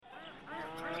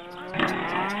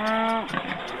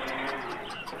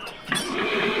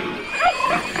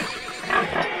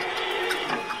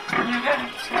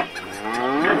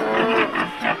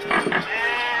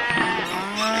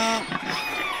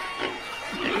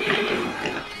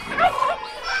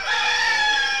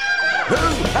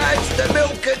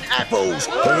milk and apples?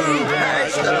 Who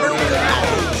has the milk and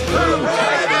apples? Who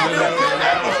has the milk and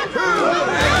apples? Who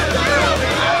has the milk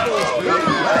and apples? Who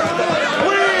has the milk and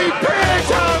apples?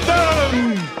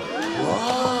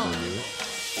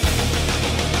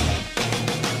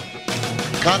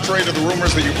 Contrary to the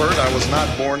rumors that you've heard, I was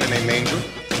not born in a manger.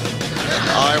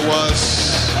 I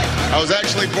was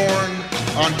actually born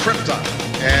on Krypton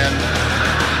and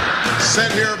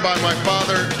sent here by my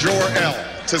father, Jor-El,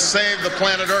 to save the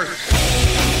planet Earth.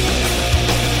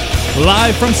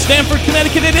 Live from Stamford,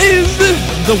 Connecticut, it is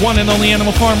the one and only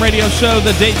Animal Farm Radio Show.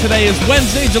 The date today is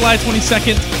Wednesday, July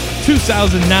 22nd,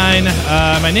 2009.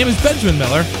 My name is Benjamin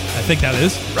Miller. I think that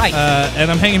is. Right. And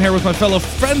I'm hanging here with my fellow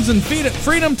friends in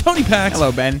freedom, Tony Pax.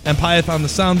 Hello, Ben. And Pyeth on the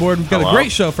soundboard. We've got a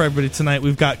great show for everybody tonight.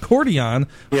 We've got Cordi on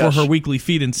for her weekly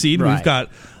Feed and Seed. Right. We've got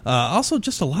also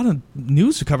just a lot of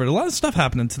news to cover. A lot of stuff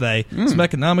happening today. Some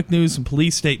economic news, some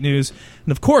police state news.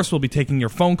 And, of course, we'll be taking your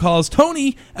phone calls.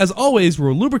 Tony, as always,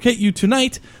 will lubricate you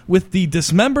tonight with the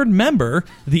dismembered member,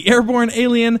 the airborne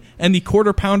alien, and the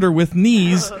quarter pounder with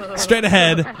knees. Straight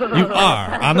ahead, you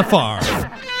are on the farm.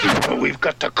 We've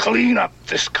got to clean up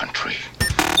this country.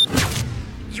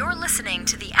 You're listening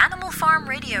to the Animal Farm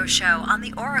Radio Show on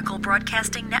the Oracle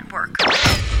Broadcasting Network.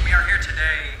 We are here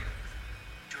today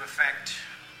to effect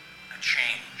a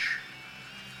change.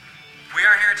 We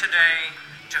are here today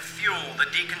to fuel the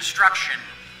deconstruction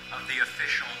of the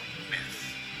official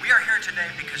myth. We are here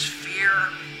today because fear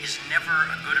is never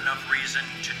a good enough reason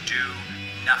to do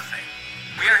nothing.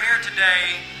 We are here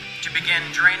today to begin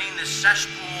draining this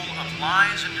cesspool of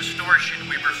lies and distortion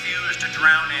we refuse to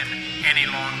drown in any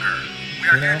longer. We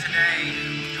are here today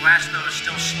to ask those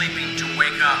still sleeping to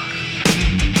wake up.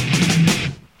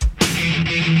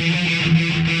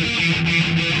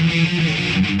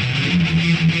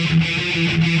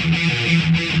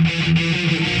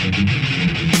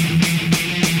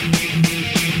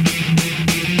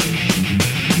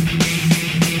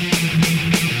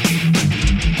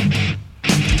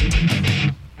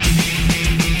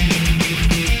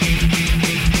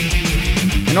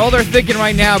 And all they're thinking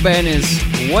right now, Ben, is,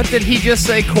 what did he just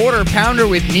say? Quarter pounder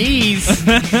with knees?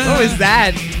 What was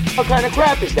that? What kind of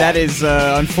crap is that? That is,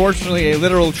 unfortunately, a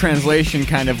literal translation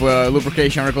kind of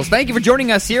lubrication articles. Thank you for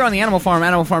joining us here on the Animal Farm,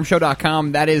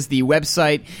 animalfarmshow.com. That is the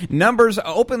website. Numbers,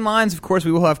 open lines. Of course,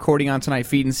 we will have Cordi on tonight,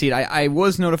 Feed and Seed. I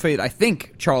was notified, I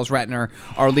think, Charles Ratner,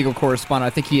 our legal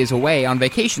correspondent, I think he is away on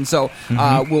vacation. So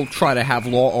we'll try to have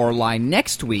Law or Lie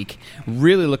next week.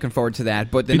 Really looking forward to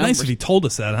that. But the It'd be numbers, nice if he told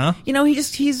us that, huh? You know, he's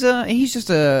just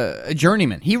a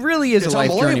journman. He really is a life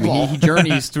journeyman. He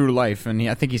journeys through life, and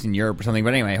I think he's in Europe or something.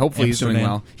 But anyway, hopefully he's doing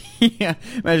well. Yeah,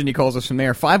 imagine he calls us from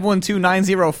there.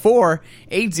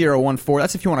 512-904-8014.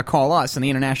 That's if you want to call us on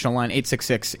the international line,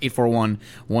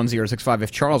 866-841-1065. If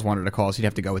Charles wanted to call us, he'd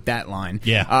have to go with that line.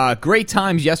 Yeah. Great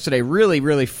times yesterday. Really,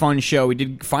 really fun show. We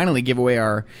did finally give away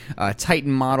our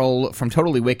Titan model from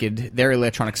Totally Wicked, their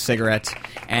electronic cigarette.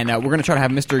 And we're going to try to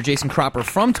have Mr. Jason Cropper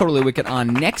from Totally Wicked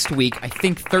on next week, I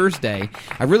think Thursday.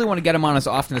 I really want to get him on as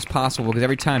often as possible because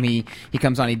every time he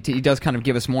comes on, he does kind of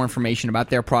give us more information about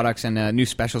their products and new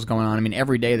specials going on. I mean,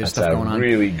 every day there's stuff going on.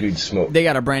 Really good smoke. They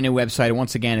got a brand new website.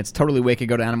 Once again, it's Totally Wicked.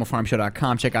 Go to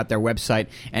animalfarmshow.com. Check out their website.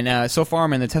 And so far,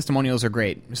 man, the testimonials are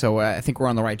great. So I think we're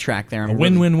on the right track there. A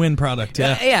win-win-win product,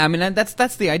 yeah. Yeah, I mean,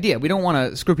 that's the idea. We don't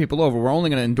want to screw people over. We're only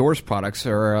going to endorse products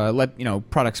or let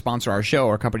products sponsor our show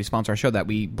or companies sponsor our show that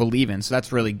we believe in. So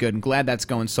that's really good. I'm glad that's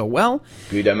going so well.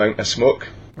 Good amount of smoke.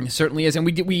 It certainly is, and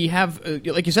we have,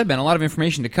 like you said, Ben, a lot of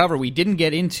information to cover. We didn't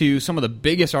get into some of the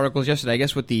biggest articles yesterday, I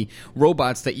guess, with the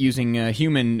robots that using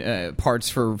human parts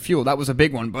for fuel. That was a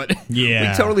big one, but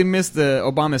yeah. We totally missed the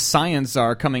Obama's science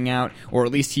czar coming out, or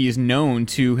at least he is known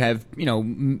to have,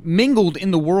 mingled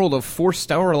in the world of forced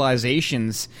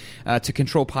sterilizations to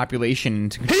control population,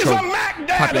 to control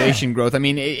population growth. I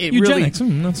mean, it Eugenics.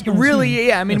 really,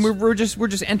 yeah. I mean, we're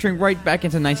just entering right back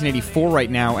into 1984 right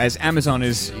now, as Amazon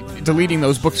is deleting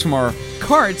those books from our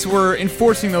carts. We're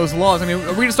enforcing those laws. I mean, are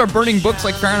we going to start burning books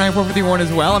like Fahrenheit 451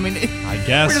 as well? I mean, I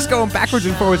guess we're just going backwards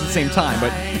and forwards at the same time.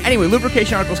 But anyway,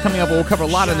 lubrication articles coming up. We'll cover a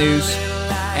lot of news.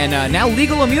 And now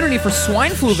legal immunity for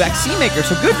swine flu vaccine makers.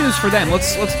 So good news for them.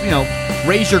 Let's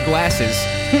raise your glasses.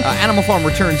 Animal Farm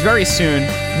returns very soon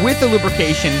with the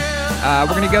lubrication. We're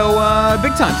going to go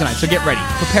big time tonight. So get ready.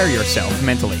 Prepare yourself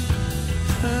mentally.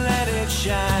 Let it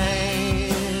shine.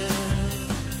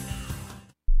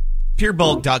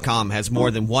 PureBulk.com has more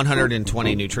than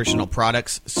 120 nutritional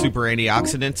products, super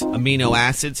antioxidants, amino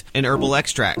acids, and herbal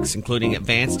extracts, including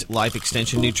advanced life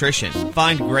extension nutrition.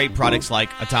 Find great products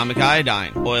like atomic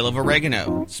iodine, oil of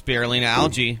oregano, spirulina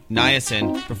algae,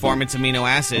 niacin, performance amino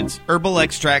acids, herbal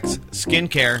extracts,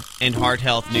 skincare, and heart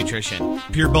health nutrition.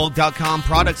 PureBulk.com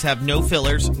products have no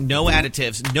fillers, no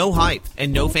additives, no hype,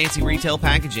 and no fancy retail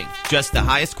packaging. Just the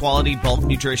highest quality bulk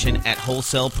nutrition at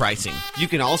wholesale pricing. You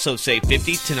can also save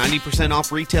 50 to 90%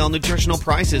 off retail nutritional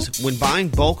prices when buying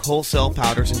bulk wholesale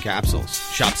powders and capsules.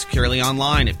 Shop securely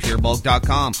online at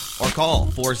purebulk.com or call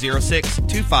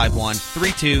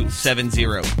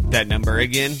 406-251-3270. That number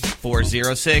again,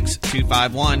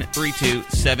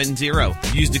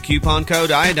 406-251-3270. Use the coupon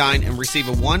code iodine and receive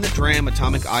a 1-gram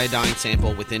atomic iodine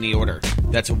sample with any order.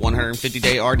 That's a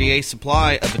 150-day RDA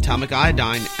supply of atomic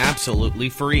iodine absolutely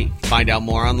free. Find out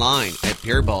more online at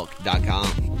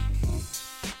purebulk.com.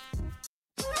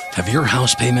 Have your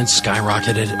house payments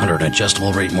skyrocketed under an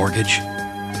adjustable rate mortgage?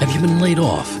 Have you been laid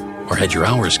off or had your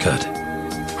hours cut?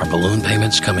 Are balloon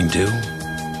payments coming due?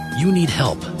 You need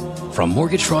help from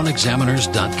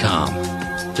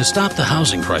MortgageFraudExaminers.com. To stop the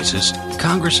housing crisis,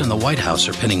 Congress and the White House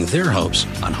are pinning their hopes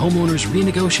on homeowners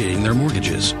renegotiating their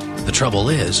mortgages. The trouble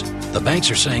is, the banks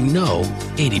are saying no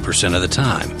 80% of the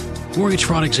time.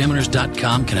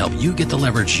 MortgageFraudExaminers.com can help you get the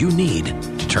leverage you need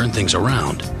to turn things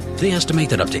around. They estimate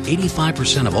that up to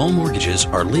 85% of all mortgages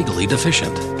are legally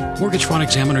deficient.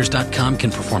 MortgageFraudExaminers.com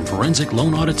can perform forensic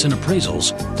loan audits and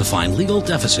appraisals to find legal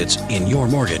deficits in your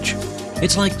mortgage.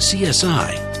 It's like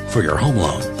CSI for your home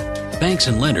loan. Banks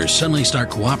and lenders suddenly start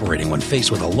cooperating when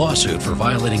faced with a lawsuit for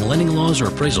violating lending laws or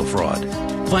appraisal fraud.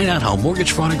 Find out how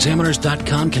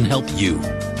MortgageFraudExaminers.com can help you.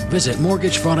 Visit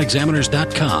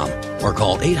MortgageFraudExaminers.com or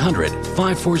call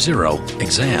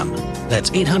 800-540-EXAM. That's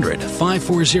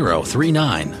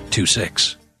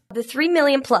 800-540-3926. The 3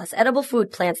 million plus edible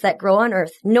food plants that grow on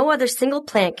Earth, no other single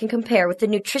plant can compare with the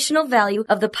nutritional value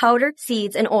of the powder,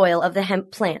 seeds, and oil of the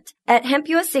hemp plant. At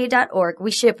hempusa.org,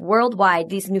 we ship worldwide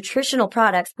these nutritional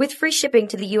products with free shipping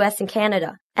to the U.S. and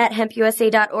Canada. At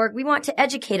hempusa.org, we want to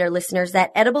educate our listeners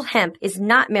that edible hemp is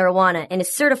not marijuana and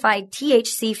is certified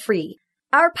THC-free.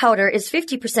 Our powder is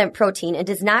 50% protein and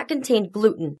does not contain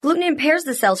gluten. Gluten impairs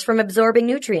the cells from absorbing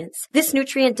nutrients. This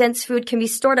nutrient-dense food can be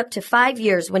stored up to 5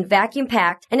 years when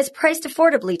vacuum-packed and is priced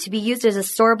affordably to be used as a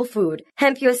storable food.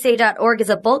 HempUSA.org is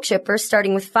a bulk shipper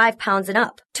starting with 5 pounds and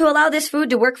up. To allow this food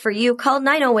to work for you, call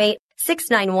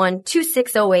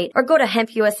 908-691-2608 or go to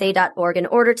hempusa.org and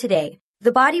order today.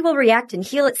 The body will react and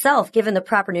heal itself given the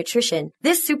proper nutrition.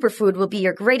 This superfood will be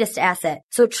your greatest asset.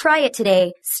 So try it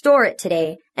today, store it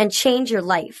today, and change your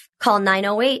life. Call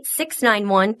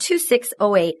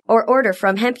 908-691-2608 or order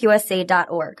from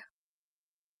hempusa.org.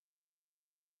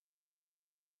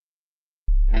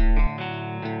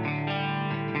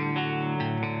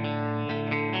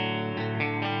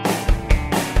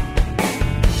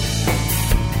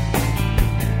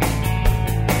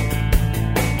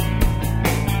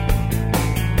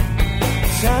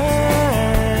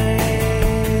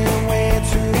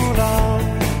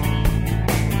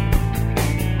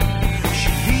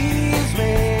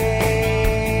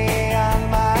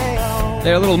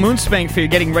 They're a little moon spank for you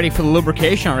getting ready for the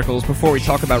lubrication articles before we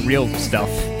talk about real stuff.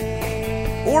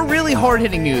 Or really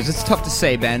hard-hitting news. It's tough to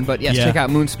say, Ben, but yes, check out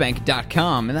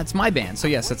moonspank.com, and that's my band. So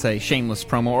yes, that's a shameless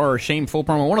promo or a shameful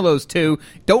promo. One of those two.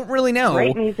 Don't really know.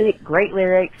 Great music, great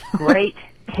lyrics, great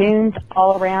tunes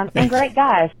all around, and great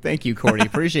guys. Thank you, Cordi.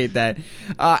 Appreciate that.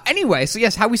 Anyway, so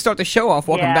yes, how we start the show off.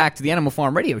 Welcome back to the Animal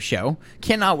Farm Radio Show.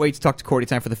 Cannot wait to talk to Cordi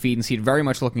tonight for the feed and seed. Very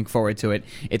much looking forward to it.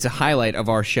 It's a highlight of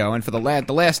our show, and for the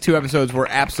last 2 episodes were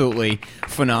absolutely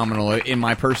phenomenal in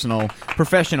my personal,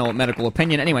 professional, medical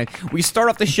opinion. Anyway, we start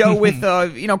off the show with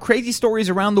crazy stories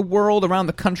around the world, around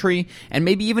the country, and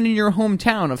maybe even in your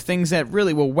hometown of things that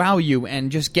really will wow you and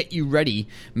just get you ready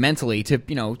mentally to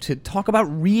talk about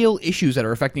real issues that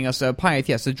are affecting us. Pyeth,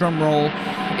 yes, the drum roll.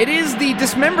 It is the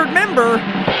dismembered member.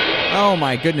 Oh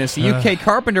my goodness, the UK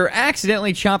carpenter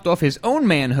accidentally chopped off his own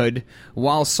manhood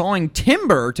while sawing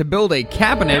timber to build a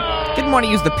cabinet. Didn't want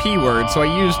to use the P word, so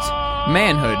I used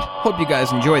manhood. Hope you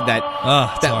guys enjoyed that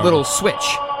little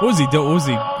switch. What was he doing? Was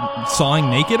he sawing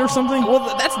naked or something?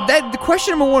 Well, the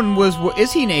question number one was,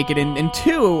 is he naked? And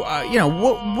two,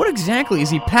 what exactly is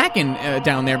he packing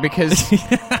down there? Because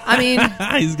I mean,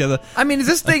 is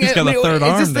this thing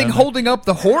thing holding up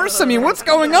the horse? I mean, what's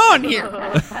going on here?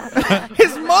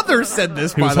 His mother said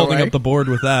this. He was holding up the board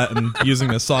with that and using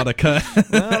a saw to cut.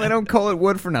 Well, they don't call it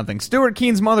wood for nothing. Stuart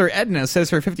Keen's mother, Edna, says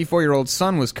her 54-year-old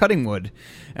son was cutting wood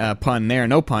Pun there,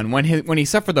 no pun. When he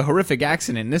suffered the horrific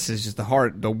accident, and this is just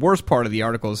the worst part of the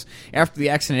articles. After the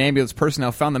accident, ambulance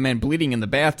personnel found the man bleeding in the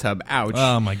bathtub. Ouch!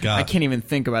 Oh my God! I can't even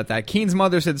think about that. Keen's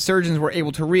mother said surgeons were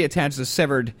able to reattach the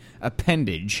severed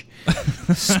appendage.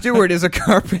 Stewart is a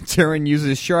carpenter and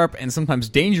uses sharp and sometimes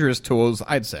dangerous tools.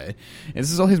 I'd say. And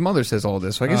this is all his mother says. All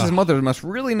this, so I guess his mother must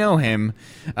really know him.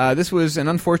 This was an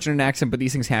unfortunate accident, but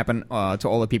these things happen to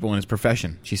all the people in his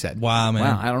profession. She said. Wow, man!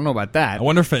 Wow, I don't know about that. I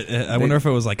wonder if it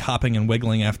was like hopping and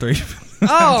wiggling after he...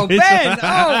 Oh, Ben!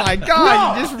 Oh, my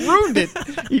God. You just ruined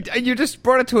it. You just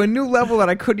brought it to a new level that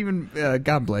I couldn't even...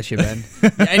 God bless you, Ben.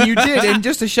 And you did. And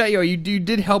just to shout you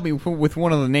did help me with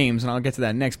one of the names, and I'll get to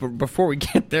that next. But before we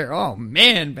get there... Oh,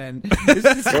 man, Ben.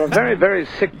 You're a very, very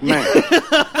sick man.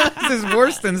 This is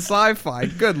worse than sci-fi.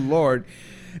 Good Lord.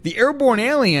 The airborne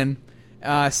alien...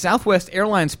 Southwest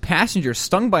Airlines passenger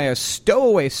stung by a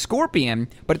stowaway scorpion,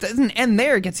 but it doesn't end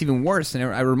there. It gets even worse. And it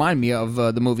reminded me of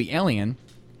the movie Alien.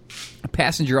 A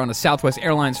passenger on a Southwest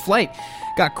Airlines flight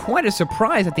got quite a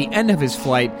surprise at the end of his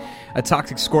flight. A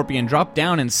toxic scorpion dropped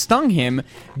down and stung him.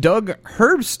 Doug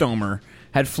Herbstomer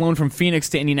had flown from Phoenix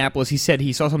to Indianapolis. He said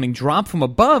he saw something drop from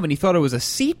above and he thought it was a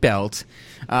seatbelt.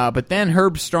 But then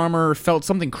Herbstomer felt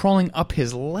something crawling up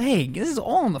his leg. This is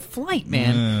all on the flight,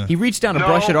 man. He reached down to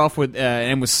brush it off with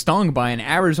and was stung by an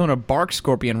Arizona bark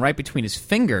scorpion right between his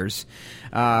fingers.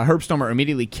 Herbstomer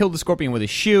immediately killed the scorpion with a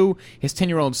shoe. His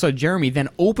 10-year-old son, Jeremy, then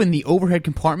opened the overhead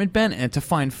compartment, Ben, and to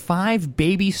find 5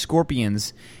 baby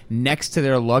scorpions next to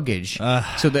their luggage.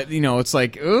 So that, it's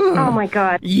like, ugh. Oh, my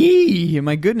God. Yee,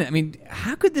 my goodness. I mean,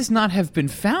 how could this not have been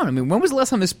found? I mean, when was the last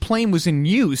time this plane was in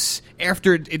use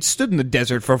after it stood in the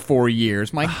desert for 4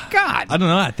 years? My God. I don't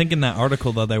know. I think in that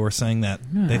article, though, they were saying that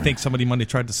they think somebody might have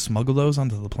tried to smuggle those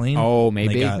onto the plane. Oh,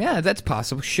 maybe. Yeah, that's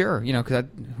possible. Sure. Because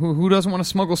who doesn't want to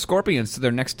smuggle scorpions to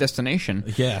their next destination?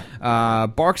 Yeah.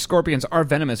 Bark scorpions are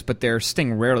venomous, but their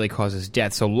sting rarely causes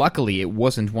death. So luckily, it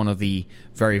wasn't one of the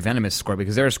very venomous scorpions,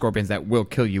 because there are scorpions that will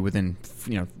kill you within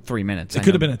 3 minutes. It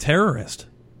could have been a terrorist.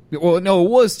 Well, no, it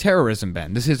was terrorism,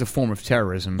 Ben. This is a form of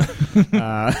terrorism.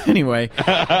 Anyway,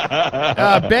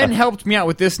 Ben helped me out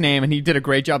with this name, and he did a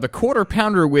great job. The Quarter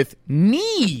Pounder with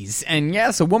knees. And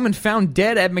yes, a woman found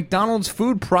dead at McDonald's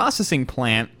food processing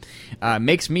plant.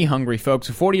 Makes me hungry, folks.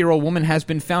 A 40-year-old woman has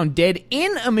been found dead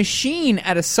in a machine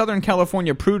at a Southern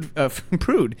California food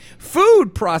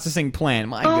processing plant.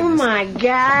 My goodness. My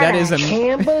God, I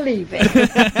can't believe it.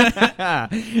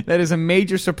 That is a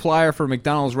major supplier for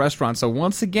McDonald's restaurants. So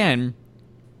once again,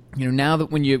 now that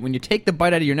when you take the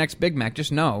bite out of your next Big Mac,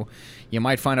 just know you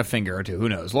might find a finger or two. Who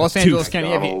knows? Los Angeles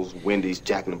County. Wendy's,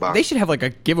 Jack in the Box. They should have like a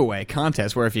giveaway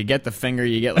contest where if you get the finger,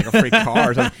 you get like a free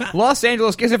car or something. Los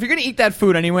Angeles, because if you're going to eat that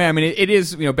food anyway, I mean, it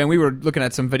is, Ben, we were looking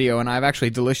at some video, and I've actually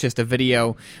delicioused a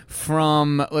video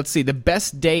from, let's see,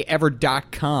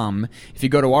 thebestdayever.com. If you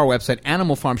go to our website,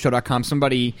 animalfarmshow.com,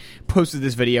 somebody posted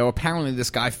this video. Apparently, this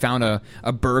guy found a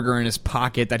burger in his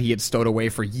pocket that he had stowed away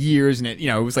for years, and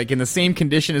it was like in the same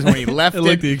condition as when he left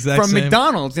it the exact from same.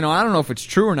 McDonald's. I don't know if it's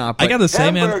true or not. But I gotta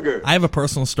say, man, I have a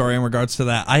personal story in regards to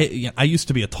that. I used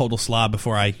to be a total slob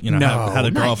before I had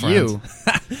a girlfriend. You.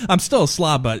 I'm still a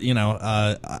slob, but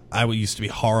I used to be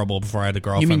horrible before I had a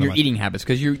girlfriend. You mean your eating habits?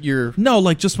 Because you're no,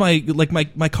 like just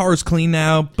my car is clean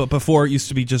now, but before it used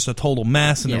to be just a total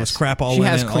mess, and there was crap all in it. She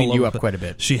has cleaned you up quite a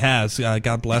bit. She has.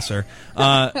 God bless her.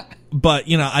 But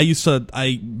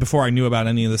before I knew about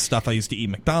any of this stuff, I used to eat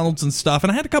McDonald's and stuff,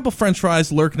 and I had a couple French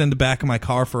fries lurking in the back of my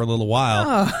car for a little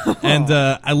while. And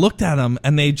I looked at them,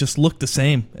 and they just looked the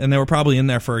same, and they were probably in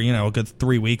there for a good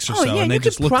 3 weeks or so, yeah, and they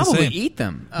just looked the same. You could probably eat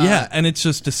them. Yeah, and it's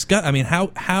just disgusting. I mean,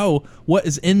 what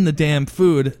is in the damn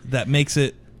food that makes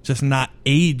it just not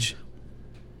age?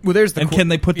 Well, there's the can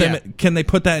they put them? Can they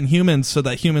put that in humans so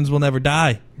that humans will never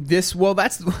die? That's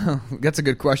a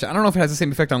good question. I don't know if it has the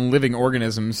same effect on living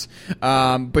organisms,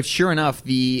 but sure enough,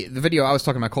 the video I was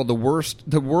talking about called the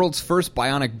world's first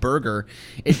bionic burger.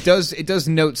 It does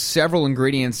note several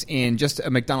ingredients in just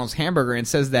a McDonald's hamburger, and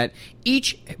says that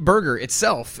each burger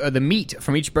itself, the meat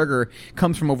from each burger,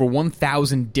 comes from over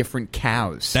 1,000 different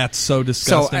cows. That's so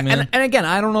disgusting, man. And again,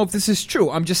 I don't know if this is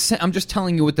true. I'm just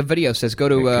telling you what the video says. Go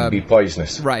to it could be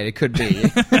poisonous. Right, it could be.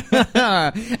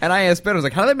 And I asked Ben, I was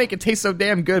like, how do they make it taste so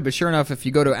damn good? But sure enough, if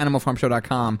you go to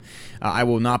animalfarmshow.com, I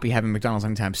will not be having McDonald's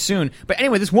anytime soon. But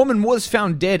anyway, this woman was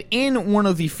found dead in one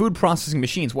of the food processing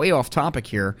machines. Way off topic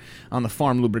here on the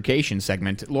farm lubrication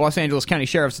segment. Los Angeles County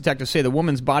Sheriff's detectives say the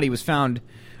woman's body was found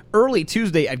early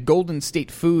Tuesday at Golden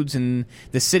State Foods in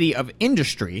the City of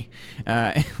Industry.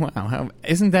 Wow,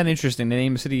 isn't that interesting, the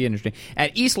name of City of Industry?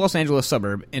 At East Los Angeles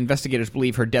suburb, investigators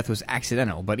believe her death was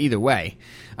accidental, but either way,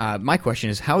 my question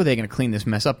is, how are they going to clean this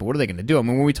mess up, or what are they going to do? I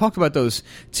mean, when we talked about those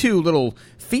two little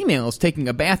females taking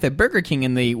a bath at Burger King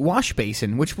in the wash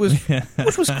basin, which was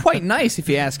quite nice, if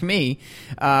you ask me,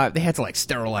 they had to, like,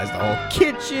 sterilize the whole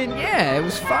kitchen. Yeah, it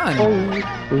was fun.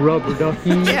 Rubber ducky.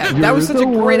 Yeah, that was such a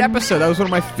great episode. That was one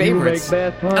of my favorites.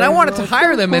 And I wanted to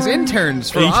hire them as interns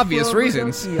for obvious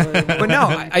reasons. But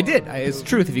no, I did. It's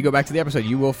truth. If you go back to the episode,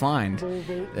 you will find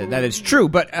that it's true.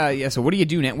 But yeah, so what do you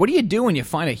do now? What do you do when you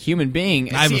find a human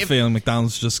being? I have a feeling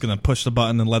McDonald's is just going to push the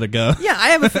button and let it go.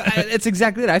 Yeah, it's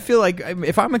exactly it. I feel like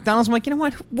if I'm McDonald's, I'm like, you know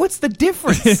what? What's the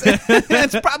difference?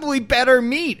 It's probably better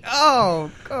meat.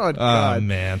 Oh, God. Oh,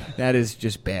 man. That is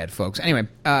just bad, folks. Anyway,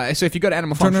 so if you go to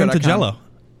animalfarmshow.com. Turn it into Jell-O.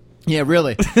 Yeah,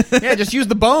 really. Yeah, just use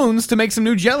the bones to make some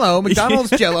new Jell-O.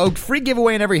 McDonald's Jell-O, free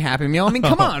giveaway in every Happy Meal. I mean,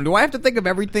 come on. Do I have to think of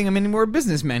everything? I mean, we're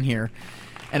businessmen here.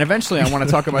 And eventually I want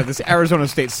to talk about this Arizona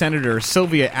State Senator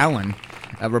Sylvia Allen,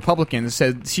 a Republican,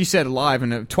 she said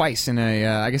live twice in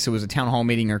I guess it was a town hall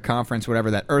meeting or conference,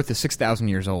 whatever, that Earth is 6,000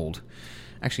 years old.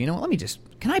 Actually, you know what?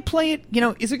 Can I play it? You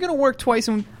know, is it going to work twice?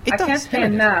 I can't say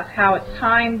enough how it's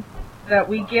time that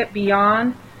we get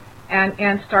beyond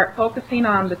and start focusing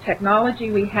on the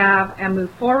technology we have and move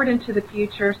forward into the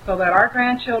future so that our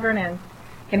grandchildren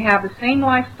can have the same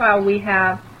lifestyle we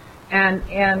have. And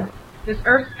this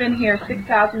Earth's been here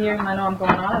 6,000 years, and I know I'm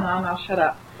going on and on, I'll shut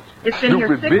up. It's been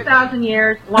here 6,000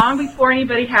 years, long before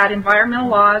anybody had environmental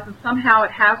laws, and somehow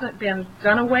it hasn't been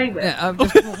done away with. Yeah,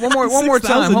 just one more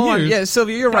time. Hold on. Yeah,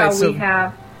 Sylvia, you're right. We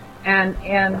have,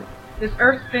 and this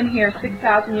Earth's been here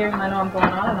 6,000 years, and I know I'm going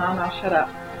on and on, I'll shut up.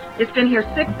 It's been here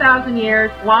 6,000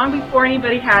 years, long before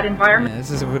anybody had environment.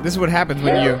 Yeah, this is what happens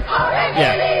when you.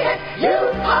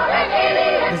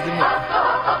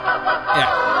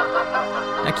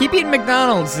 Now keep eating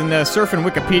McDonald's and surfing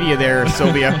Wikipedia there,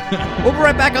 Sylvia. We'll be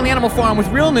right back on the Animal Farm with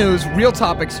real news, real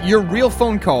topics, your real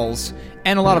phone calls,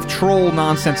 and a lot of troll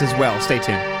nonsense as well. Stay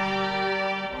tuned.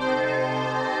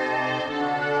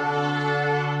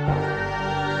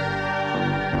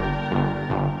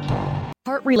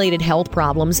 Heart-related health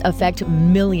problems affect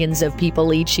millions of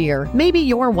people each year. Maybe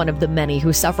you're one of the many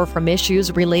who suffer from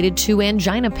issues related to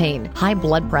angina pain, high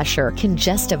blood pressure,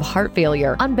 congestive heart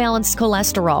failure, unbalanced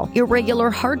cholesterol,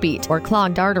 irregular heartbeat, or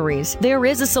clogged arteries. There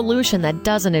is a solution that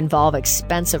doesn't involve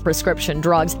expensive prescription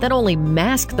drugs that only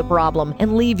mask the problem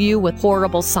and leave you with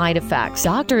horrible side effects.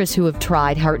 Doctors who have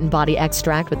tried Heart and Body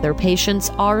Extract with their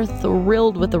patients are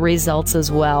thrilled with the results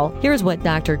as well. Here's what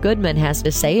Dr. Goodman has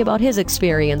to say about his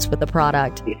experience with the product.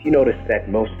 If you notice that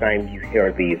most times you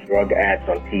hear these drug ads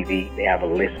on TV, they have a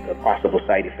list of possible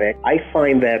side effects. I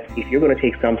find that if you're going to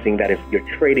take something that is, you're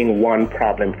trading one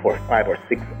problem for 5 or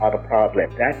 6 other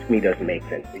problems, that to me doesn't make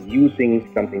sense. Using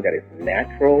something that is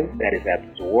natural, that is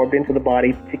absorbed into the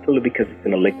body, particularly because it's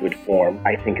in a liquid form,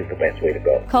 I think is the best way to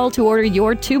go. Call to order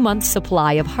your 2-month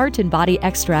supply of Heart and Body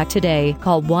Extract today.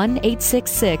 Call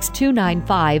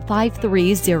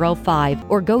 1-866-295-5305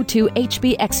 or go to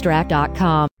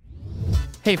hbextract.com.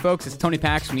 Hey folks, it's Tony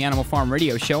Pax from the Animal Farm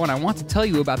Radio Show, and I want to tell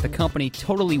you about the company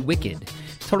Totally Wicked.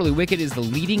 Totally Wicked is the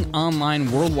leading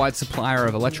online worldwide supplier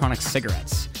of electronic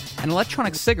cigarettes. An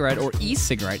electronic cigarette, or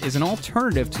e-cigarette, is an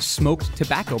alternative to smoked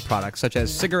tobacco products such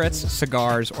as cigarettes,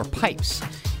 cigars, or pipes.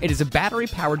 It is a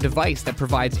battery-powered device that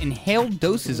provides inhaled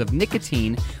doses of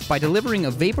nicotine by delivering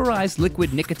a vaporized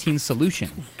liquid nicotine solution.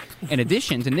 In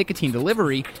addition to nicotine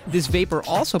delivery, this vapor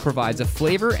also provides a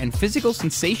flavor and physical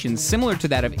sensation similar to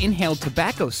that of inhaled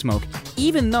tobacco smoke,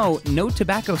 even though no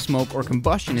tobacco smoke or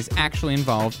combustion is actually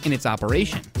involved in its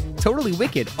operation. Totally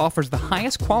Wicked offers the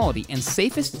highest quality and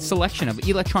safest selection of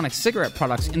electronic cigarette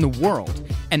products in the world,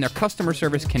 and their customer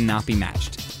service cannot be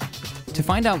matched. To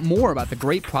find out more about the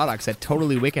great products that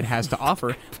Totally Wicked has to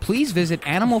offer, please visit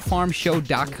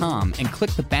animalfarmshow.com and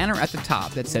click the banner at the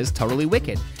top that says Totally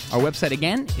Wicked. Our website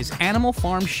again is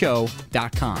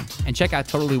animalfarmshow.com, and check out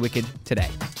Totally Wicked today.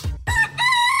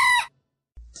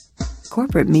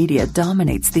 Corporate media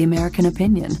dominates the American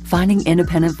opinion. Finding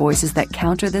independent voices that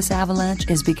counter this avalanche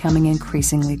is becoming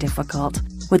increasingly difficult.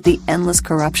 With the endless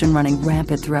corruption running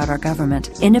rampant throughout our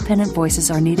government, independent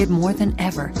voices are needed more than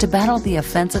ever to battle the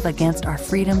offensive against our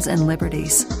freedoms and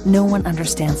liberties. No one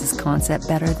understands this concept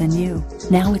better than you.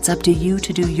 Now it's up to you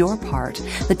to do your part.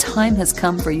 The time has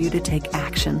come for you to take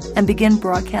action and begin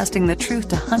broadcasting the truth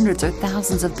to hundreds or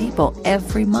thousands of people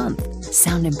every month.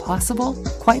 Sound impossible?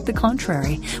 Quite the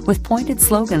contrary. With pointed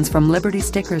slogans from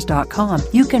LibertyStickers.com,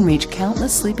 you can reach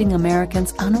countless sleeping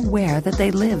Americans unaware that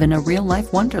they live in a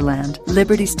real-life wonderland.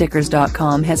 Liberty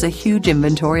LibertyStickers.com has a huge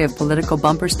inventory of political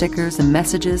bumper stickers and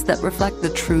messages that reflect the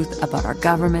truth about our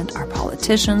government, our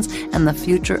politicians, and the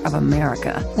future of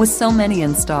America. With so many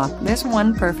in stock, there's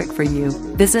one perfect for you.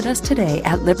 Visit us today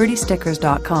at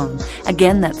LibertyStickers.com.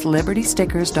 Again, that's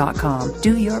LibertyStickers.com.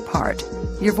 Do your part.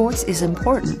 Your voice is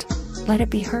important. Let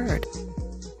it be heard.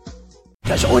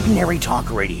 Does ordinary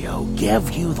talk radio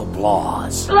give you the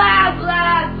blahs? Blah,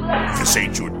 blah, blah. This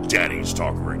ain't your daddy's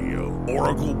talk radio.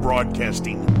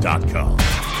 OracleBroadcasting.com.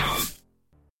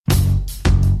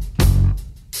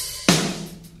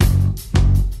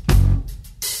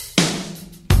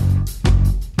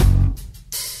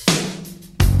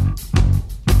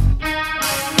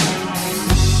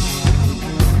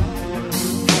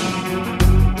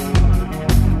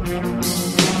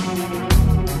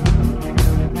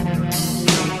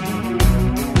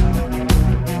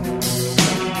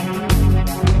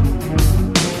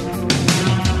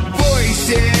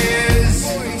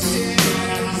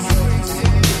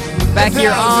 Back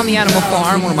here on the Animal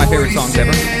Farm, one of my favorite songs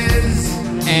ever.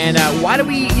 And why do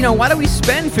we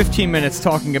spend 15 minutes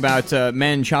talking about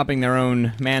men chopping their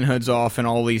own manhoods off and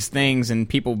all these things, and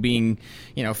people being,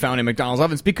 found in McDonald's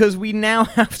ovens? Because we now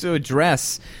have to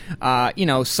address,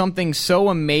 something so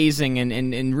amazing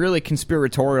and really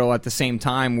conspiratorial at the same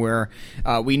time, where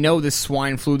we know this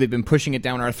swine flu, they've been pushing it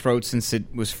down our throats since it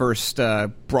was first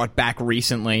brought back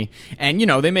recently. And,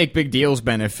 they make big deals,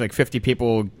 Ben, if like 50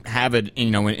 people have it,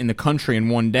 in the country in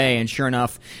one day. And sure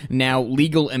enough, now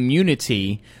legal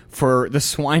immunity for the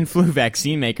swine flu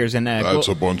vaccine makers. And that's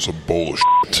a bunch of bullshit.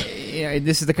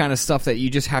 This is the kind of stuff that you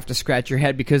just have to scratch your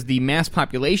head, because the mass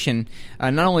population,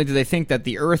 not only do they think that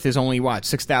the Earth is only,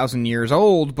 6,000 years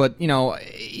old, but,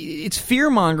 it's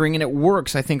fear-mongering, and it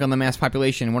works, I think, on the mass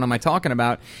population. What am I talking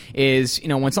about is,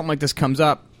 when something like this comes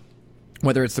up,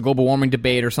 whether it's the global warming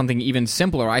debate or something even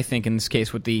simpler, I think, in this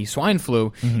case with the swine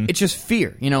flu, it's just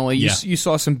fear. You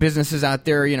saw some businesses out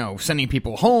there, sending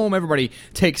people home. Everybody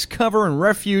takes cover and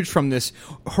refuge from this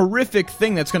horrific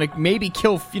thing that's going to maybe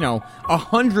kill,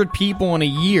 100 people in a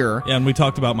year. Yeah, and we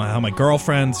talked about how my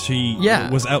girlfriend, she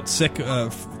was out sick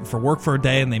for work for a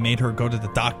day, and they made her go to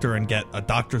the doctor and get a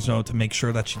doctor's note to make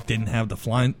sure that she didn't have the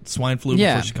swine flu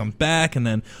before she comes back. And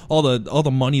then all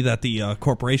the money that the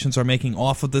corporations are making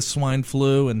off of this swine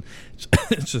flu, and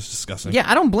it's just disgusting. Yeah,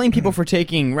 I don't blame people for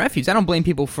taking refuge. I don't blame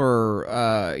people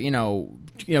for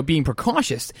being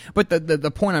precautious. But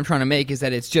the point I'm trying to make is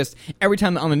that it's just every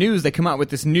time on the news they come out with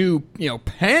this new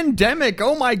pandemic.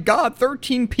 Oh my God,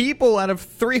 13 people out of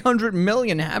 300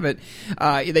 million have it.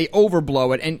 They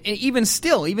overblow it, and even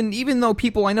still, even though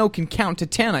people I know can count to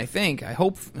 10, I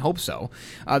hope so.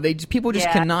 People just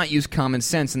cannot use common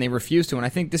sense, and they refuse to. And I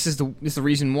think this is the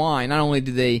reason why. Not only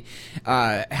do they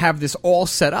have this all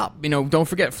set up, don't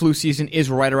forget flu season is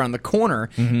right around the corner,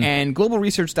 and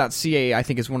globalresearch.ca I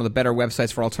think is one of the better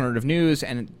websites for alternative news,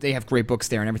 and they have great books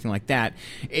there and everything like that.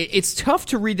 It's tough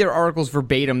to read their articles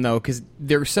verbatim though, because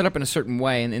they're set up in a certain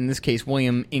way, and in this case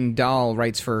William Ingdahl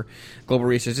writes for Global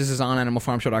Research. This is on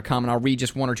animalfarmshow.com, and I'll read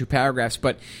just one or two paragraphs.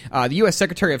 But the U.S.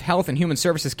 Secretary of Health and Human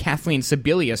Services Kathleen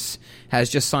Sebelius has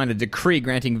just signed a decree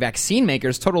granting vaccine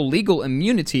makers total legal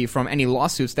immunity from any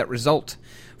lawsuits that result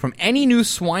from any new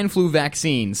swine flu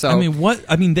vaccine. So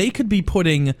they could be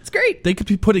putting... It's great. They could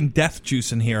be putting death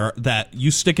juice in here that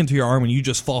you stick into your arm and you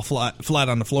just fall flat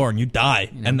on the floor and you die,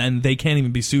 and then they can't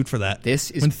even be sued for that.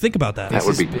 Think about that. That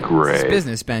would be great. It's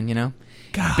business, Ben,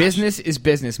 Gosh. Business is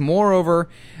business. Moreover,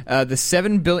 the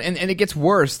 $7 billion, and it gets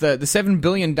worse. The $7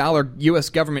 billion U.S.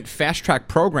 government fast track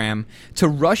program to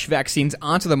rush vaccines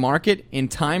onto the market in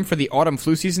time for the autumn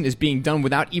flu season is being done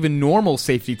without even normal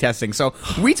safety testing. So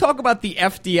we talk about the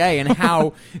FDA and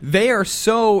how they are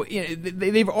so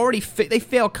they've already they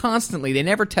fail constantly. They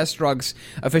never test drugs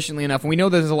efficiently enough, and we know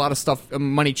there's a lot of stuff,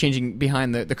 money changing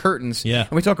behind the curtains. Yeah,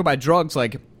 and we talk about drugs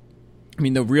like.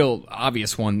 The real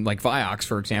obvious one, like Vioxx,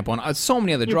 for example, and so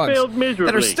many other drugs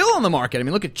that are still on the market.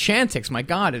 Look at Chantix, my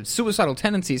God, it's suicidal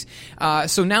tendencies.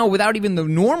 So now, without even the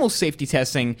normal safety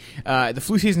testing, the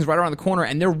flu season's right around the corner,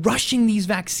 and they're rushing these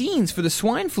vaccines for the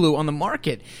swine flu on the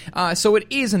market. So it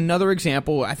is another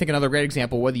example, I think another great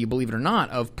example, whether you believe it or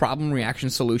not, of problem, reaction,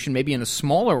 solution, maybe in a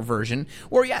smaller version,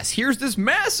 or yes, here's this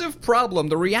massive problem.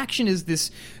 The reaction is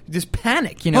this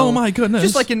panic, Oh my goodness.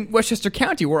 Just like in Westchester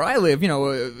County, where I live,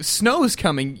 snow was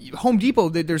coming, Home Depot,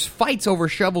 there's fights over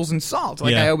shovels and salt,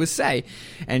 like I always say.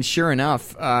 And sure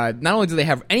enough, not only do they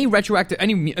have any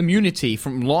immunity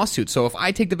from lawsuits, so if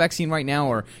I take the vaccine right now,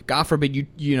 or God forbid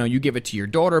you give it to your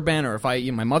daughter, Ben, or if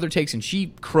my mother takes and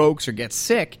she croaks or gets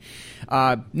sick,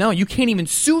 no, you can't even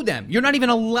sue them. You're not even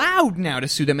allowed now to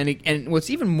sue them. And what's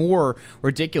even more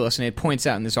ridiculous, and it points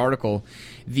out in this article,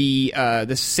 they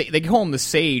call him the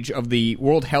sage of the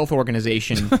World Health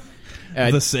Organization.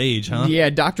 The sage, huh? Yeah,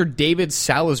 Dr. David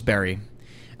Salisbury.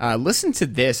 Listen to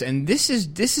this, and this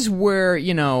is where,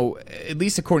 at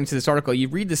least according to this article, you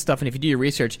read this stuff, and if you do your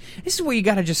research, this is where you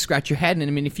got to just scratch your head. And I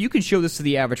mean, if you could show this to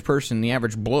the average person, the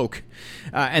average bloke,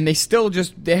 and they still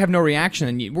they have no reaction,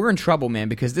 then we're in trouble, man,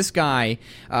 because this guy,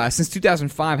 since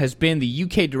 2005, has been the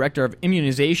UK Director of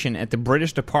Immunization at the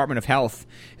British Department of Health.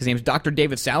 His name is Dr.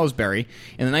 David Salisbury.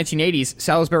 In the 1980s,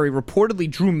 Salisbury reportedly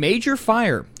drew major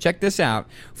fire, check this out,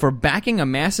 for backing a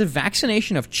massive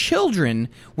vaccination of children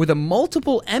with a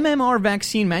multiple MMR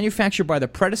vaccine manufactured by the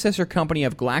predecessor company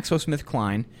of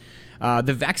GlaxoSmithKline.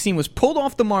 The vaccine was pulled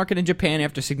off the market in Japan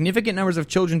after significant numbers of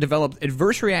children developed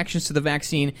adverse reactions to the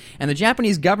vaccine, and the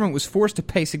Japanese government was forced to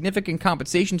pay significant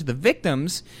compensation to the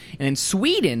victims. And in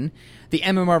Sweden, the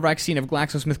MMR vaccine of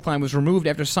GlaxoSmithKline was removed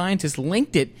after scientists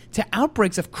linked it to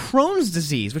outbreaks of Crohn's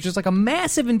disease, which is like a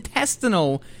massive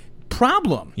intestinal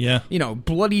problem. Yeah.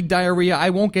 Bloody diarrhea. I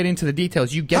won't get into the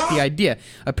details. You get the idea.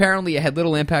 Apparently, it had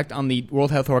little impact on the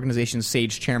World Health Organization's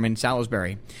SAGE chairman,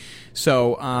 Salisbury.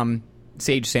 So,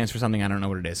 SAGE stands for something. I don't know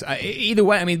what it is. Either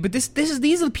way, I mean, but these are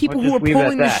the people who are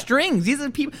pulling the strings. These are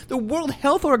the people. The World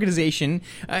Health Organization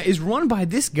is run by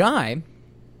this guy.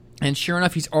 And sure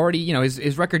enough, he's already,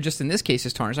 his record just in this case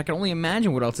is tarnished. I can only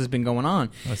imagine what else has been going on.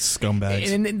 That's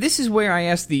scumbags. And this is where I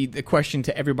ask the question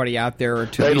to everybody out there. Or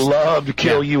to they love to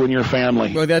kill you and your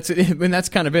family. Well, that's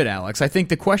kind of it, Alex. I think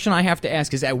the question I have to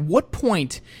ask is, at what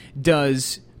point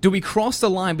do we cross the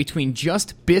line between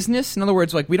just business? In other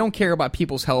words, like, we don't care about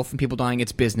people's health and people dying,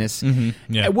 it's business.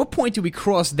 Mm-hmm. Yeah. At what point do we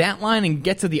cross that line and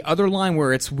get to the other line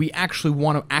where we actually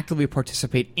want to actively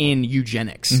participate in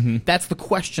eugenics? Mm-hmm. That's the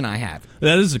question I have.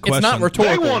 That is a question. It's not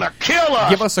rhetorical. They want to kill us!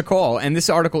 Give us a call. And this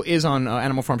article is on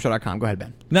animalfarmshow.com. Go ahead,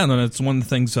 Ben. No, it's one of the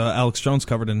things Alex Jones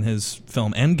covered in his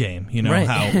film Endgame. Right.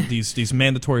 How these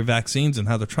mandatory vaccines and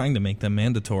how they're trying to make them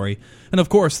mandatory. And of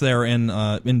course, they're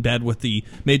in bed with the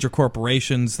major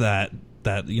corporations that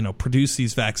produce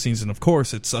these vaccines, and of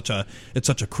course it's such a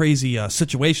crazy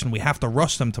situation. We have to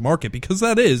rush them to market because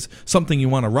that is something you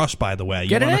want to rush. By the way,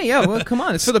 well, come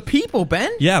on, it's for the people,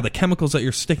 Ben. Yeah, the chemicals that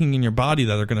you're sticking in your body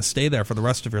that are going to stay there for the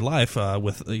rest of your life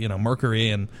with mercury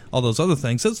and all those other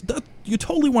things. You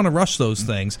totally want to rush those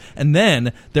things, and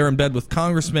then they're in bed with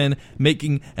congressmen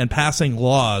making and passing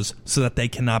laws so that they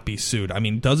cannot be sued. I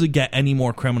mean, does it get any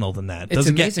more criminal than that? Does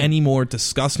it get any more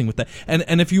disgusting with that?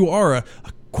 And if you are a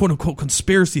quote-unquote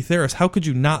conspiracy theorist, how could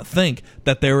you not think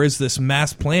that there is this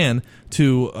mass plan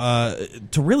to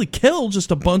really kill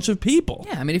just a bunch of people?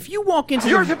 Yeah, I mean, if you walk into...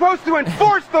 You're supposed to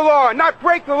enforce the law, not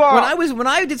break the law! When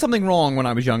I did something wrong when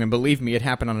I was young, and believe me, it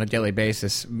happened on a daily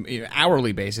basis,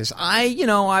 hourly basis, I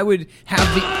would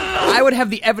have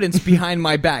the evidence behind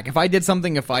my back. If I did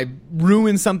something, if I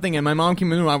ruined something and my mom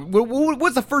came in,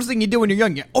 what's the first thing you do when you're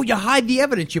young? You hide the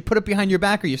evidence. You put it behind your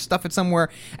back or you stuff it somewhere,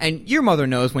 and your mother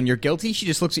knows when you're guilty. She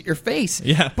just looks at your face.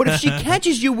 Yeah. But if she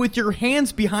catches you with your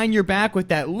hands behind your back with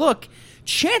that look,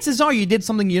 chances are you did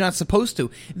something you're not supposed to.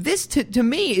 This, to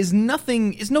me, is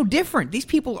no different. These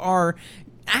people are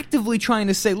actively trying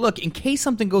to say, look, in case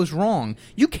something goes wrong,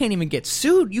 you can't even get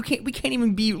sued. We can't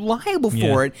even be liable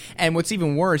for it. And what's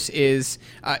even worse is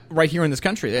right here in this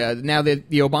country, now the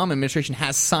Obama administration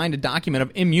has signed a document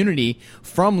of immunity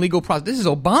from legal prosecution. This is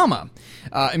Obama.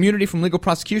 Immunity from legal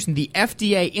prosecution. The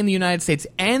FDA in the United States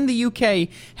and the UK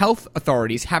health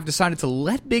authorities have decided to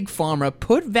let Big Pharma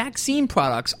put vaccine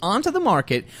products onto the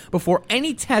market before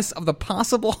any tests of the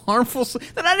possible harmful...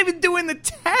 They're not even doing the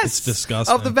tests it's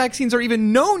disgusting. Of the vaccines are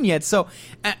even known yet. So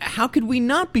how could we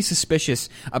not be suspicious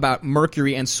about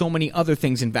mercury and so many other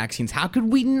things in vaccines? How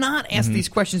could we not ask these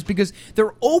questions? Because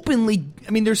they're openly...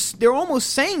 I mean, they're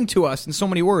almost saying to us in so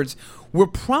many words... We're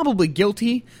probably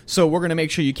guilty, so we're going to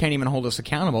make sure you can't even hold us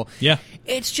accountable. Yeah.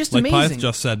 It's just like amazing. Pyth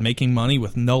just said, making money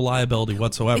with no liability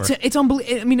whatsoever. It's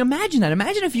unbelievable. I mean, imagine that.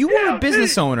 Imagine if you were a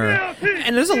business owner,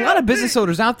 and there's a lot of business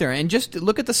owners out there, and just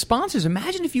look at the sponsors.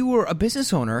 Imagine if you were a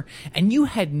business owner, and you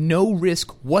had no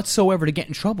risk whatsoever to get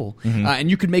in trouble, and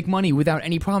you could make money without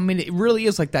any problem. I mean, it really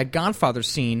is like that Godfather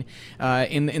scene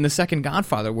in the second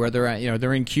Godfather, where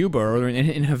they're in Cuba or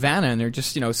in Havana, and they're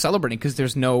just celebrating because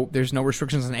there's no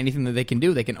restrictions on anything that they they can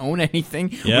do. They can own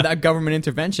anything Yeah. without government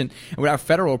intervention and without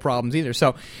federal problems either.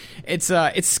 So it's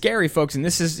scary, folks. And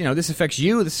this affects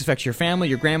you. This affects your family,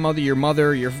 your grandmother, your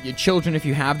mother, your children if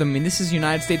you have them. I mean, this is a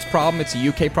United States problem. It's a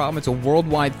UK problem. It's a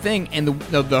worldwide thing. And the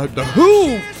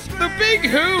WHO, the big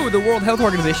WHO, the World Health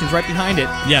Organization is right behind it.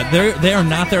 Yeah, they are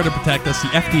not there to protect us. The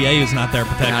FDA is not there to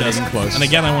protect Not us. even close. And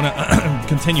again, I want to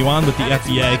continue on with the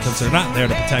FDA because they're not there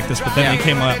to protect us. But then they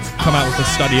come out with a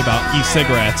study about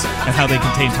e-cigarettes and how they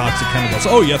contain toxic chemicals.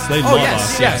 Oh yes, they love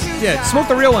us. Yeah. Smoke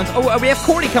the real ones. Oh, we have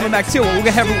Cordi coming back too. We're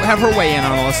gonna have her weigh in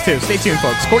on all this too. Stay tuned,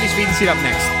 folks. Cordi's Feed and Seed up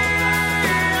next.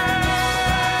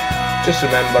 Just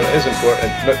remember, it is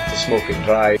important not to smoke and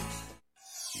drive.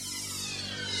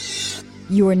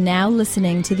 You are now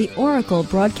listening to the Oracle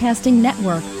Broadcasting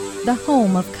Network, the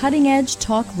home of cutting-edge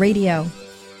talk radio.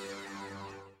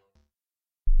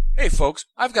 Hey folks,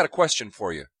 I've got a question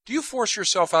for you. Do you force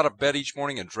yourself out of bed each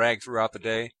morning and drag throughout the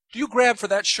day? Do you grab for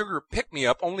that sugar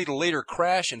pick-me-up only to later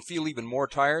crash and feel even more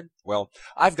tired? Well,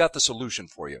 I've got the solution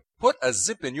for you. Put a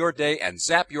zip in your day and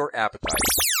zap your appetite.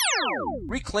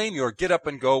 Reclaim your get up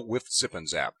and go with Zip and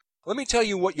Zap. Let me tell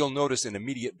you what you'll notice in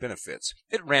immediate benefits.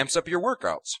 It ramps up your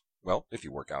workouts. Well, if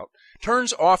you work out.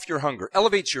 Turns off your hunger,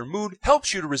 elevates your mood,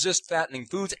 helps you to resist fattening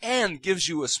foods, and gives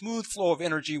you a smooth flow of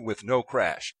energy with no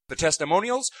crash. The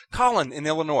testimonials? Colin in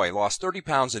Illinois lost 30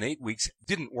 pounds in 8 weeks,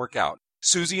 didn't work out.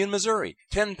 Susie in Missouri,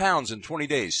 10 pounds in 20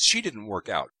 days, she didn't work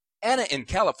out. Anna in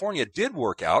California did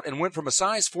work out and went from a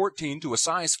size 14 to a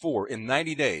size 4 in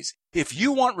 90 days. If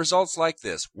you want results like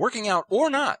this, working out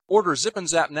or not, order Zip and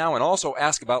Zap now and also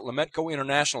ask about Lametco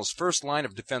International's first line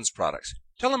of defense products.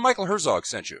 Tell them Michael Herzog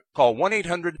sent you. Call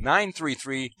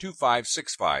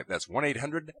 1-800-933-2565. That's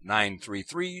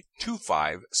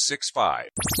 1-800-933-2565.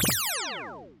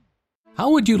 How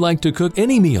would you like to cook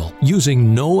any meal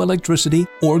using no electricity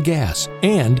or gas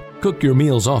and cook your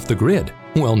meals off the grid?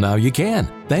 Well, now you can,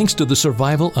 thanks to the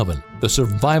Survival Oven. The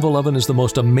Survival Oven is the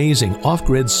most amazing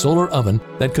off-grid solar oven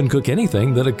that can cook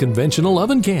anything that a conventional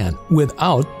oven can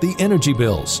without the energy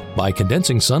bills. By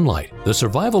condensing sunlight, the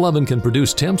Survival Oven can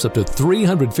produce temps up to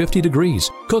 350 degrees,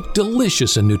 cook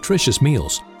delicious and nutritious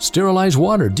meals, sterilize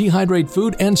water, dehydrate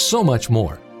food, and so much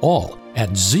more. All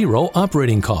at zero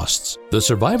operating costs. The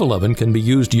Survival Oven can be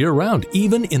used year-round,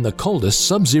 even in the coldest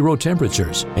sub-zero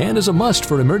temperatures, and is a must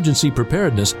for emergency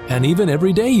preparedness and even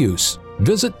everyday use.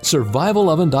 Visit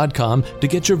survivaloven.com to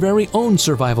get your very own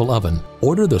Survival Oven.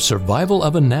 Order the Survival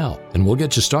Oven now, and we'll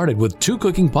get you started with 2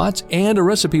 cooking pots and a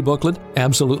recipe booklet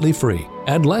absolutely free.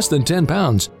 At less than 10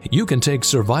 pounds, you can take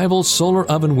Survival Solar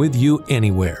Oven with you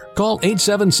anywhere. Call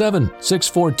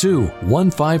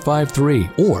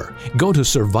 877-642-1553 or go to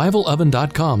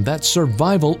survivaloven.com. That's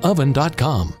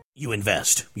survivaloven.com. You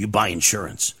invest, you buy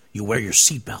insurance, you wear your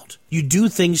seatbelt, you do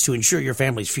things to ensure your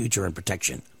family's future and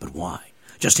protection. But why?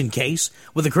 Just in case?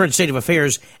 With the current state of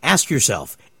affairs, ask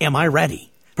yourself, am I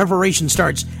ready? Preparation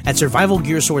starts at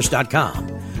survivalgearsource.com.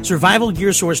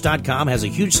 Survivalgearsource.com has a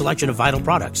huge selection of vital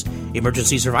products,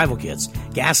 emergency survival kits,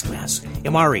 gas masks,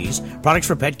 MREs, products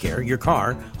for pet care, your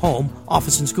car, home,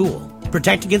 office, and school.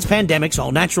 Protect against pandemics,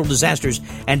 all natural disasters,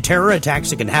 and terror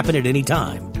attacks that can happen at any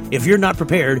time. If you're not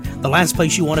prepared, the last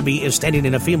place you want to be is standing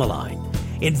in a FEMA line.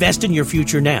 Invest in your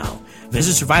future now.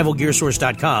 Visit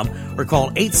survivalgearsource.com or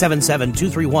call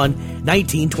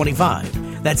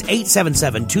 877-231-1925. That's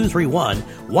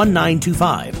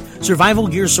 877-231-1925.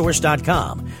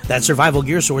 Survivalgearsource.com. That's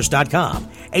survivalgearsource.com.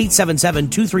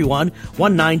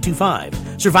 877-231-1925.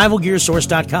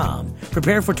 Survivalgearsource.com.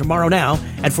 Prepare for tomorrow now,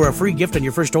 and for a free gift on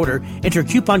your first order, enter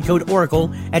coupon code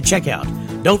ORACLE at checkout.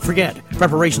 Don't forget,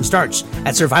 preparation starts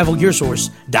at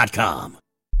survivalgearsource.com.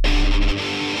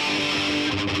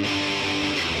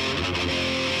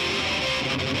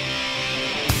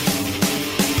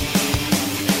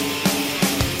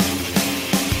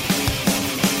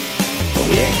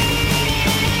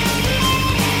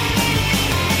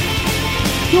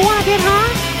 You want to get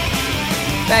high?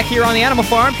 Back here on the Animal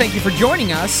Farm, thank you for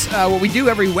joining us. What we do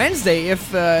every Wednesday, if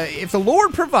the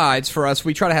Lord provides for us,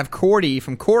 we try to have Cordi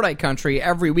from Cordi Country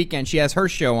every weekend. She has her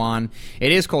show on.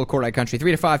 It is called Cordi Country,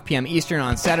 3 to 5 p.m. Eastern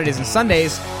on Saturdays and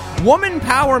Sundays. Woman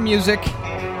power music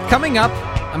coming up.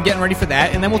 I'm getting ready for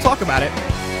that, and then we'll talk about it.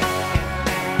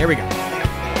 Here we go.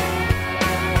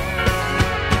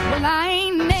 Well, I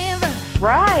ain't never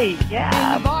Right,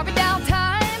 yeah. been Barbie down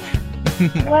time.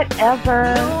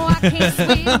 Whatever. No, I can't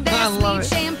swim that sweet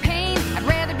champagne. I'd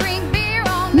rather drink beer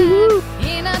all night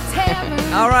in a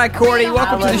tavern. All right, Cordi,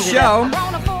 welcome to the show.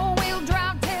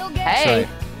 Hey.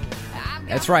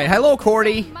 That's right. Hello,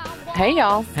 Cordi. Hey,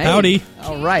 y'all. Hey. Howdy.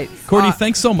 All right. Cordy,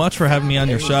 thanks so much for having me on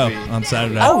your show on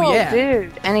Saturday. Oh, yeah.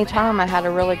 Dude, anytime. I had a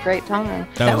really great time.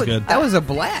 That was good. That was a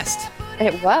blast.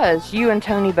 It was. You and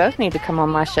Tony both need to come on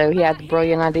my show. He had the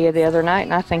brilliant idea the other night,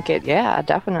 and I think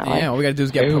definitely. Yeah, all we got to do is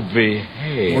get...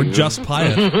 Or just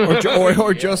Pyatt.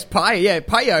 or just Pyatt. Yeah,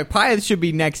 Pyatt should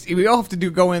be next. We all have to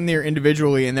go in there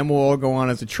individually, and then we'll all go on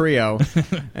as a trio.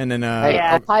 And then...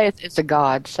 Pyatt is a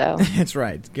god, so... That's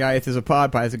right. Gaiath is a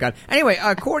pod, Pyatt is a god. Anyway,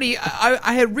 Cordy,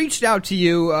 I had reached out to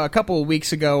you a couple of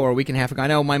weeks ago, or a week and a half ago. I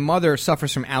know my mother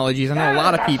suffers from allergies. I know a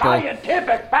lot of people...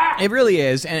 It really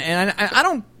is. And I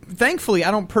don't... Thankfully,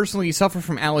 I don't personally suffer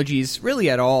from allergies really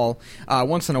at all.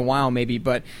 Once in a while, maybe,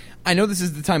 but I know this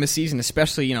is the time of season,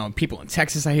 especially people in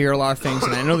Texas. I hear a lot of things,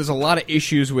 and I know there's a lot of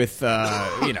issues with the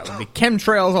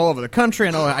chemtrails all over the country.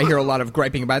 I hear a lot of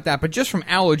griping about that, but just from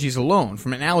allergies alone,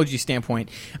 from an allergy standpoint,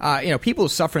 people are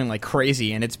suffering like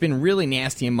crazy, and it's been really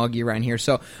nasty and muggy around here.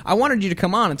 So I wanted you to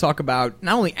come on and talk about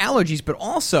not only allergies, but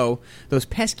also those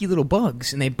pesky little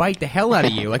bugs, and they bite the hell out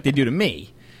of you like they do to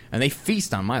me. And they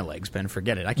feast on my legs, Ben.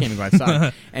 Forget it. I can't even go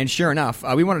outside. And sure enough,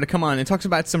 we wanted to come on and talk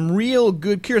about some real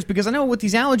good cures, because I know with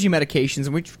these allergy medications,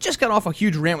 and we just got off a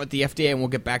huge rant with the FDA, and we'll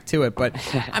get back to it, but,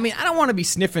 I mean, I don't want to be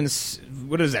sniffing,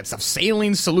 what is that stuff,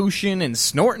 saline solution and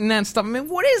snorting that stuff. I mean,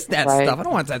 what is that stuff? I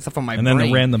don't want that stuff on my brain. And then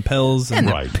the random pills. And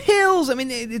the pills. I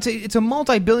mean, it's a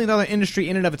multi-billion-dollar industry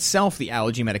in and of itself, the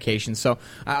allergy medication. So,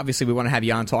 obviously, we want to have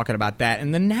you on talking about that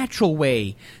and the natural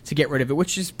way to get rid of it,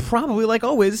 which is probably, like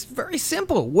always, very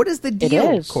simple. What is the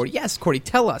deal, It is. Cordy? Yes, Cordy,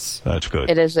 tell us. That's good.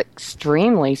 It is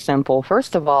extremely simple.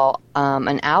 First of all,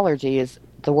 the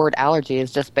word allergy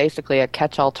is just basically a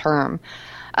catch-all term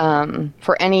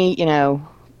for any,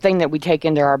 thing that we take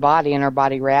into our body and our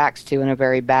body reacts to in a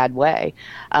very bad way.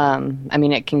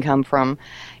 It can come from,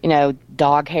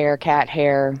 dog hair, cat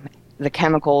hair, the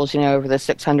chemicals, over the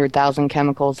 600,000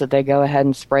 chemicals that they go ahead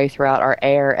and spray throughout our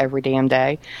air every damn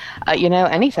day.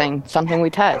 Anything, something we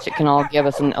touch, it can all give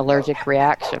us an allergic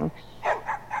reaction.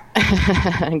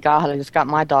 God, I just got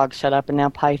my dog shut up, and now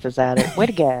Pipe is at it. Way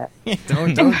to go.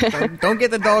 Don't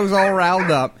get the dogs all riled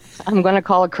up. I'm going to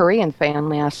call a Korean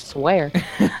family, I swear.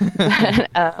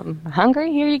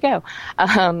 Hungry? Here you go.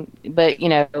 But,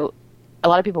 a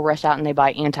lot of people rush out and they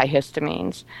buy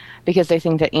antihistamines because they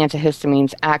think that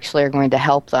antihistamines actually are going to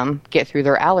help them get through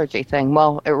their allergy thing.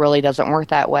 Well, it really doesn't work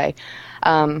that way.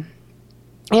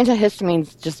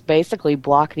 Antihistamines just basically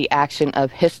block the action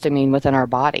of histamine within our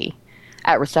body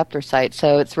at receptor sites.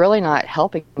 So it's really not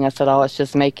helping us at all. It's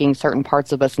just making certain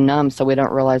parts of us numb so we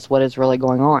don't realize what is really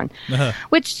going on,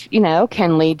 which,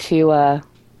 can lead to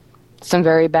some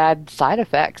very bad side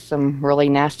effects, some really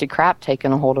nasty crap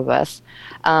taking a hold of us.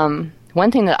 One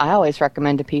thing that I always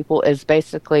recommend to people is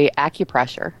basically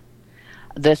acupressure.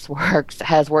 This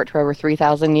has worked for over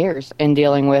 3,000 years in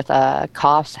dealing with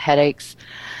coughs, headaches,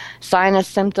 sinus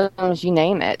symptoms, you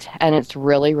name it. And it's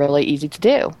really, really easy to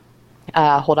do.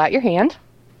 Hold out your hand,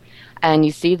 and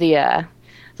you see the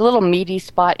little meaty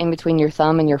spot in between your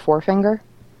thumb and your forefinger?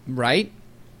 Right.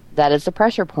 That is the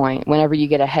pressure point. Whenever you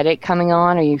get a headache coming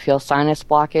on, or you feel sinus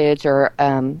blockage, or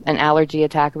an allergy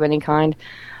attack of any kind,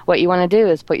 what you want to do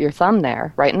is put your thumb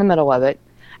there, right in the middle of it,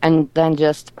 and then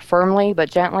just firmly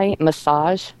but gently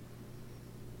massage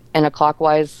in a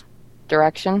clockwise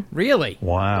direction. Really?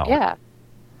 Wow. Yeah.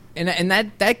 And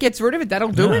that gets rid of it? That'll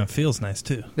do it? It feels nice,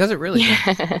 too. Does it really?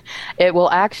 It will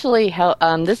actually help.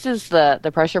 This is the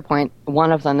pressure point,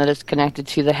 one of them that is connected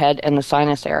to the head and the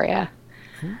sinus area.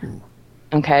 Ooh.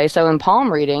 Okay, so in palm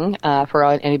reading, for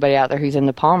anybody out there who's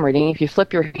into palm reading, if you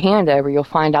flip your hand over, you'll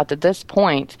find out that this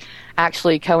point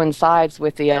actually coincides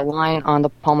with the line on the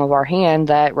palm of our hand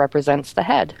that represents the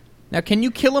head. Now, can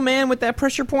you kill a man with that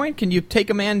pressure point? Can you take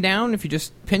a man down if you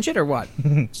just pinch it, or what?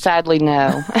 Sadly,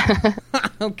 no.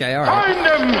 Okay, all right. Find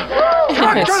them!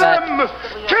 Capture them!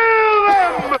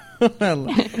 Kill them!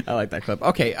 I like that clip.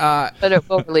 Okay. But it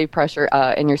will relieve pressure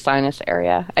in your sinus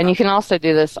area. And you can also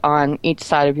do this on each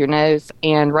side of your nose,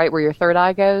 and right where your third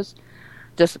eye goes,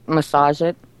 just massage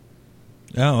it.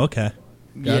 Oh, okay.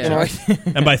 Gotcha. Yeah.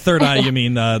 And by third eye, you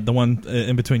mean the one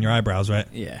in between your eyebrows, right?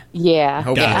 Yeah. Yeah.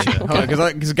 Gotcha.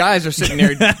 Because guys are sitting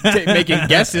there making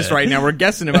guesses right now. We're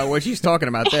guessing about what she's talking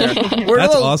about there.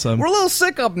 That's awesome. We're a little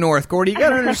sick up north, Cordy. You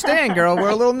got to understand, girl. We're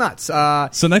a little nuts.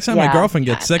 So next time my girlfriend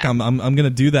gets sick, I'm gonna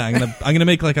do that. I'm gonna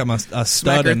make like a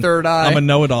stud her and third eye. I'm a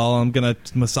know-it-all. I'm gonna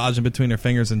massage in between her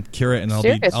fingers and cure it, and I'll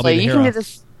be the you hero. can do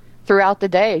this throughout the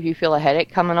day. If you feel a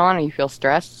headache coming on or you feel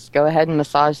stressed, just go ahead and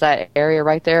massage that area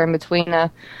right there in between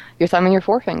your thumb and your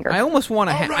forefinger. I almost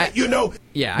want to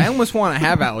Yeah, I almost want to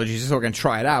have allergies just so I can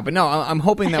try it out. But no, I'm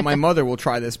hoping that my mother will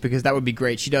try this because that would be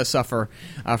great. She does suffer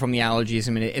from the allergies.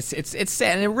 I mean, it's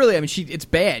sad, and it's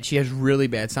bad. She has really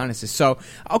bad sinuses. So,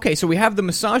 okay, so we have the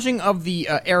massaging of the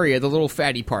area, the little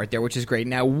fatty part there, which is great.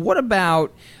 Now, what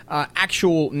about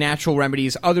actual natural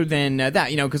remedies other than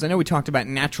that? You know, because I know we talked about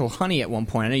natural honey at one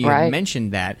point. I know you had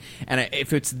mentioned that. And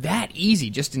if it's that easy,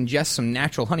 just ingest some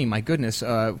natural honey, my goodness,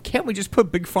 can't we just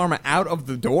put Big Pharma out of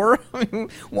the door? I mean,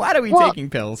 why are we taking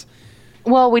pills?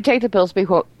 Well, we take the pills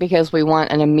because we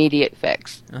want an immediate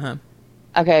fix.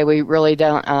 Okay, we really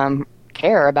don't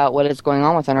care about what is going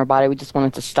on within our body. We just want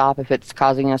it to stop if it's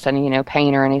causing us any,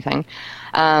 pain or anything.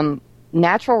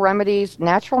 Natural remedies,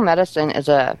 natural medicine is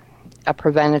a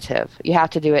preventative. You have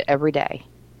to do it every day.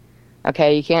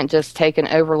 Okay, you can't just take an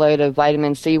overload of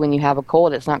vitamin C when you have a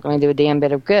cold. It's not going to do a damn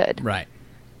bit of good. Right.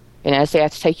 So you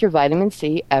have to take your vitamin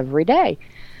C every day.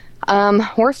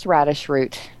 Horseradish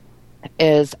root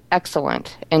is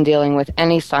excellent in dealing with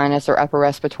any sinus or upper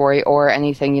respiratory or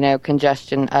anything,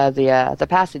 congestion of the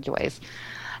passageways.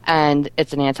 And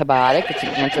it's an antibiotic. It's an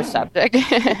antiseptic.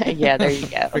 Yeah, there you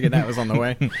go. Figured that was on the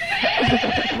way.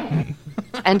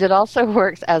 And it also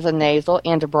works as a nasal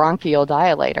and a bronchial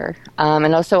dilator,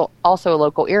 and also a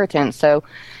local irritant. So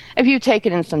if you take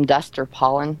it in some dust or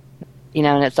pollen,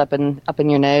 and it's up in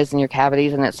your nose and your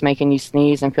cavities, and it's making you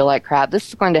sneeze and feel like crap, this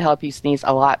is going to help you sneeze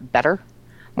a lot better,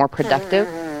 more productive.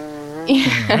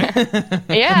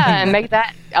 Yeah, and make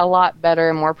that a lot better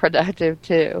and more productive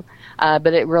too.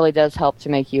 But it really does help to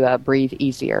make you breathe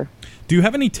easier. Do you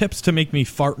have any tips to make me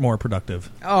fart more productive?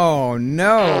 Oh,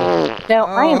 no. No,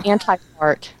 I am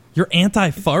anti-fart. You're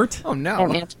anti-fart? Oh, no.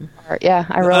 I'm anti-fart. Yeah,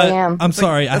 I really am. I'm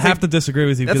sorry. I have to disagree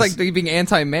with you. That's like being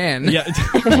anti-man. Yeah.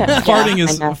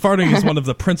 Farting is one of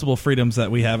the principal freedoms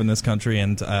that we have in this country,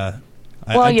 and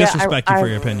I disrespect you for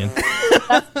your opinion.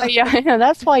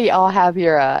 That's why you all have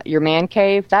your man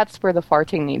cave. That's where the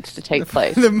farting needs to take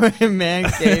place. The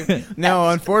man cave. No,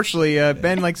 unfortunately,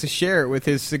 Ben likes to share it with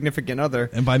his significant other.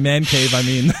 And by man cave, I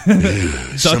mean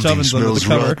Dutch ovens under the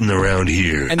cover. Rotten around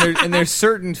here. And there's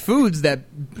certain foods that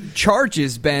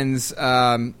charges Ben's.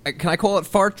 Can I call it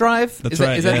fart drive? That's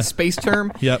Is that a space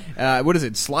term? Yep. What is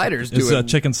it? Sliders do it.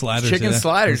 It's chicken sliders. Chicken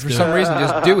sliders. For some reason,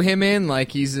 just do him in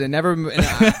like he's never.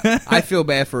 I feel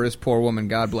bad for his poor woman.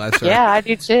 God bless her. Yeah, I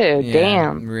do too. Yeah,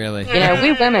 damn. Really.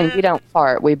 We women, we don't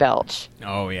fart. We belch.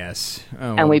 Oh, yes.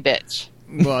 And we bitch.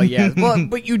 Well, yeah. Well,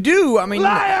 but you do. I mean,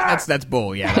 that's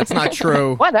bull. Yeah, that's not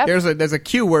true. Whatever. There's a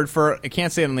Q word for I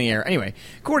can't say it on the air. Anyway,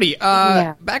 Cordi,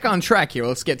 back on track here.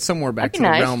 Let's get somewhere back to the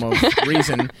realm of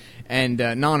reason and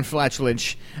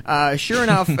non-flatulence. Sure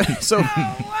enough, so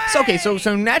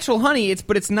natural honey.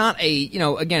 It's not a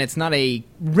it's not a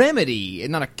remedy,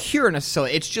 not a cure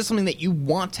necessarily. It's just something that you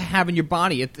want to have in your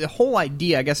body. The whole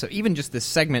idea, I guess, of even just this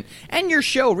segment and your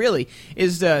show really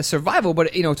is survival.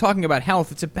 But talking about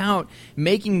health, it's about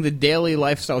making the daily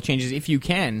lifestyle changes, if you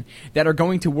can, that are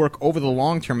going to work over the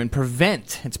long term and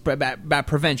prevent. It's about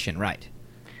prevention, right?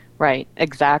 Right,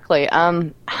 exactly.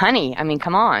 Honey, I mean,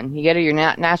 come on. You go to your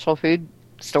natural food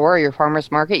store or your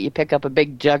farmer's market, you pick up a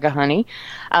big jug of honey.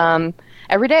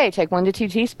 Every day, take 1 to 2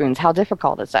 teaspoons. How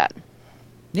difficult is that?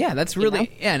 Yeah, that's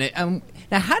really... Yeah, and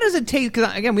now, how does it taste?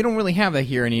 Because, again, we don't really have that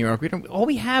here in New York. All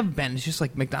we have, Ben, is just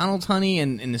like McDonald's honey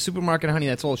and in the supermarket honey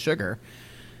that's all sugar.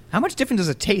 How much different does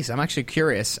it taste? I'm actually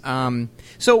curious.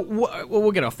 So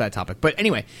we'll get off that topic. But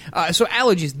anyway, so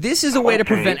allergies. This is a way to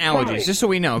prevent allergies, just so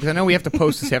we know, because I know we have to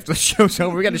post this after the show's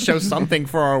over. We got to show something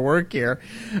for our work here.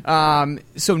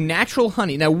 So natural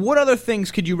honey. Now, what other things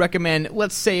could you recommend?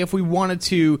 Let's say if we wanted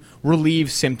to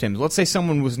relieve symptoms. Let's say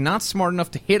someone was not smart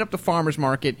enough to hit up the farmer's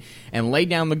market and lay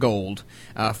down the gold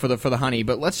for the honey.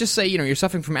 But let's just say you're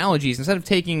suffering from allergies. Instead of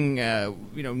taking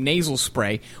nasal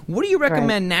spray, what do you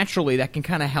recommend naturally that can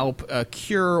kind of help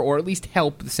cure or at least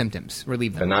help the symptoms,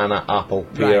 relieve them? Banana, apple,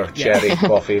 pear, cherry,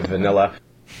 coffee, vanilla.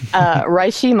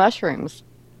 Reishi mushrooms.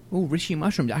 Oh, reishi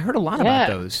mushrooms. I heard a lot about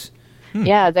those.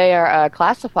 Yeah, they are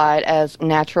classified as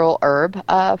natural herb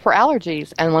for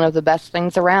allergies and one of the best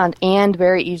things around and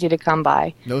very easy to come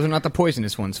by. Those are not the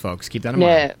poisonous ones, folks. Keep that in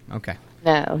mind. Okay.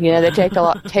 No, they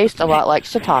taste a lot like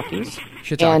shiitakes.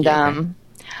 And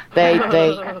They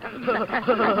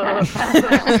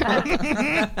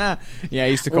yeah, I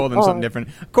used to call them something different.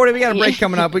 Cordi, we got a break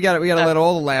coming up. We got to let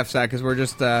all the laughs out because we're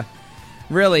just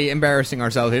really embarrassing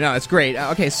ourselves here. No, it's great.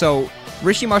 Okay, so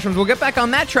reishi mushrooms. We'll get back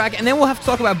on that track, and then we'll have to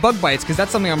talk about bug bites because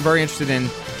that's something I'm very interested in.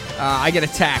 I get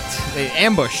attacked,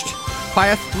 ambushed.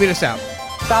 Pyeth, lead us out.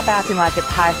 Stop acting like it's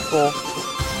high school.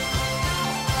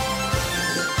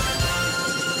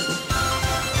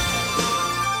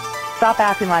 Stop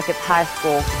acting like it's high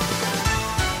school.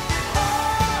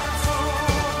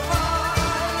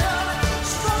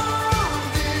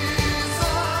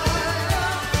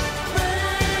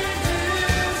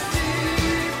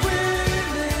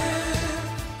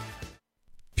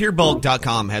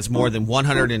 PureBulk.com has more than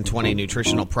 120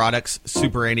 nutritional products,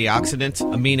 super antioxidants,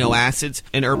 amino acids,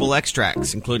 and herbal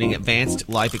extracts, including advanced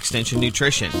life extension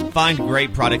nutrition. Find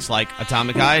great products like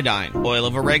atomic iodine, oil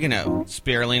of oregano,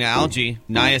 spirulina algae,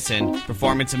 niacin,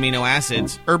 performance amino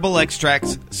acids, herbal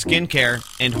extracts, skincare,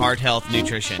 and heart health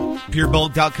nutrition.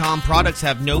 PureBulk.com products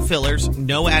have no fillers,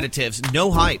 no additives,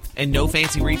 no hype, and no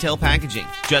fancy retail packaging.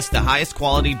 Just the highest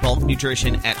quality bulk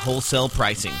nutrition at wholesale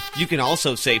pricing. You can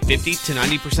also save 50 to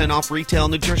 90% off retail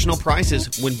nutritional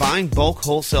prices when buying bulk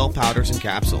wholesale powders and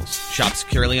capsules. Shop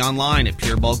securely online at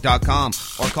purebulk.com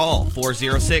or call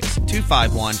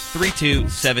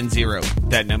 406-251-3270.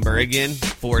 That number again,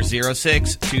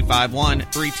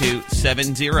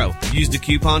 406-251-3270. Use the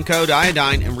coupon code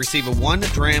iodine and receive a 1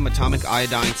 gram atomic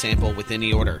iodine sample with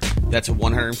any order. That's a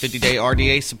 150-day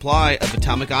RDA supply of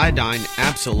atomic iodine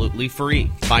absolutely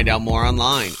free. Find out more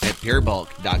online at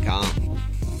purebulk.com.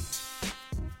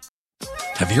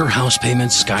 Have your house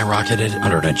payments skyrocketed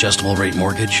under an adjustable rate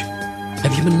mortgage?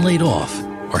 Have you been laid off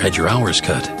or had your hours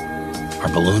cut?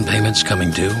 Are balloon payments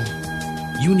coming due?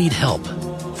 You need help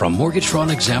from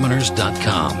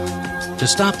MortgageFraudExaminers.com. To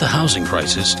stop the housing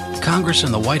crisis, Congress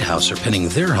and the White House are pinning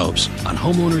their hopes on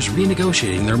homeowners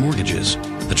renegotiating their mortgages.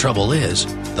 The trouble is,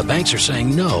 the banks are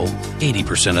saying no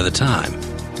 80% of the time.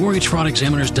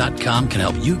 MortgageFraudExaminers.com can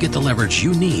help you get the leverage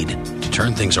you need to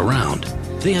turn things around.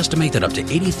 They estimate that up to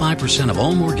 85% of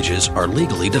all mortgages are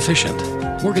legally deficient.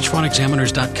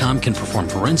 MortgageFraudExaminers.com can perform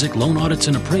forensic loan audits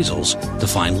and appraisals to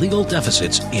find legal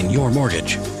deficits in your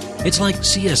mortgage. It's like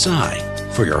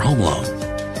CSI for your home loan.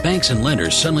 Banks and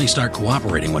lenders suddenly start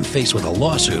cooperating when faced with a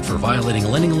lawsuit for violating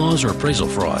lending laws or appraisal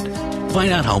fraud.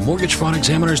 Find out how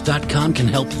MortgageFraudExaminers.com can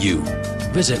help you.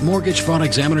 Visit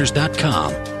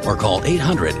MortgageFraudExaminers.com or call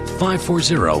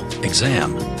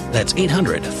 800-540-EXAM. That's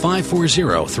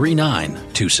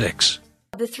 800-540-3926.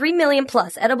 The 3 million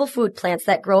plus edible food plants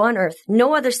that grow on Earth,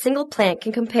 no other single plant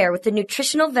can compare with the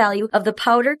nutritional value of the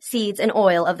powder, seeds, and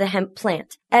oil of the hemp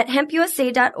plant. At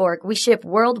hempusa.org, we ship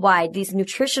worldwide these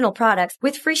nutritional products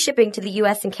with free shipping to the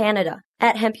U.S. and Canada.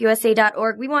 At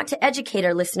hempusa.org, we want to educate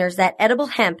our listeners that edible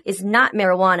hemp is not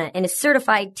marijuana and is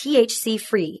certified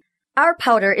THC-free. Our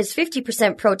powder is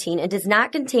 50% protein and does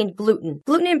not contain gluten.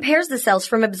 Gluten impairs the cells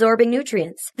from absorbing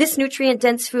nutrients. This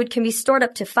nutrient-dense food can be stored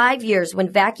up to 5 years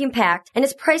when vacuum-packed and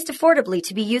is priced affordably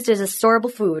to be used as a storable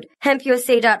food.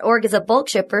 HempUSA.org is a bulk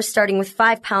shipper starting with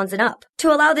 5 pounds and up.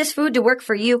 To allow this food to work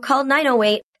for you, call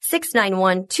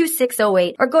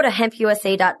 908-691-2608 or go to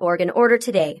hempusa.org and order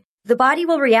today. The body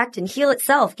will react and heal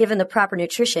itself given the proper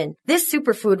nutrition. This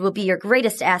superfood will be your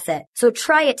greatest asset. So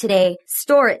try it today,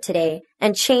 store it today,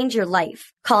 and change your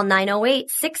life. Call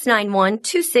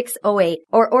 908-691-2608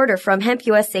 or order from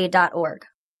hempusa.org.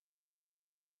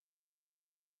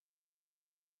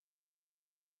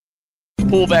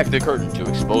 Pull back the curtain to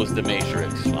expose the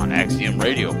Matrix on Axiom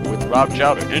Radio with Rob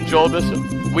Chowder and Joel Bissell.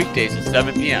 Weekdays at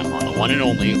 7 p.m. on the one and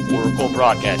only Oracle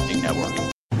Broadcasting Network.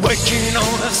 Working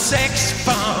on a sex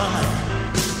farm,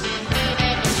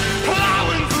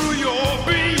 plowing through your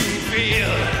bean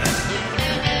field,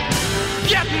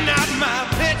 getting out my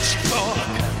pitchfork,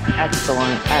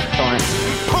 Excellent, excellent.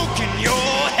 poking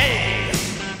your head.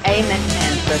 Amen,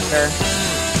 sister.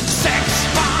 Sex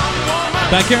farm woman.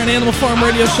 Back here on Animal Farm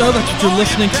Radio Show, that's what you're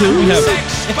listening to. We have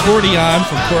Cordi on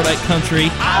from Cordite Country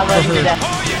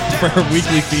for her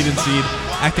weekly feed and seed.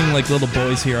 Acting like little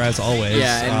boys here, as always.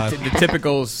 Yeah, and the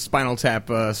typical Spinal Tap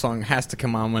song has to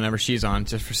come on whenever she's on,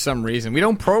 just for some reason. We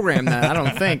don't program that, I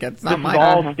don't think. It's not my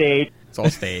all staged. It's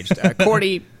all staged.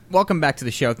 Cordi, welcome back to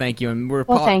the show. Thank you. And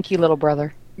Well, thank you, little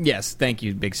brother. Yes, thank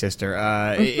you, big sister.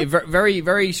 Very,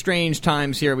 very strange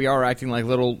times here. We are acting like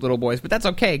little boys, but that's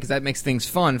okay because that makes things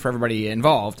fun for everybody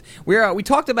involved. We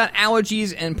talked about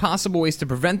allergies and possible ways to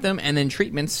prevent them, and then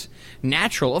treatments.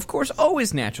 Natural, of course,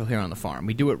 always natural here on the farm.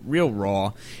 We do it real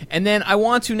raw. And then I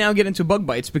want to now get into bug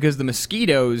bites because the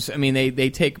mosquitoes, I mean, they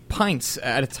take pints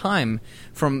at a time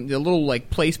from the little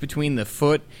place between the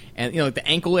foot and like the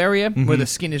ankle area where the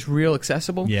skin is real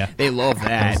accessible. Yeah, they love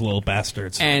that. Those little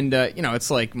bastards. And it's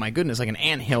like, my goodness, like an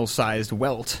anthill-sized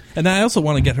welt. And I also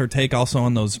want to get her take also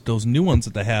on those new ones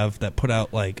that they have that put out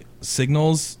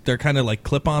signals. They're kind of like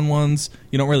clip-on ones.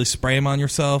 You don't really spray them on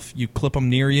yourself. You clip them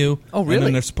near you. Oh, really? And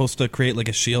then they're supposed to create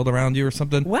a shield around you or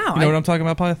something. Wow. You know what I'm talking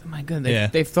about, Pyth? Oh my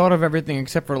goodness. They've thought of everything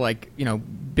except for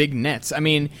big nets. I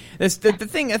mean, the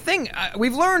thing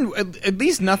we've learned at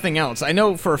least nothing else. I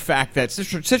know for a fact that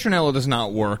citronella does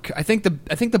not work. I think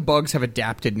the bugs have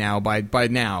adapted now by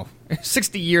now.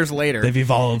 60 years later. They've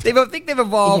evolved. I think they've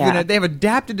evolved Yeah. and they've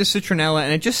adapted to citronella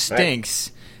and it just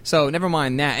stinks. So never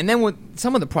mind that. And then with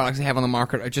some of the products they have on the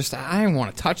market are just, I don't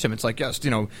want to touch them. It's like, just,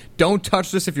 don't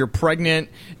touch this if you're pregnant.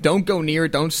 Don't go near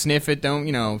it. Don't sniff it.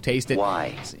 Don't, taste it.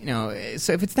 Why?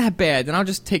 So if it's that bad, then I'll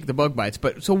just take the bug bites.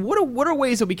 But so what are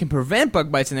ways that we can prevent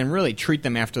bug bites and then really treat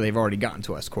them after they've already gotten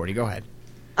to us? Cordy, go ahead.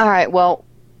 All right, well,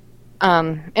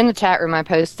 in the chat room, I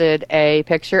posted a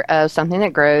picture of something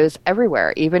that grows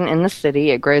everywhere, even in the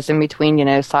city. It grows in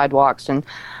between, sidewalks and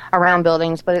around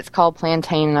buildings, but it's called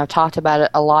plantain, and I've talked about it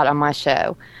a lot on my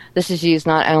show. This is used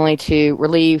not only to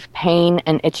relieve pain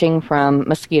and itching from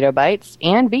mosquito bites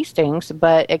and bee stings,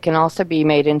 but it can also be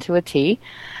made into a tea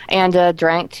and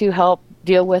drank to help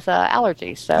deal with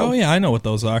allergies. So. Oh, yeah, I know what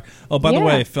those are. Oh, by the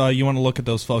way, if you want to look at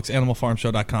those folks,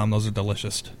 animalfarmshow.com, those are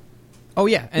delicious. Oh,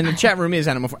 yeah, and the chat room is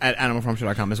at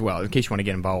animalfarmshow.com as well, in case you want to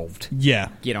get involved. Yeah.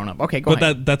 Get on up. Okay, go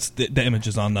ahead. But that's the image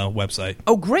is on the website.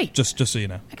 Oh, great. Just so you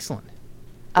know. Excellent.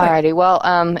 Alrighty, well,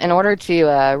 in order to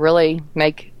really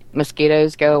make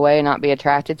mosquitoes go away and not be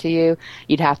attracted to you,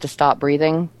 you'd have to stop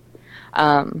breathing.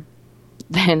 Then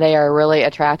they are really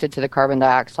attracted to the carbon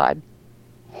dioxide.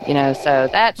 So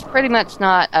that's pretty much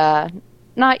not a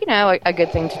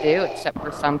good thing to do, except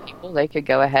for some people. They could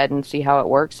go ahead and see how it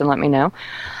works and let me know.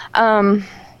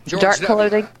 Dark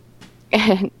clothing.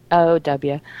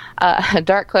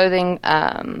 Dark clothing,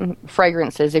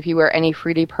 fragrances. If you wear any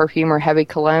fruity perfume or heavy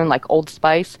cologne like Old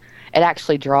Spice, it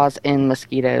actually draws in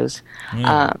mosquitoes.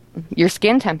 Your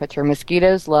skin temperature.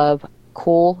 Mosquitoes love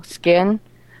cool skin.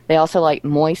 They also like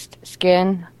moist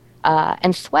skin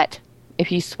and sweat.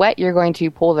 If you sweat, you're going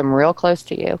to pull them real close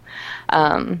to you.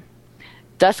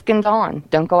 Dusk and dawn.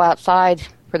 Don't go outside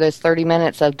for those 30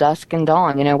 minutes of dusk and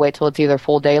dawn. Wait till it's either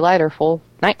full daylight or full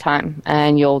nighttime,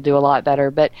 and you'll do a lot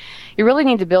better. But you really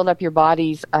need to build up your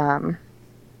body's...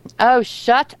 Oh,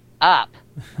 shut up.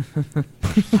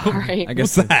 Sorry. I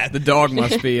guess the dog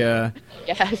must be... Yeah,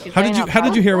 How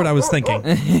did you hear what I was thinking?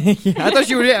 I thought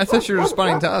you were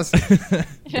responding to us.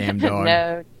 Damn dog.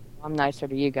 No, I'm nicer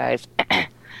to you guys.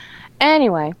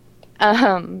 Anyway,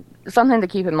 something to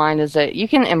keep in mind is that you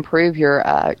can improve your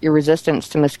resistance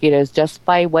to mosquitoes just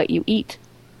by what you eat.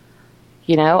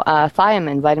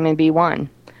 Thiamine, vitamin B1.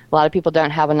 A lot of people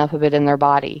don't have enough of it in their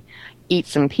body. Eat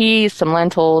some peas, some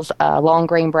lentils, long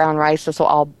grain brown rice. This will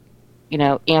all,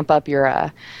 amp up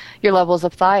your levels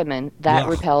of thiamine. That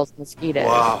repels mosquitoes.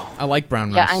 Wow, I like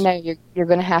brown rice. Yeah, I know you're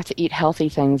going to have to eat healthy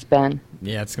things, Ben.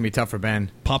 Yeah, it's going to be tough for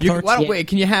Ben. Pop-Tarts? Wait,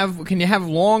 can you have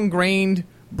long grained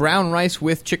brown rice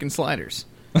with chicken sliders?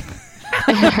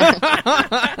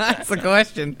 That's the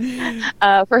question.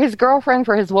 For his girlfriend,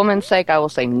 for his woman's sake, I will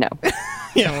say no.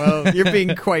 Yeah, well, you're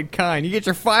being quite kind. You get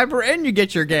your fiber and you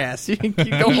get your gas. You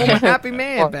go home a happy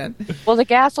man, Ben. Well, the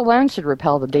gas alone should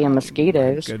repel the damn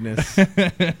mosquitoes. Goodness.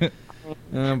 But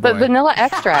vanilla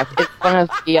extract is one of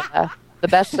the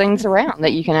best things around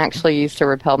that you can actually use to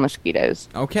repel mosquitoes.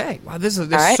 Okay. Wow, there's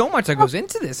right. so much that goes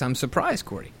into this. I'm surprised,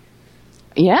 Cordy.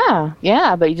 Yeah,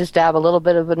 but you just dab a little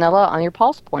bit of vanilla on your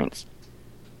pulse points.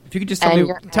 If you could just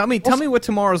tell me what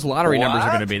tomorrow's lottery numbers are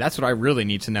going to be. That's what I really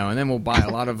need to know, and then we'll buy a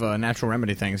lot of natural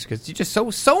remedy things because you're just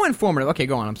so informative. Okay,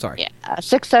 go on. I'm sorry. Yeah,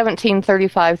 6, 17,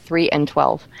 35, 3, and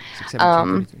 12. 6,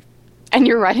 17, 33. And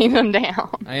you're writing them down.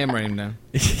 I am writing them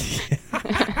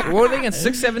down. What are they again?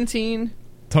 6, 17.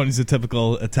 Tony's a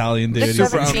typical Italian dude.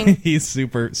 He's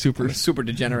super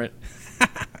degenerate.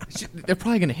 They're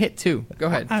probably going to hit too. Go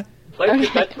ahead. Place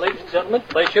your bet, ladies and gentlemen.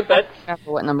 Place your bet. I don't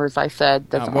know what numbers I said.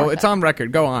 It's on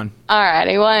record. Go on.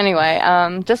 Alrighty. Well, anyway,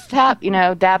 just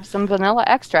dab some vanilla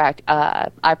extract.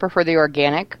 I prefer the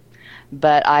organic,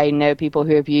 but I know people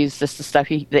who have used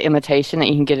the imitation that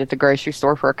you can get at the grocery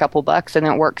store for a couple bucks, and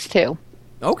it works too.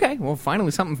 Okay. Well,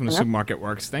 finally something from the supermarket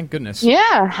works. Thank goodness.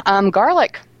 Yeah.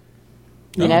 Garlic.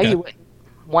 You wouldn't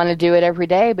want to do it every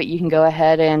day, but you can go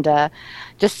ahead and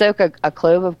just soak a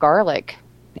clove of garlic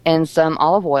in some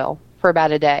olive oil for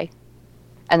about a day.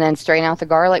 And then strain out the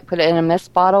garlic, put it in a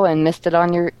mist bottle, and mist it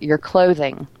on your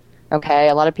clothing. Okay?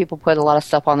 A lot of people put a lot of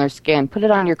stuff on their skin. Put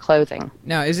it on your clothing.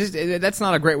 Now, that's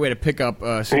not a great way to pick up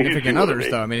significant others,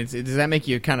 though. I mean, does that make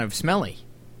you kind of smelly?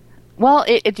 Well,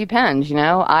 it depends,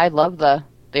 I love the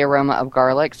aroma of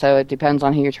garlic, so it depends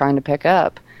on who you're trying to pick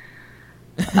up.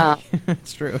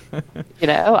 It's true.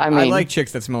 I like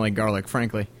chicks that smell like garlic,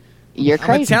 frankly. You're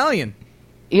crazy. I'm Italian.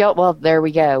 Yeah, well, there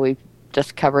we go. We've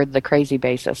just covered the crazy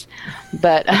basis.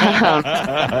 But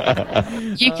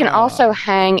you can also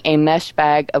hang a mesh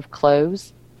bag of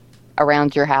clothes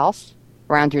around your house,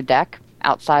 around your deck,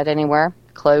 outside anywhere.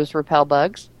 Clothes repel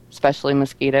bugs, especially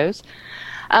mosquitoes.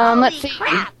 Let's see.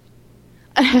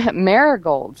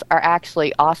 Marigolds are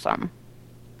actually awesome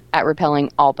at repelling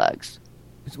all bugs.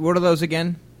 What are those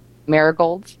again?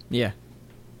 Marigolds. Yeah.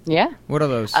 Yeah. What are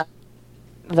those?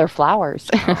 They're flowers.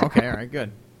 Okay, all right,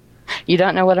 good. You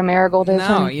don't know what a marigold is?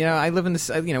 No, I live in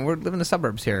the we live in the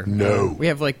suburbs here. No. We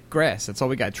have like grass. That's all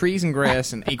we got. Trees and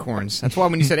grass and acorns. That's why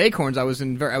when you said acorns, I was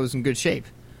in good shape.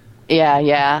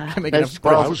 Yeah. Make Those enough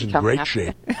squirrels I was in come great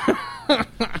after. shape.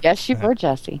 Yes, you were,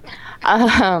 Jesse.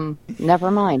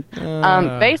 Never mind.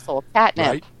 Basil, catnip,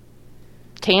 Right.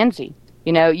 tansy.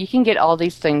 You can get all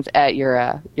these things at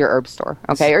your herb store,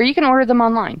 okay? Or you can order them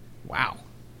online. Wow.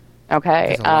 Okay,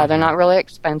 That's a lot, they're man. not really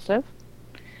expensive,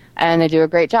 and they do a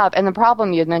great job. And the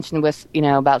problem you had mentioned with,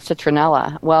 about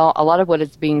citronella, well, a lot of what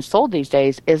is being sold these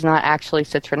days is not actually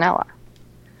citronella.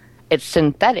 It's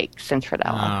synthetic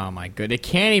citronella. Oh, my good. They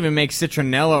can't even make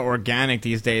citronella organic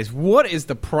these days. What is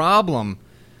the problem?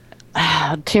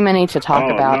 Too many to talk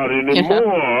about. Not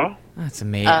anymore. That's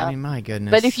amazing. My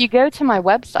goodness. But if you go to my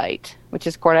website, which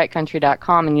is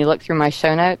CorditeCountry.com, and you look through my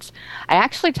show notes, I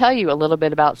actually tell you a little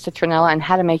bit about citronella and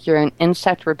how to make your own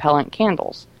insect repellent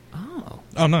candles.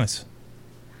 Oh, nice.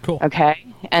 Cool. Okay,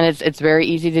 and it's very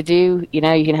easy to do. You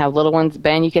can have little ones.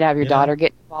 Ben, you could have your daughter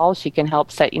get involved. She can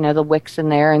help set the wicks in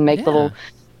there and make little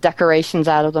decorations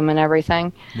out of them and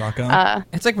everything. Rock on.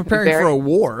 It's like preparing for a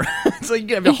war. It's like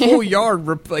you have a whole yard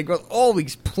like with all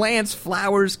these plants,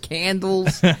 flowers,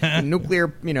 candles,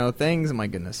 nuclear, things. My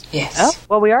goodness. Yes. Oh,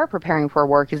 well, we are preparing for a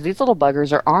war because these little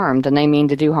buggers are armed and they mean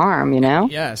to do harm.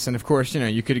 Yes, and of course,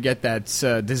 you could get that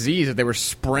disease that they were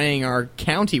spraying our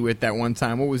county with that one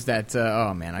time. What was that?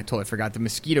 Oh man, I totally forgot the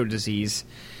mosquito disease.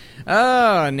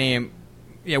 Name.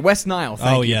 Yeah, West Nile.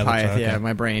 Thank you, that's Pyeth. right, okay. Yeah,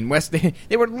 my brain.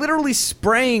 They were literally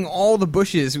spraying all the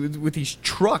bushes with these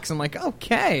trucks. I'm like,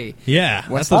 okay. Yeah,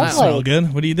 West that doesn't Nile. smell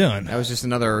good. What are you doing? That was just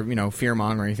another,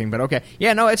 fear-mongering thing, but okay.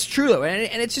 Yeah, no, it's true, though,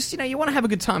 and it's just, you want to have a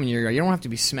good time in your yard. You don't have to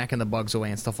be smacking the bugs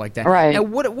away and stuff like that. Right. Now,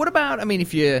 what about,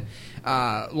 if you,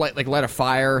 light a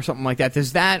fire or something like that,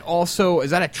 does that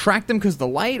attract them because of the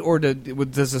light, or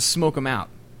does it smoke them out?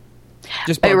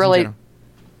 Just bugs It really,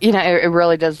 in general. it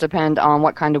really does depend on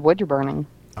what kind of wood you're burning.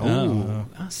 Oh,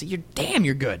 see, you're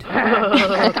good.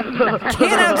 Can't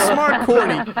outsmart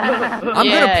Cordy. I'm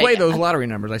gonna play those lottery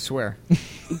numbers. I swear.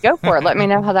 Go for it. Let me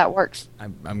know how that works.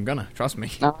 I'm gonna trust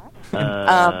me.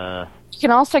 You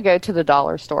can also go to the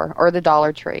dollar store or the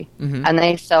Dollar Tree, and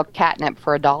they sell catnip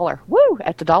for $1. Woo!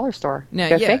 At the dollar store.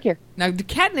 Go figure. Now, the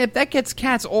catnip, that gets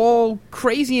cats all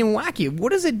crazy and wacky.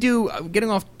 What does it do, getting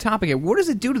off topic here, what does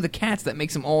it do to the cats that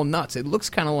makes them all nuts? It looks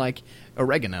kind of like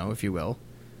oregano, if you will.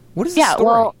 What is the story?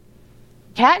 Well,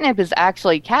 catnip is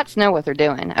actually, cats know what they're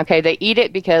doing. Okay, they eat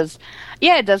it because,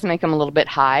 it does make them a little bit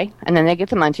high, and then they get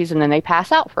the munchies, and then they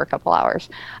pass out for a couple hours.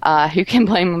 Who can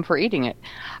blame them for eating it?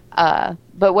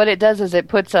 But what it does is it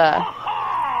puts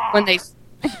when they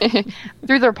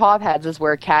through their paw pads is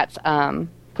where cats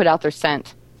put out their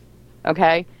scent.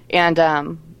 Okay, and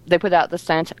they put out the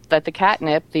scent that the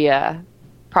catnip, the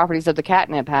properties of the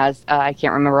catnip has. I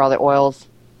can't remember all the oils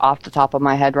off the top of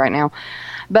my head right now,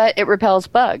 but it repels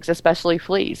bugs, especially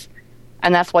fleas,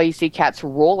 and that's why you see cats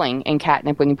rolling in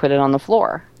catnip when you put it on the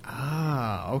floor.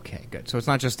 Ah, okay, good. So it's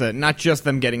not just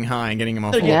them getting high and getting them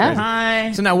off.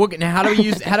 Yeah. So now, how do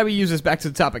we use this? Back to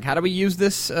the topic. How do we use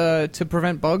this to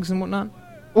prevent bugs and whatnot?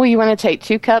 Well, you want to take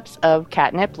 2 cups of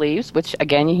catnip leaves, which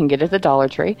again you can get at the Dollar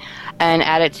Tree, and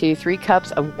add it to 3 cups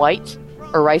of white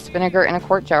or rice vinegar in a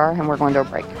quart jar, and we're going to a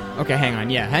break. Okay, hang on.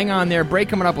 Yeah, hang on there. Break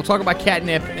coming up. We'll talk about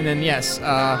catnip, and then, yes,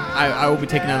 I will be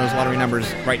taking down those lottery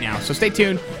numbers right now. So stay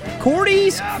tuned.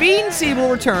 Cordy's Feed and Seed will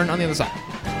return on the other side.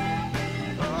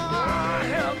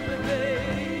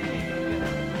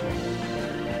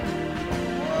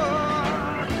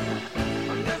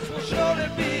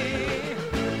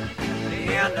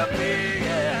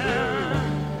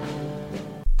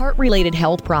 Heart-related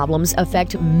health problems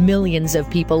affect millions of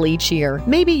people each year.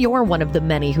 Maybe you're one of the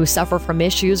many who suffer from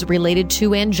issues related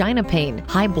to angina pain,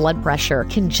 high blood pressure,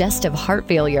 congestive heart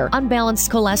failure,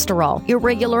 unbalanced cholesterol,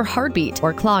 irregular heartbeat,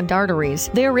 or clogged arteries.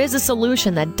 There is a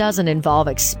solution that doesn't involve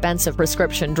expensive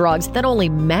prescription drugs that only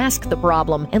mask the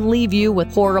problem and leave you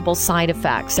with horrible side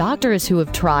effects. Doctors who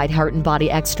have tried Heart and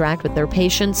Body Extract with their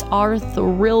patients are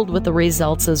thrilled with the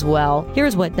results as well.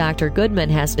 Here's what Dr. Goodman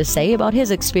has to say about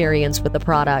his experience with the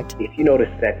product. If you notice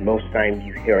that most times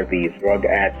you hear these drug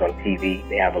ads on TV,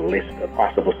 they have a list of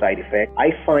possible side effects.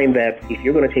 I find that if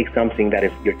you're going to take something that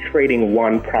is, you're trading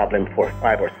one problem for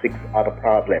 5 or 6 other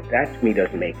problems, that to me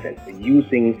doesn't make sense.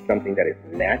 Using something that is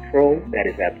natural, that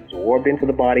is absorbed into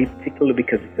the body, particularly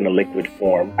because it's in a liquid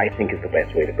form, I think is the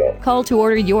best way to go. Call to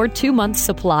order your 2-month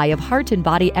supply of Heart and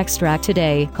Body Extract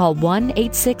today. Call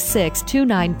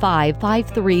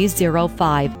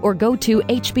 1-866-295-5305 or go to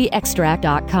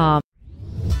hbextract.com.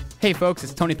 Hey folks,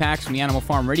 it's Tony Pax from the Animal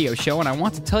Farm Radio Show, and I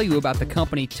want to tell you about the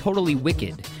company Totally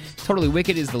Wicked. Totally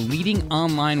Wicked is the leading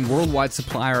online worldwide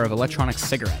supplier of electronic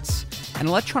cigarettes. An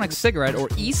electronic cigarette, or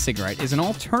e-cigarette, is an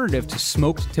alternative to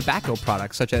smoked tobacco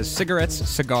products such as cigarettes,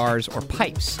 cigars, or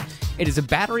pipes. It is a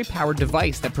battery-powered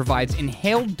device that provides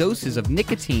inhaled doses of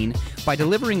nicotine by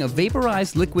delivering a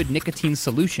vaporized liquid nicotine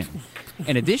solution.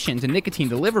 In addition to nicotine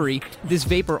delivery, this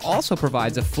vapor also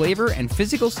provides a flavor and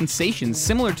physical sensation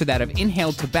similar to that of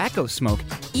inhaled tobacco smoke,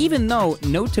 even though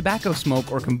no tobacco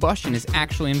smoke or combustion is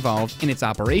actually involved in its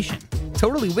operation.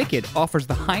 Totally Wicked offers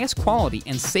the highest quality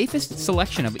and safest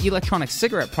selection of electronic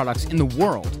cigarette products in the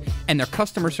world, and their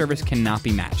customer service cannot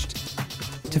be matched.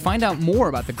 To find out more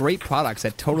about the great products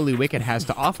that Totally Wicked has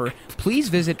to offer, please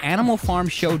visit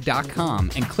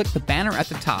animalfarmshow.com and click the banner at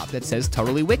the top that says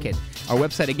Totally Wicked. Our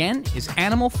website again is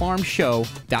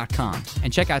animalfarmshow.com,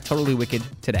 and check out Totally Wicked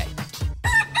today.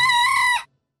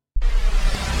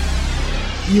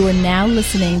 You are now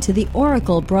listening to the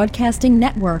Oracle Broadcasting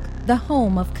Network, the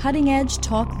home of cutting-edge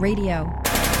talk radio.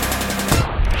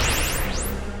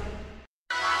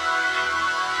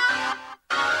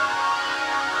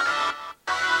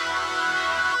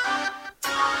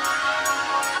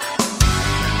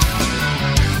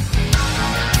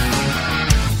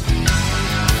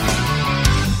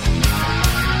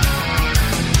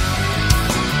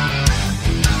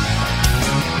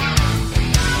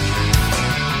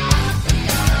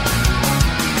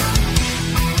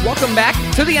 Welcome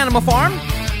back to the Animal Farm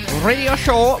Radio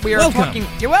Show. We are talking.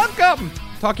 You're welcome.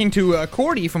 Talking to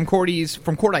Cordi from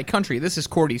Cordi Country. This is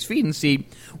Cordi's Feed and Seed.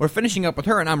 We're finishing up with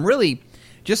her, and I'm really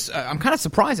just I'm kind of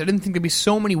surprised. I didn't think there'd be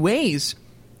so many ways.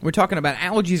 We're talking about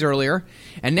allergies earlier,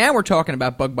 and now we're talking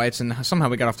about bug bites, and somehow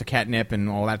we got off to catnip and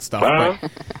all that stuff.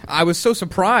 But I was so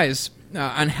surprised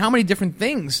on how many different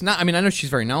things. I know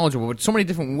she's very knowledgeable, but so many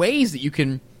different ways that you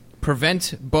can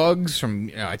prevent bugs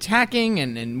from attacking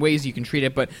and ways you can treat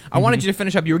it. But I wanted you to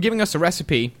finish up. You were giving us a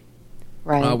recipe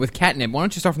with catnip. Why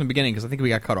don't you start from the beginning, because I think we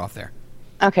got cut off there.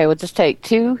 Okay, we'll just take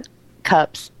 2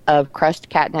 cups of crushed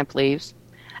catnip leaves,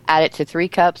 add it to 3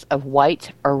 cups of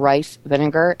white or rice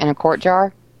vinegar in a quart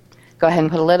jar. Go ahead and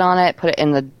put a lid on it. Put it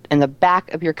in the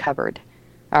back of your cupboard.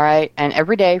 All right, and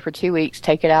every day for 2 weeks,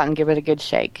 take it out and give it a good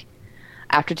shake.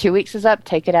 After 2 weeks is up,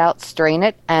 take it out, strain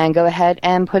it, and go ahead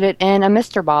and put it in a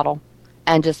mister bottle.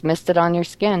 And just mist it on your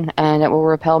skin, and it will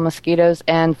repel mosquitoes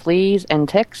and fleas and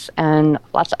ticks and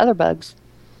lots of other bugs.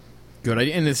 Good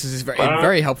idea. And this is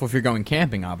very helpful if you're going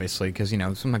camping, obviously, because,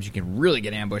 sometimes you can really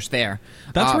get ambushed there.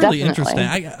 That's really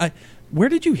interesting. Where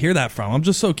did you hear that from? I'm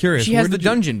just so curious. She has the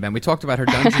dungeon, Ben. We talked about her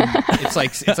dungeon. It's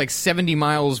like 70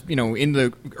 miles, in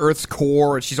the Earth's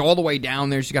core. She's all the way down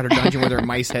there. She's got her dungeon with her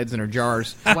mice heads and her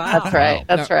jars. Wow. That's right.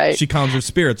 That's right. She conjures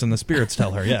spirits, and the spirits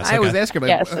tell her, yes. I always ask her,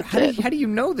 how do you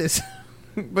know this?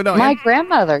 But no, my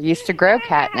grandmother used to grow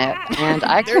catnip, and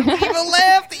I... The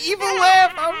evil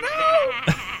laugh!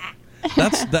 Oh,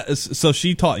 no! So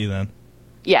she taught you then?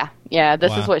 Yeah.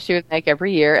 This is what she would make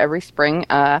every year, every spring,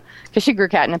 because she grew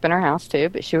catnip in her house too.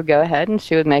 But she would go ahead and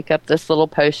she would make up this little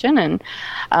potion, and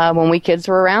when we kids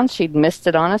were around, she'd mist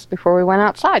it on us before we went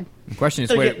outside. The question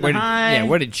is,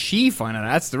 where did she find it?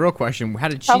 That's the real question. How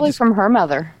did she? Probably from her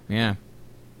mother. Yeah.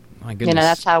 My goodness.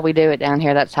 That's how we do it down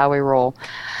here. That's how we roll.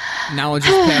 Knowledge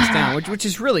is passed down, which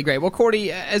is really great. Well,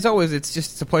 Cordi, as always,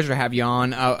 it's a pleasure to have you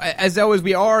on. As always,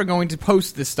 we are going to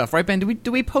post this stuff, right, Ben?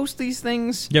 Do we post these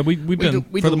things? Yeah, we've been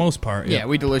for the most part. Yeah,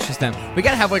 we delicious them. We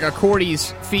got to have like a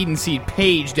Cordi's Feed and Seed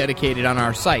page dedicated on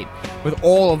our site with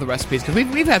all of the recipes, because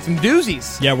we've had some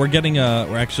doozies. Yeah, we're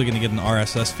actually going to get an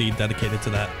RSS feed dedicated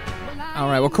to that. All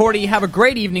right, well, Cordi, have a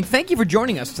great evening. Thank you for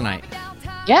joining us tonight.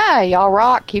 Yeah, y'all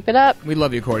rock. Keep it up. We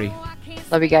love you, Cordi.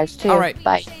 Love you guys too. All right,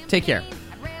 bye. Take care.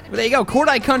 Well, there you go.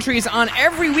 Cordi Country is on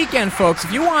every weekend, folks.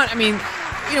 If you want, we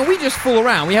just fool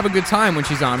around. We have a good time when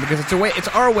she's on, because it's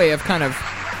our way of kind of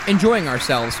enjoying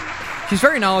ourselves. She's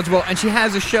very knowledgeable, and she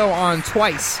has a show on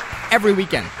twice every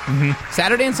weekend.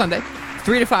 Saturday and Sunday,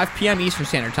 3 to 5 p.m. Eastern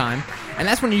Standard Time. And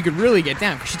that's when you could really get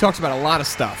down, because she talks about a lot of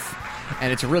stuff.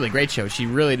 And it's a really great show. She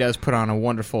really does put on a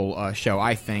wonderful show,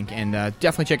 I think. And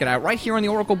definitely check it out right here on the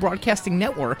Oracle Broadcasting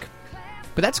Network.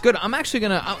 But that's good. I'm actually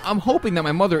I'm hoping that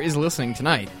my mother is listening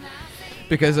tonight.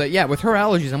 Because, with her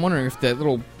allergies, I'm wondering if the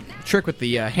little trick with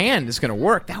the hand is going to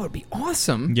work. That would be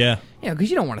awesome. Yeah. because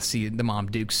you don't want to see the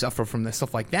mom Duke suffer from this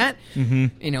stuff like that. Mm-hmm.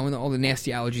 And all the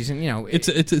nasty allergies, and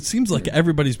it seems like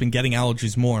everybody's been getting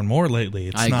allergies more and more lately.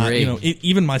 It's I not, agree.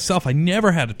 Even myself, I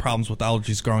never had problems with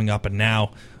allergies growing up, and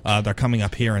now they're coming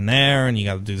up here and there, and you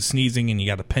got to do the sneezing, and you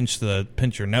got to pinch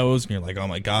your nose, and you're like, oh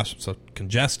my gosh, I'm so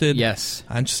congested. Yes,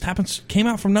 and it just came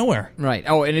out from nowhere. Right.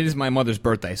 Oh, and it is my mother's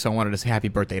birthday, so I wanted to say happy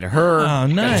birthday to her. Oh,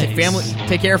 nice.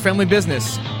 Take care of family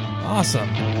business. Awesome.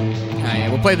 All right,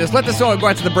 we'll play this. Let this all go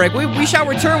out to the break. We shall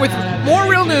return with more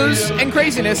real news and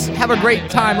craziness. Have a great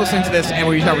time listening to this, and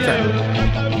we shall return.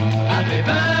 Happy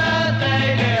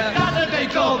birthday, dear Saturday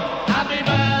Club. Happy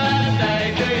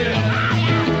birthday to you.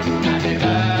 Happy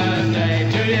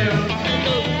birthday to you.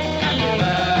 Happy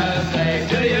birthday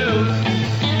to you.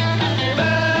 Happy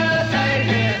birthday,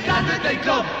 dear Saturday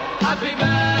Club. Happy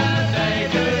birthday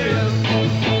to you.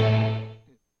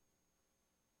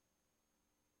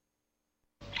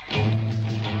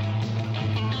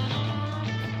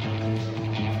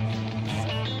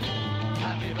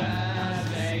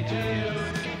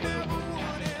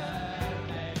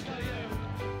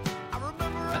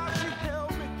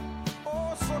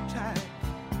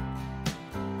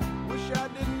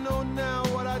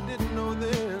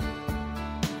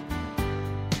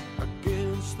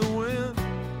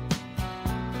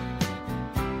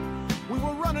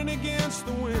 Against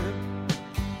the wind,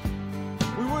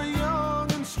 we were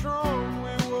young and strong.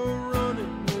 We were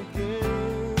running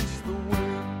against the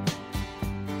wind.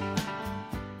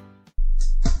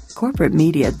 Corporate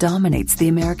media dominates the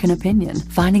American opinion.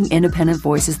 Finding independent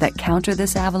voices that counter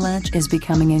this avalanche is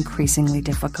becoming increasingly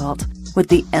difficult. With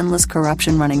the endless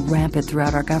corruption running rampant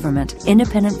throughout our government,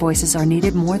 independent voices are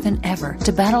needed more than ever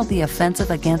to battle the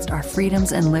offensive against our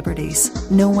freedoms and liberties.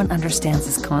 No one understands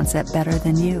this concept better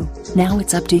than you. Now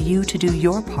it's up to you to do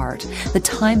your part. The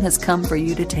time has come for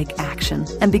you to take action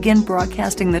and begin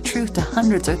broadcasting the truth to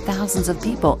hundreds or thousands of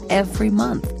people every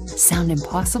month. Sound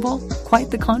impossible?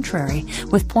 Quite the contrary.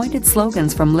 With pointed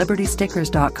slogans from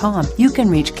LibertyStickers.com, you can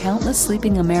reach countless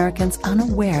sleeping Americans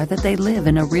unaware that they live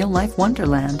in a real-life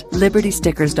wonderland.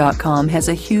 LibertyStickers.com has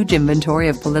a huge inventory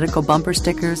of political bumper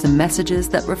stickers and messages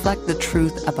that reflect the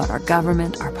truth about our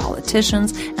government, our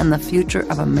politicians, and the future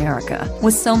of America.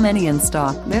 With so many in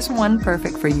stock, there's one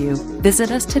perfect for you. Visit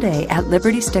us today at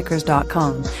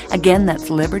LibertyStickers.com. Again, that's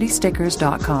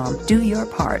LibertyStickers.com. Do your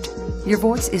part. Your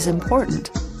voice is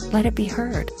important. Let it be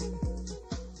heard.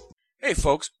 Hey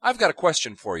folks, I've got a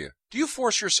question for you. Do you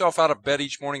force yourself out of bed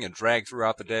each morning and drag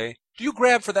throughout the day? Do you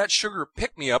grab for that sugar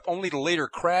pick-me-up only to later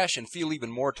crash and feel even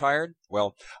more tired?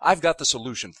 Well, I've got the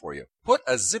solution for you. Put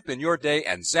a zip in your day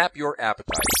and zap your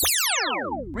appetite.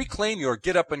 Reclaim your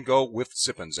get up and go with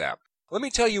Zip and Zap. Let me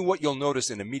tell you what you'll notice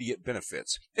in immediate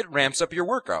benefits. It ramps up your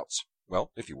workouts.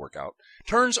 Well, if you work out,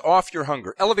 turns off your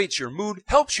hunger, elevates your mood,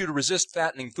 helps you to resist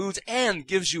fattening foods, and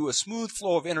gives you a smooth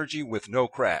flow of energy with no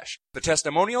crash. The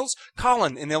testimonials?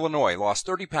 Colin in Illinois lost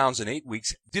 30 pounds in 8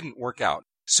 weeks, didn't work out.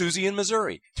 Susie in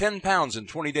Missouri, 10 pounds in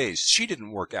 20 days, she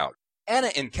didn't work out.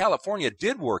 Anna in California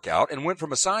did work out and went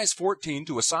from a size 14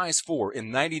 to a size 4 in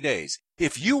 90 days.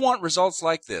 If you want results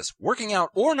like this, working out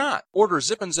or not, order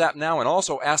Zip and Zap now and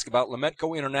also ask about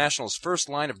Lametco International's first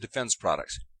line of defense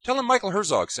products. Tell them Michael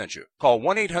Herzog sent you. Call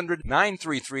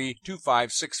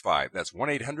 1-800-933-2565. That's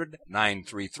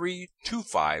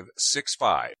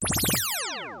 1-800-933-2565.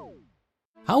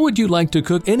 How would you like to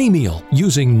cook any meal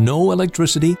using no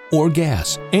electricity or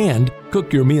gas and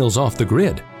cook your meals off the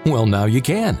grid? Well, now you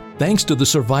can, thanks to the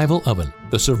Survival Oven.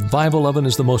 The Survival Oven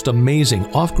is the most amazing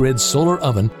off-grid solar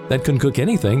oven that can cook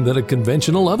anything that a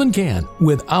conventional oven can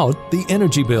without the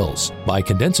energy bills. By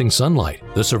condensing sunlight,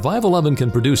 the Survival Oven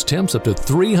can produce temps up to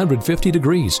 350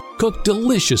 degrees, cook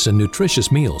delicious and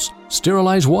nutritious meals,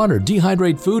 sterilize water,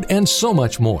 dehydrate food, and so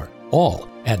much more. All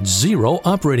at zero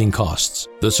operating costs.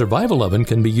 The Survival Oven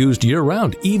can be used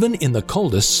year-round, even in the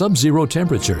coldest sub-zero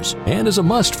temperatures, and is a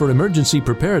must for emergency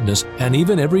preparedness and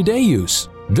even everyday use.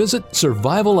 Visit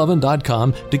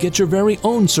survivaloven.com to get your very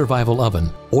own Survival Oven.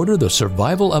 Order the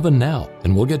Survival Oven now,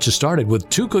 and we'll get you started with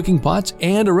 2 cooking pots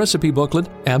and a recipe booklet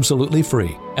absolutely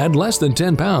free. At less than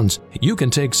 10 pounds, you can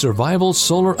take Survival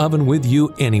Solar Oven with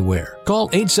you anywhere. Call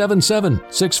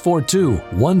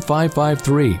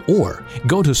 877-642-1553 or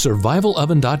go to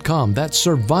survivaloven.com. That's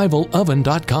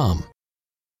survivaloven.com.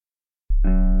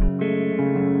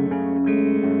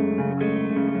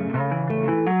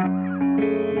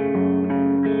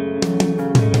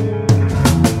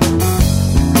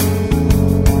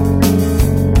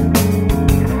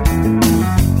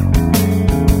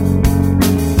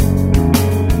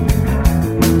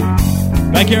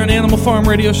 Back here on Animal Farm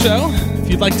Radio Show. If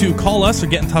you'd like to call us or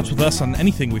get in touch with us on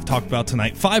anything we've talked about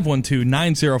tonight,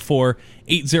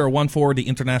 512-904-8014, the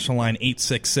international line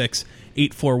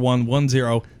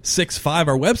 866-841-1065.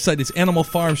 Our website is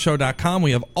animalfarmshow.com.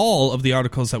 We have all of the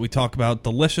articles that we talk about,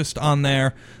 the list on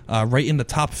there, right in the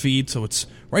top feed, so it's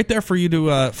right there for you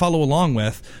to follow along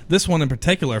with. This one in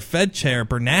particular, Fed Chair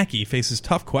Bernanke faces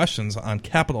tough questions on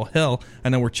Capitol Hill. I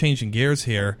know we're changing gears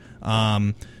here,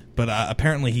 but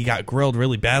apparently he got grilled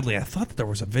really badly. I thought that there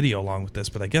was a video along with this,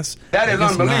 but I guess That is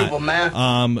unbelievable, man.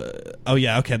 Oh,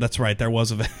 yeah, okay, that's right. There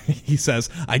was a he says,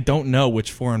 I don't know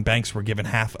which foreign banks were given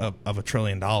half of $1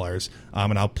 trillion.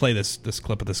 And I'll play this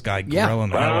clip of this guy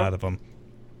grilling the hell out of him.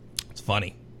 It's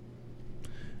funny.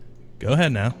 Go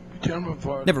ahead now.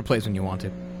 Never plays when you want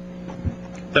to.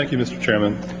 Thank you, Mr.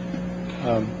 Chairman.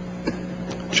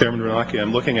 Chairman Bernanke,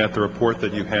 I'm looking at the report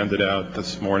that you handed out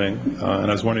this morning, and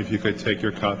I was wondering if you could take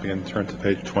your copy and turn to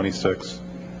page 26.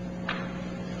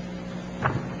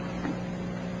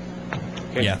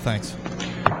 Yeah, thanks.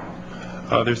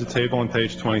 There's a table on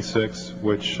page 26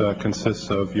 which consists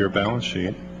of your balance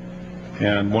sheet,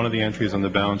 and one of the entries on the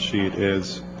balance sheet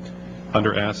is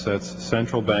under assets,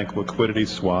 central bank liquidity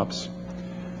swaps,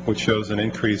 which shows an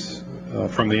increase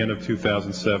from the end of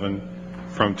 2007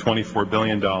 from $24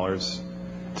 billion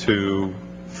to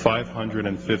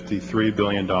 $553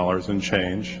 billion in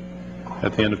change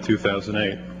at the end of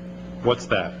 2008. What's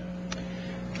that?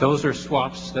 Those are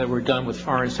swaps that were done with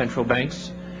foreign central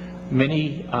banks.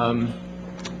 Many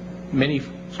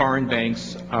foreign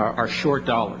banks are short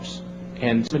dollars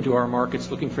and come into our markets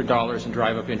looking for dollars and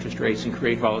drive up interest rates and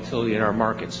create volatility in our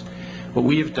markets. What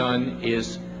we have done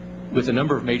is, with a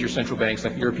number of major central banks,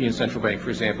 like the European Central Bank, for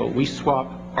example, we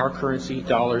swap our currency,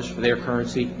 dollars, for their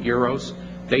currency, euros.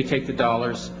 They take the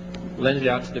dollars, lend it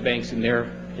out to the banks in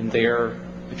their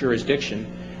jurisdiction.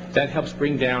 That helps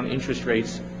bring down interest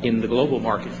rates in the global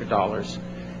market for dollars.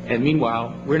 And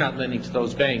meanwhile, we're not lending to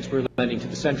those banks, we're lending to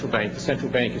the central bank. The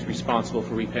central bank is responsible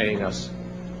for repaying us.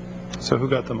 So who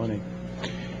got the money?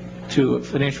 To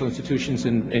financial institutions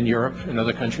in Europe and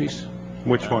other countries.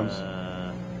 Which ones?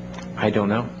 I don't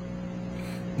know.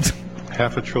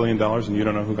 $500 billion, and you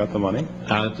don't know who got the money?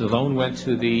 The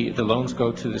loans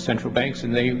go to the central banks,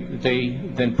 and they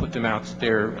then put them out to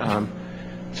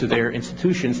their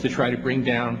institutions to try to bring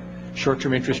down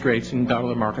short-term interest rates in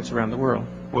dollar markets around the world.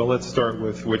 Well, let's start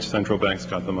with which central banks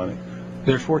got the money.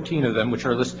 There are 14 of them, which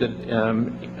are listed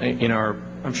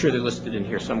I'm sure they're listed in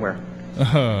here somewhere.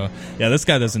 Yeah, this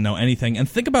guy doesn't know anything. And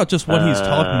think about just what he's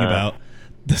talking about.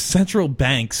 The central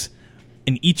banks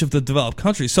in each of the developed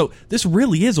countries. So this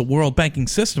really is a world banking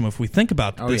system if we think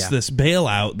about this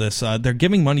bailout. They're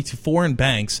giving money to foreign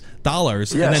banks,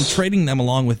 dollars, and then trading them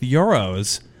along with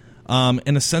euros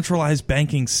in a centralized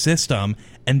banking system,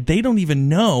 and they don't even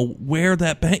know where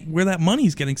that money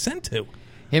is getting sent to.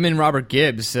 Him and Robert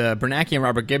Gibbs, Bernanke and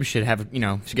Robert Gibbs should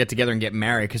get together and get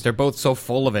married because they're both so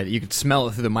full of it. You could smell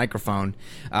it through the microphone.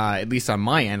 At least on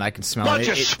my end, I can smell it. Bunch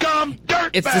of scum,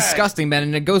 dirtbags! It's disgusting, man,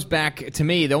 and it goes back to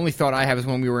me. The only thought I have is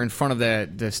when we were in front of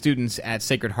the students at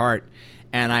Sacred Heart,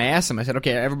 and I asked them, I said,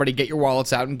 okay, everybody get your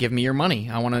wallets out and give me your money.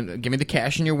 I want to give me the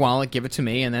cash in your wallet, give it to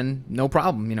me, and then no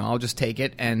problem. I'll just take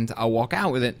it and I'll walk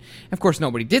out with it. Of course,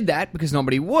 nobody did that because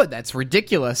nobody would. That's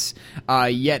ridiculous.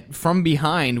 Yet from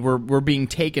behind, we're being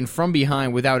taken from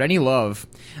behind without any love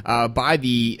by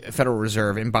the Federal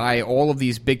Reserve and by all of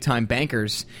these big-time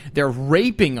bankers. They're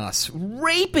raping us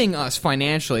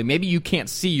financially. Maybe you can't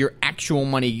see your actual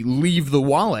money leave the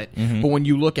wallet, but when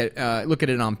you look at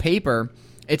it on paper,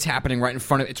 it's happening right in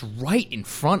front of it's right in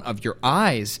front of your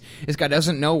eyes. This guy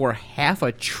doesn't know where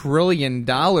 $500 billion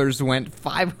went.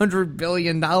 $500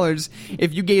 billion.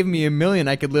 If you gave me $1 million,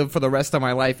 I could live for the rest of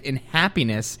my life in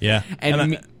happiness. Yeah.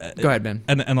 Go ahead, Ben.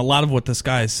 And a lot of what this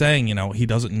guy is saying, he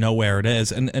doesn't know where it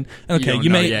is. And okay,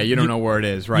 you don't know where it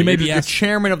is, right? You're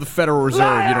chairman of the Federal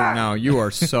Reserve. You don't know. You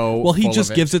are so well. He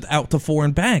just gives it out to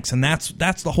foreign banks, and that's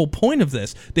the whole point of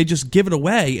this. They just give it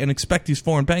away and expect these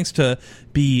foreign banks to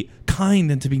be kind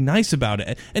and to be nice about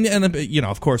it. And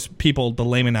of course, the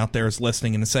layman out there is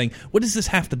listening and is saying, "What does this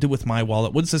have to do with my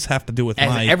wallet? What does this have to do with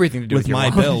everything to do with my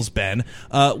your wallet. bills, Ben?"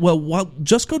 Well,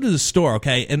 just go to the store,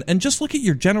 okay, and just look at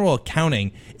your general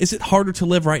accounting. Is it harder to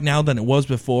live right now than it was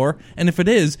before? And if it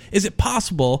is it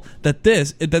possible that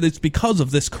it's because of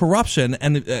this corruption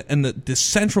and this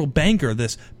central banker,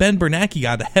 this Ben Bernanke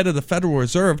guy, the head of the Federal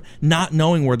Reserve, not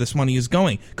knowing where this money is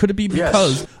going? Could it be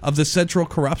because of the central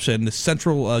corruption, the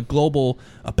central global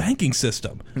banking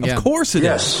system? Yeah. Of course it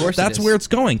is. Of course That's where it's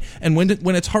going. And when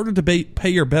it's harder to pay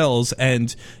your bills,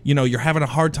 and you're having a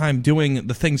hard time doing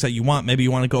the things that you want, maybe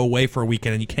you want to go away for a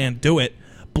weekend and you can't do it,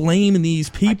 blame these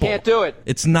people. I can't do it.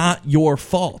 It's not your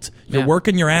fault. You're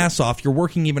working your ass off. You're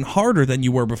working even harder than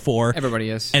you were before. Everybody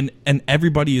is. And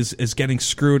everybody is getting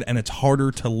screwed, and it's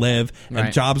harder to live, and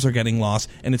Right. jobs are getting lost,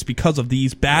 and it's because of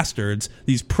these bastards,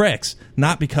 these pricks,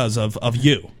 not because of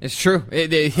you. It's true.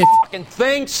 Fucking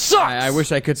thing sucks. I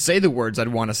wish I could say the words I'd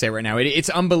want to say right now. It's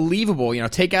unbelievable.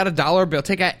 Take out a dollar bill,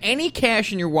 take out any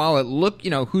cash in your wallet. Look,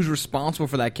 who's responsible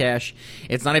for that cash.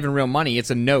 It's not even real money. It's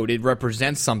a note. It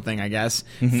represents something, I guess.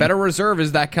 Mm-hmm. Federal Reserve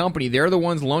is that company. They're the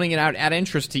ones loaning it out at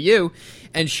interest to you.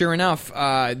 And sure enough,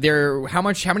 they're how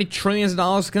many trillions of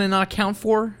dollars can they not account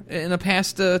for in the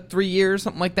past 3 years,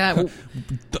 something like that?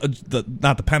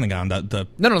 Not the Pentagon, the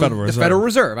No, Federal Reserve. the Federal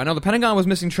Reserve. I know the Pentagon was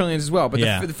missing trillions as well, but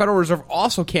Yeah. the Federal Reserve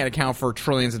also can't account for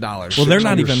trillions of dollars. Well, they're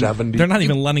not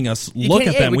even letting us look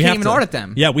at them. We can't have even to audit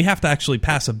them. Yeah, we have to actually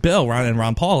pass a bill.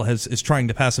 Ron Paul is trying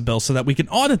to pass a bill so that we can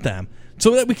audit them,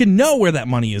 so that we can know where that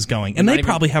money is going, and they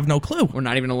probably have no clue. We're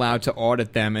not even allowed to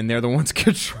audit them, and they're the ones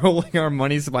controlling our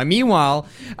money supply. Meanwhile,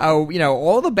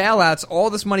 all the bailouts,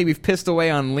 all this money we've pissed away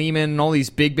on Lehman and all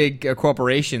these big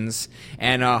corporations,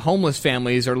 and homeless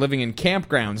families are living in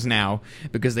campgrounds now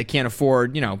because they can't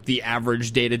afford, the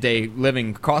average day-to-day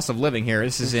cost of living here.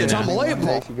 This is It's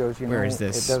unbelievable. She goes, Where is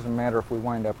this? It doesn't matter if we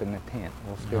wind up in the tent.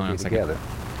 We'll still Hold on be a second. together.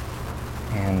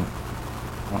 And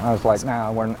I was like,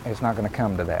 it's not going to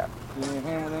come to that.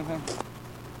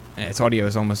 Its audio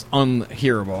is almost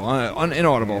unhearable,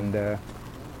 inaudible. And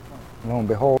lo and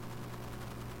behold.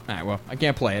 All right, well, I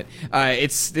can't play it.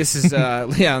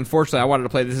 Unfortunately, I wanted to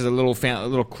play this is a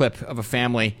little clip of a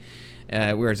family.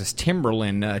 Where is this?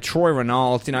 Timberland, Troy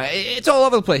Renault. It's all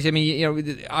over the place. I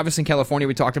mean, obviously in California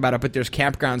we talked about it, but there's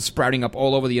campgrounds sprouting up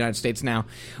all over the United States now,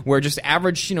 where just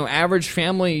average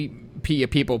family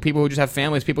people who just have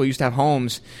families, people who used to have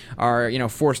homes, are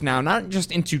forced now not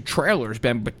just into trailers,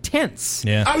 Ben, but tents.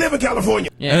 Yeah, I live in California.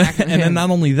 Yeah, and then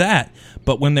not only that,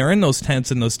 but when they're in those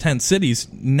tents in those tent cities,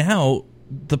 now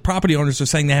the property owners are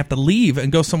saying they have to leave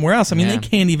and go somewhere else. I mean, they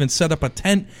can't even set up a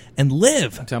tent and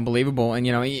live. It's unbelievable. And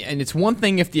and it's one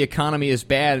thing if the economy is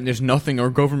bad and there's nothing our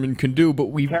government can do, but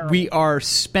we are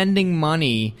spending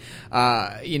money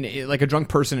like a drunk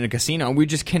person in a casino. We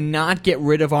just cannot get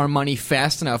rid of our money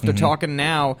fast enough. They're talking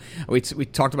now, we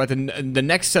talked about the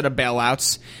next set of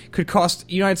bailouts could cost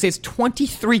the United States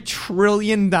 $23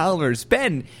 trillion.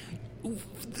 Ben,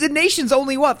 the nation's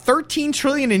only $13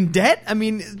 trillion in debt. I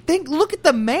mean, look at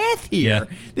the math here.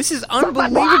 Yeah. This is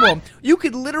unbelievable. You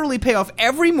could literally pay off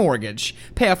every mortgage,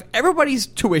 pay off everybody's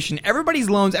tuition, everybody's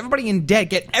loans, everybody in debt,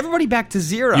 get everybody back to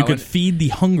zero. You could feed the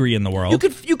hungry in the world.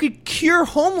 You could cure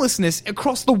homelessness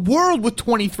across the world with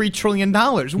 $23 trillion.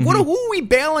 Who are we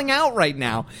bailing out right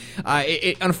now?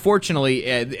 Unfortunately,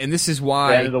 and this is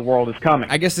why the end of the world is coming.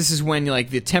 I guess this is when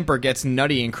the temper gets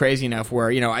nutty and crazy enough where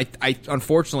I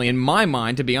unfortunately, in my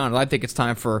mind, to be honest, I think it's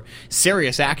time for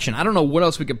serious action. I don't know what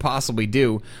else we could possibly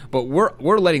do, but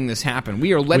we're letting this happen.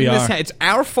 We are letting this happen. It's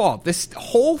our fault. This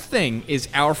whole thing is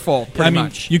our fault, pretty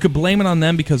much. You could blame it on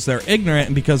them because they're ignorant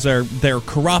and because they're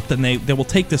corrupt, and they will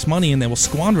take this money and they will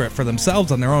squander it for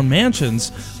themselves on their own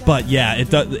mansions. But yeah,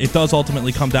 it does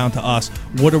ultimately come down to us.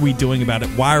 What are we doing about it?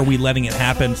 Why are we letting it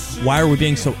happen? Why are we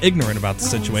being so ignorant about the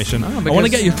situation? I want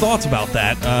to get your thoughts about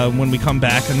that when we come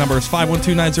back. The number is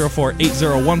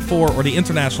 512-904-8014 or the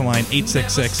international line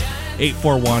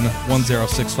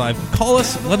 866-841-1065. Call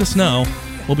us, let us know.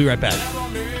 We'll be right back.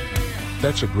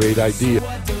 That's a great idea.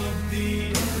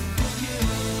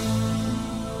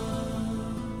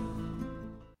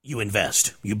 You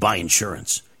invest. You buy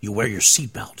insurance. You wear your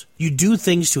seatbelt. You do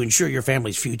things to ensure your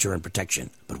family's future and protection.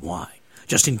 But why?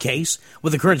 Just in case?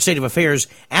 With the current state of affairs,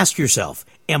 ask yourself,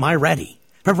 am I ready?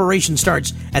 Preparation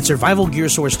starts at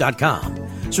survivalgearsource.com.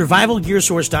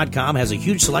 Survivalgearsource.com has a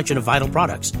huge selection of vital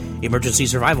products, emergency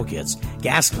survival kits,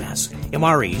 gas masks,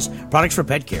 MREs, products for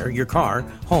pet care, your car,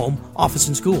 home, office,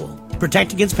 and school.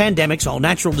 Protect against pandemics, all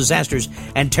natural disasters,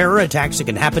 and terror attacks that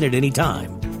can happen at any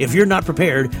time. If you're not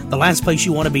prepared, the last place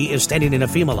you want to be is standing in a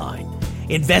FEMA line.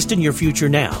 Invest in your future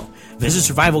now.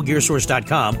 Visit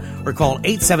survivalgearsource.com or call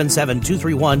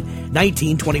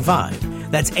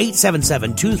 877-231-1925. That's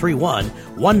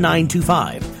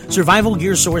 877-231-1925.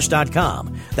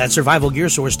 Survivalgearsource.com. That's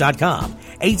survivalgearsource.com.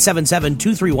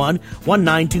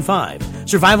 877-231-1925.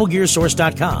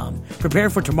 Survivalgearsource.com. Prepare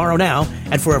for tomorrow now,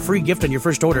 and for a free gift on your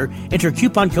first order, enter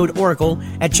coupon code ORACLE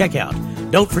at checkout.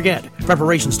 Don't forget,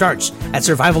 preparation starts at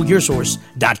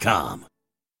survivalgearsource.com.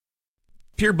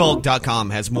 PureBulk.com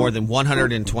has more than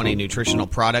 120 nutritional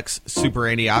products, super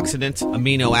antioxidants,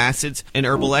 amino acids, and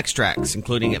herbal extracts,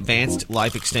 including advanced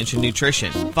life extension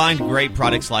nutrition. Find great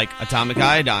products like atomic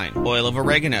iodine, oil of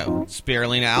oregano,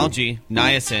 spirulina algae,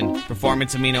 niacin,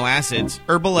 performance amino acids,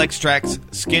 herbal extracts,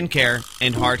 skincare,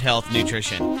 and heart health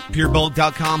nutrition.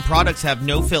 PureBulk.com products have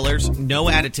no fillers, no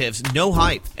additives, no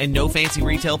hype, and no fancy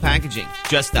retail packaging.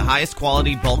 Just the highest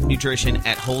quality bulk nutrition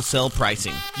at wholesale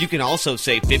pricing. You can also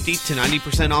save 50 to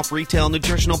 90% off retail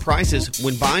nutritional prices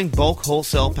when buying bulk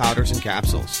wholesale powders and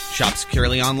capsules. Shop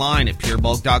securely online at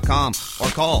PureBulk.com or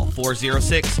call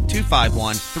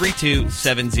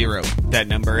 406-251-3270. That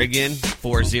number again,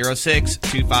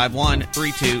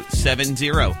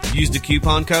 406-251-3270. Use the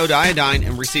coupon code iodine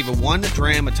and receive a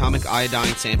 1-gram atomic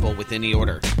iodine sample with any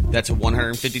order. That's a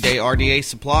 150-day RDA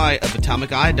supply of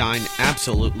atomic iodine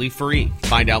absolutely free.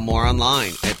 Find out more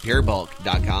online at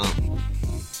purebulk.com.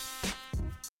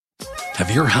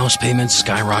 Have your house payments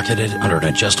skyrocketed under an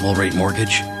adjustable rate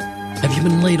mortgage? Have you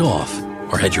been laid off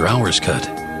or had your hours cut?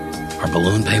 Are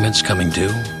balloon payments coming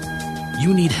due?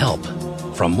 You need help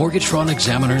from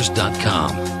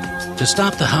MortgageFraudExaminers.com. To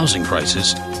stop the housing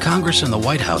crisis, Congress and the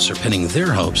White House are pinning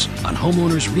their hopes on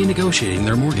homeowners renegotiating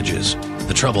their mortgages.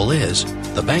 The trouble is,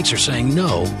 the banks are saying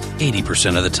no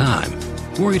 80% of the time.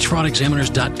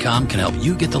 MortgageFraudExaminers.com can help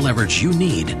you get the leverage you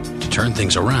need to turn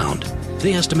things around.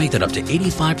 They estimate that up to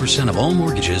 85% of all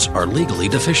mortgages are legally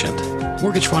deficient.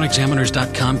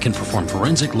 MortgageFraudExaminers.com can perform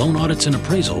forensic loan audits and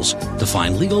appraisals to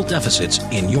find legal deficits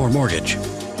in your mortgage.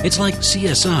 It's like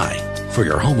CSI for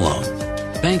your home loan.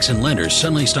 Banks and lenders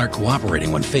suddenly start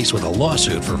cooperating when faced with a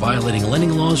lawsuit for violating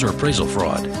lending laws or appraisal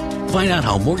fraud. Find out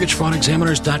how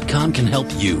MortgageFraudExaminers.com can help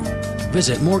you.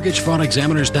 Visit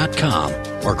MortgageFraudExaminers.com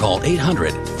or call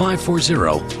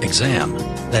 800-540-EXAM.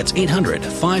 That's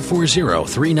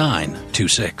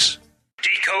 800-540-3926.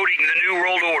 Decoding the New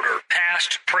World Order,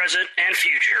 past, present, and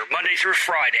future, Monday through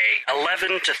Friday,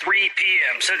 11 to 3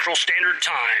 p.m. Central Standard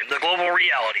Time, The Global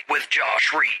Reality with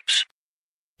Josh Reeves.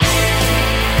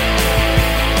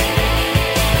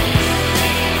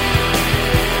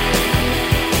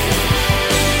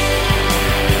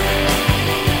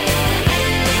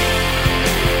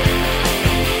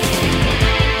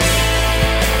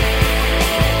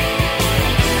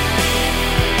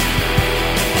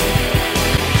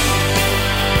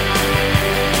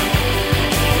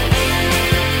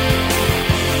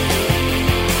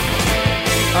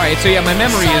 All right, so yeah, my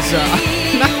memory is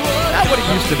not what it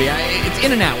used to be. It's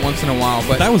in and out once in a while,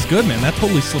 but that was good, man. That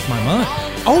totally slipped my mind.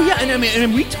 Oh yeah, and I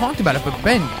mean, we talked about it, but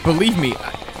Ben, believe me,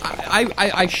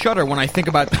 I shudder when I think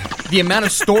about the amount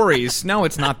of stories. No,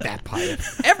 it's not that pirate.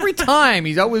 Every time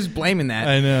he's always blaming that.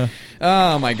 I know.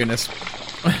 Oh my goodness.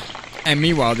 And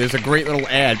meanwhile, there's a great little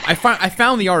ad. I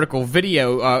found the article,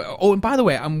 video. Oh, and by the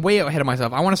way, I'm way ahead of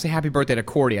myself. I want to say happy birthday to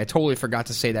Cordi. I totally forgot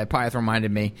to say that. Pyth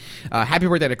reminded me. Happy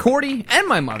birthday to Cordi and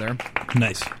my mother.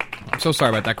 Nice. I'm so sorry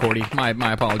about that, Cordi. My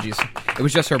apologies. It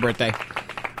was just her birthday.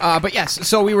 But yes,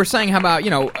 so we were saying how about,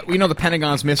 we know the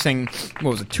Pentagon's missing, what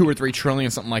was it, 2 or 3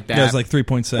 trillion, something like that. Yeah, it was like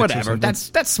 3.6 Whatever,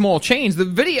 that's small change. The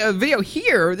video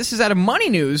here, this is out of Money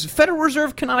News, Federal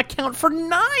Reserve cannot account for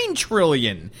 $9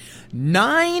 trillion.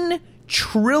 $9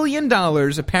 trillion,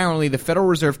 apparently, the Federal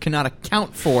Reserve cannot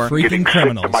account for. Freaking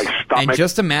criminals. And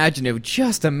just imagine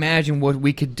what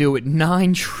we could do with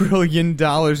 $9 trillion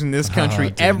in this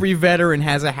country. Every veteran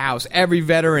has a house. Every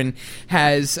veteran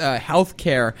has health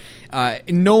care.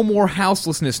 No more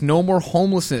houselessness. No more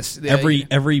homelessness.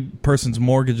 Every person's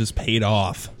mortgage is paid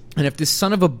off. And if this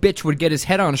son of a bitch would get his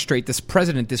head on straight, this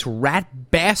president, this rat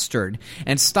bastard,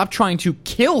 and stop trying to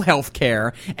kill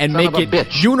healthcare and make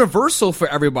it universal for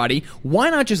everybody, why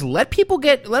not just let people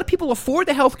afford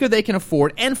the healthcare they can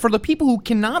afford, and for the people who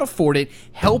cannot afford it,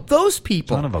 help those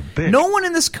people. Son of a bitch. No one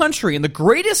in this country, in the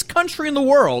greatest country in the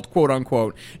world, quote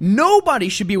unquote, nobody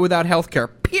should be without healthcare.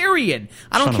 Period.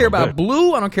 I don't care about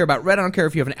blue. I don't care about red. I don't care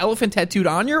if you have an elephant tattooed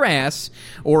on your ass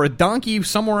or a donkey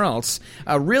somewhere else.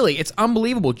 Really, it's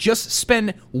unbelievable. Just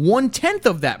spend 1/10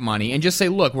 of that money and just say,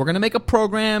 look, we're going to make a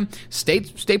program,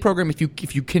 state program. If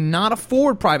you cannot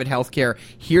afford private health care,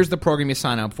 here's the program you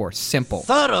sign up for. Simple.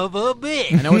 Son of a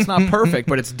bitch. I know it's not perfect,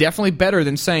 but it's definitely better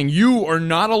than saying you are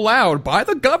not allowed by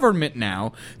the government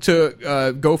now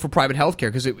to go for private health care.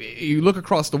 Because you look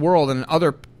across the world and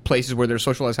other places where there's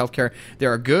socialized healthcare,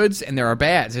 there are goods and there are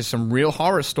bads. There's some real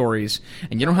horror stories,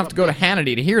 and you don't have to go to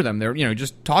Hannity to hear them. They're,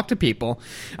 just talk to people.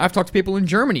 I've talked to people in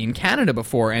Germany and Canada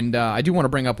before, and I do want to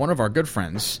bring up one of our good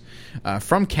friends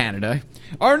from Canada,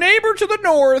 our neighbor to the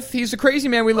north. He's a crazy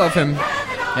man. We love him.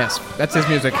 Yes, that's his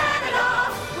music.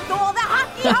 With all the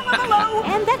hockey on below,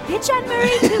 and that bitch Anne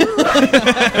Murray too.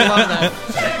 I love that.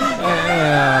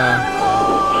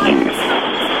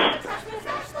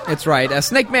 It's right.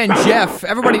 Snake Man Jeff.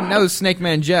 Everybody knows Snake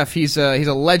Man Jeff. He's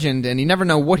a legend, and you never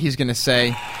know what he's going to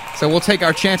say. So we'll take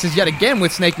our chances yet again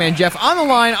with Snake Man Jeff on the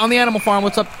line on the Animal Farm.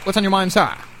 What's up? What's on your mind, sir?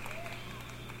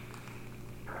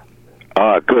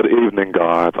 Good evening,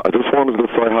 guys. I just wanted to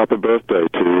say happy birthday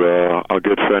to our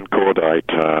good friend Cordi.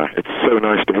 It's so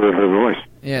nice to hear her voice.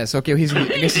 Yes, okay. I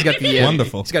guess he's got the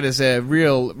wonderful. He's got his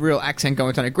real accent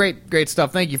going tonight. Great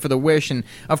stuff. Thank you for the wish, and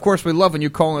of course we love when you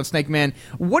call in, Snake Man.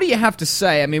 What do you have to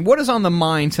say? I mean, what is on the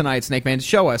mind tonight, Snake Man?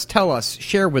 Show us, tell us,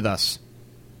 share with us.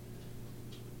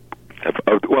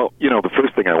 Well, the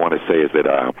first thing I want to say is that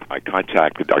I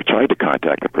tried to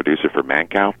contact the producer for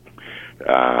Mancow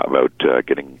about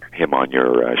getting him on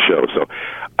your show. So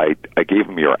I gave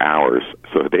him your hours,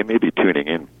 so they may be tuning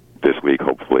in this week,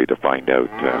 hopefully, to find out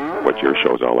what your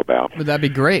show's all about. Would that be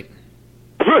great?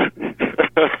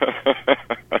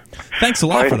 Thanks a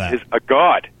lot for that. Is a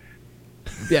god.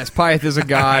 Yes, Pyeth is a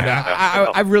god.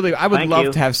 I would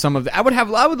love to have some of. I would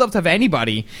love to have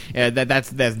anybody that's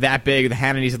that big, the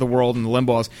Hannitys of the world and the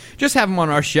Limbaughs. Just have them on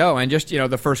our show, and just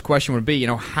the first question would be,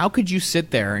 how could you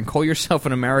sit there and call yourself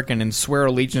an American and swear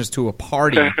allegiance to a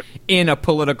party in a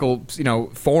political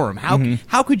forum?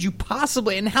 How could you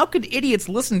possibly? And how could idiots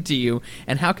listen to you?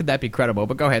 And how could that be credible?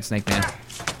 But go ahead, Snake Man.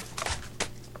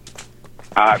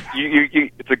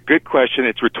 It's a good question.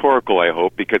 It's rhetorical, I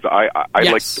hope, because I'd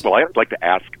like to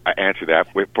answer that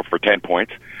for 10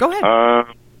 points. Go ahead.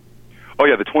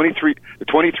 The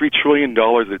 $23 trillion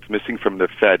that's missing from the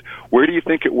Fed. Where do you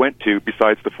think it went to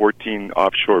besides the 14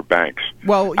 offshore banks?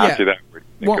 Well, yeah. After that,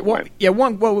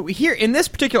 here in this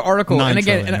particular article, and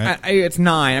again, it's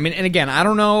 9. I mean, and again, I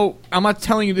don't know. I'm not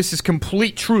telling you this is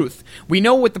complete truth. We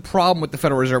know what the problem with the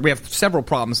Federal Reserve. We have several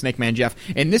problems, Snake Man Jeff.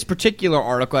 In this particular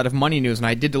article out of Money News, and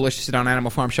I did delicious it on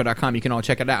AnimalFarmShow.com. You can all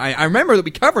check it out. I remember that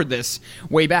we covered this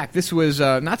way back. This was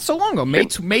not so long ago, May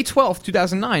 12th,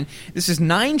 2009. This is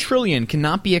 $9 trillion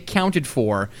cannot be accounted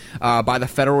for by the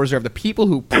Federal Reserve. The people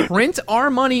who print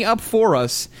our money up for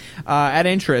us at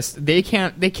interest, they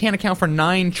can't account for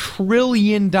 $9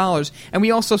 trillion. And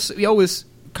we always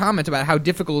comment about how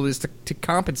difficult it is to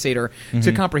compensate or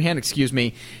to comprehend,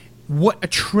 what a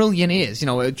trillion is.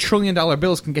 $1 trillion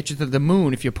bills can get you to the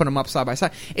moon if you put them up side by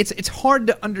side. It's hard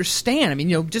to understand. I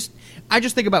mean, I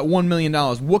just think about $1 million.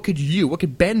 What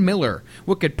could Ben Miller,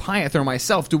 what could Pyeth or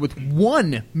myself do with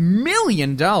 $1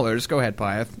 million? Go ahead,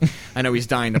 Pyeth. I know he's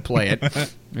dying to play it.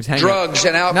 Drugs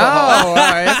and alcohol. No,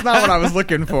 that's not what I was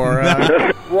looking for.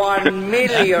 $1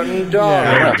 million.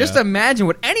 Yeah, just imagine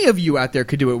what any of you out there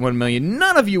could do with $1 million.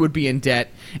 None of you would be in debt,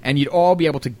 and you'd all be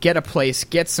able to get a place,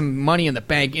 get some money in the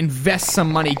bank, invest some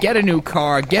money, get a new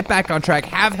car, get back on track,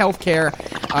 have health care,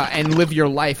 and live your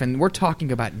life. And we're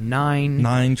talking about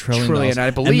 $9 trillion. I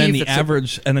believe.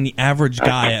 And then the average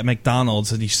guy at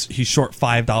McDonald's, he's short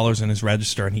 $5 in his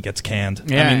register, and he gets canned.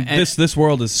 Yeah, I mean, this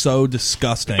world is so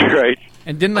disgusting. Right.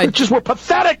 And didn't I just we're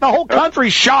pathetic? The whole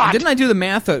country's shot. Didn't I do the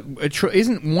math?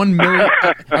 Isn't 1 million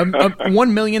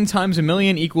 1 million times a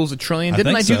million equals a trillion?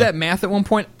 Didn't I do that math at one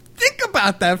point? Think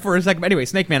about that for a second. Anyway,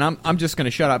 Snake Man, I'm just going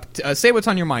to shut up. Say what's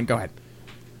on your mind. Go ahead.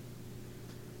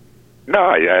 No,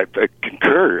 I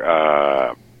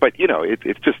concur. But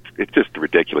it's just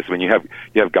ridiculous. I mean, you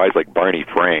have guys like Barney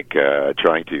Frank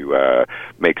trying to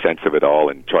make sense of it all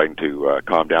and trying to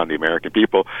calm down the American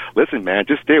people. Listen, man,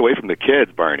 just stay away from the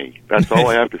kids, Barney. That's all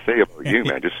I have to say about you,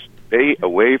 man. Just stay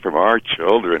away from our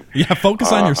children. Yeah,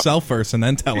 focus on yourself first, and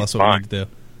then tell us what we need to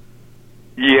do.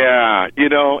 Yeah,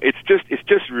 it's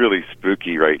just really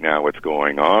spooky right now what's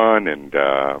going on, and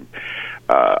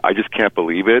I just can't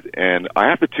believe it. And I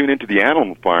have to tune into the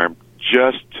Animal Farm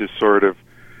just to sort of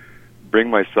bring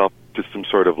myself to some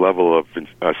sort of level of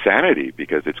sanity,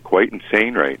 because it's quite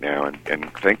insane right now,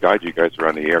 and thank God you guys are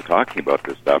on the air talking about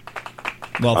this stuff.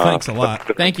 Well, thanks a lot.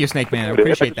 Thank you, Snake Man. I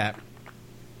appreciate that.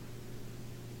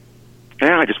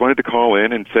 Yeah, I just wanted to call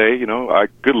in and say,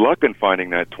 good luck in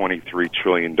finding that $23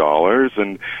 trillion.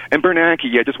 And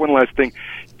Bernanke, just one last thing.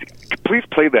 Please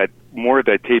play more of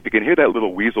that tape. You can hear that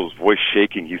little weasel's voice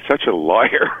shaking. He's such a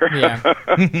liar. Yeah.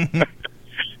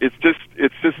 It's just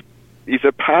he's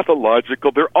a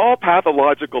pathological. They're all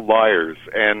pathological liars,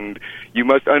 and you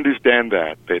must understand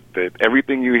that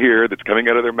everything you hear that's coming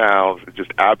out of their mouths is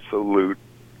just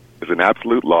is an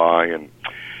absolute lie, and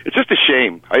it's just a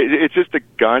shame. It's just a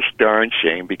gosh darn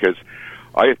shame, because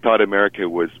I thought America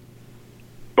was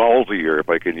ballsier, if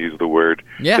I can use the word,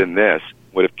 than this.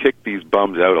 Would have kicked these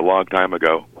bums out a long time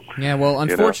ago. Yeah, well,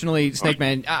 unfortunately, Snake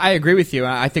Man, I agree with you.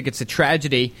 I think it's a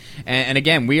tragedy. And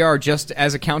again, we are just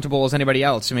as accountable as anybody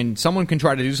else. I mean, someone can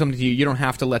try to do something to you. You don't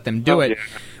have to let them do it. Yeah.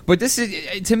 But this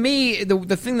is, to me,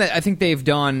 the thing that I think they've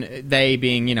done, they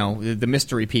being, the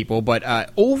mystery people,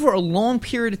 but over a long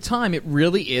period of time, it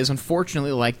really is,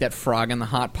 unfortunately, like that frog in the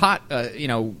hot pot,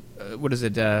 what is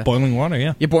it? Boiling water,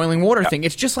 yeah. Your boiling water thing.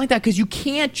 It's just like that because you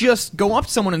can't just go up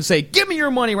to someone and say, give me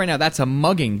your money right now. That's a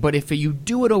mugging. But if you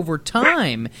do it over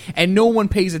time and no one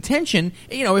pays attention,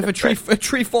 if a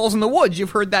tree falls in the woods,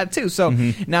 you've heard that too. So,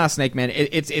 Snake Man,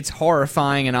 it's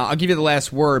horrifying, and I'll give you the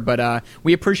last word, but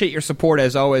we appreciate your support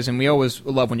as always, and we always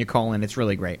love when you call in. It's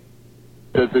really great.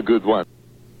 That's a good one.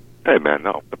 Hey, man,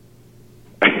 no.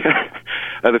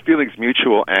 The feeling's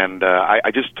mutual, and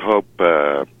I just hope,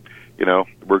 we're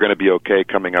going to be okay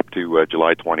coming up to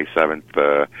July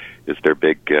 27th. Is their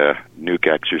big nuke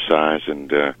exercise,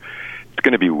 and it's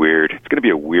going to be weird. It's going to be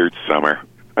a weird summer.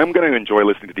 I'm going to enjoy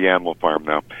listening to the Animal Farm,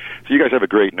 though. So you guys have a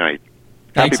great night.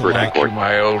 Thanks Happy birthday, Cordi.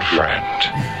 my old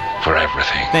friend, for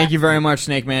everything. Thank you very much,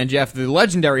 Snake Man Jeff, the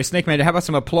legendary Snake Man. How about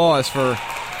some applause for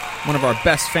one of our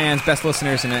best fans, best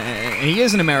listeners, and he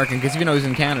is an American, because even though he's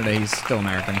in Canada, he's still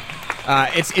American.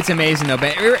 It's amazing, though,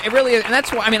 but it really is, and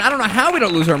that's why, I don't know how we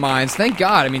don't lose our minds. Thank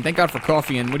God. Thank God for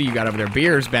coffee, and what do you got over there?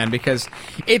 Beers, Ben, because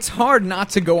it's hard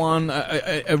not to go on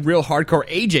a real hardcore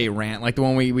AJ rant, like the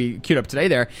one we queued up today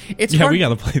there. It's hard, we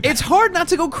gotta play that. It's hard not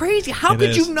to go crazy. How could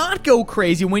is. you not go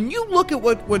crazy when you look at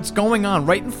what's going on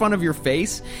right in front of your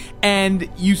face, and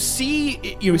you see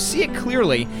it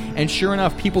clearly, and sure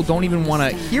enough, people don't even want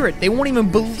to hear it. They won't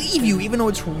even believe you, even though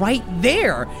it's right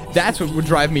there. That's what would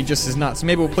drive me just as nuts. So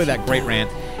maybe we'll play that great rant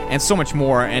and so much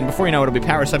more. And before you know it, it'll be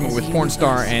Power Segment with porn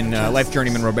star and life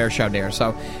journeyman Robert Chauder.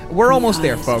 So we're almost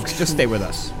there, folks. Just stay with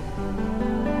us.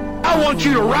 I want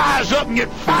you to rise up and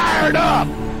get fired up.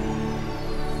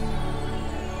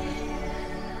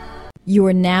 You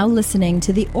are now listening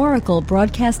to the Oracle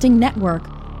Broadcasting Network,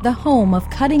 the home of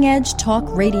cutting-edge talk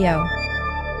radio.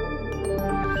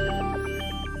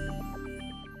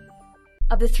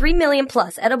 Of the 3 million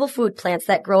plus edible food plants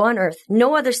that grow on Earth,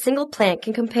 no other single plant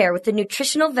can compare with the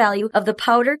nutritional value of the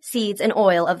powder, seeds, and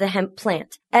oil of the hemp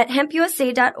plant. At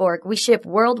hempusa.org, we ship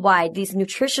worldwide these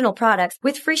nutritional products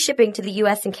with free shipping to the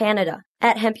U.S. and Canada.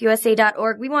 At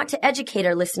hempusa.org, we want to educate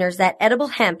our listeners that edible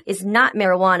hemp is not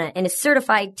marijuana and is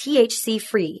certified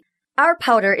THC-free. Our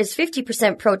powder is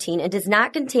 50% protein and does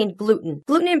not contain gluten.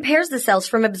 Gluten impairs the cells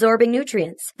from absorbing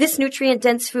nutrients. This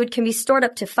nutrient-dense food can be stored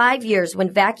up to 5 years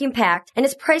when vacuum-packed and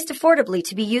is priced affordably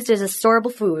to be used as a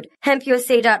storable food.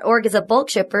 HempUSA.org is a bulk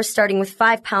shipper starting with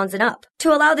 5 pounds and up.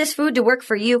 To allow this food to work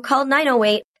for you, call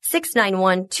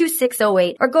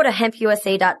 908-691-2608 or go to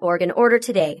HempUSA.org and order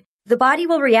today. The body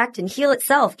will react and heal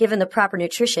itself given the proper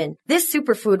nutrition. This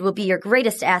superfood will be your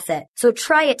greatest asset. So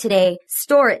try it today,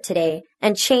 store it today,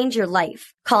 and change your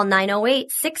life. Call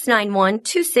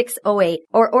 908-691-2608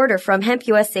 or order from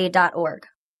hempusa.org.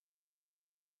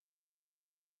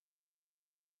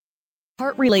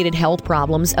 Heart-related health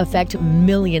problems affect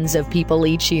millions of people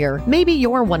each year. Maybe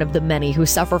you're one of the many who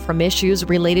suffer from issues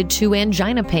related to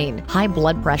angina pain, high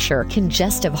blood pressure,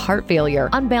 congestive heart failure,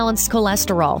 unbalanced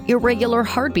cholesterol, irregular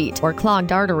heartbeat, or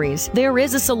clogged arteries. There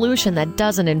is a solution that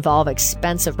doesn't involve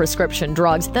expensive prescription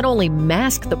drugs that only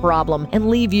mask the problem and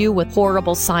leave you with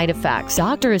horrible side effects.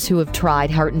 Doctors who have tried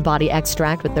Heart and Body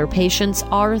Extract with their patients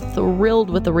are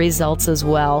thrilled with the results as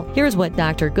well. Here's what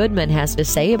Dr. Goodman has to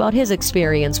say about his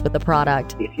experience with the product.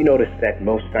 If you notice that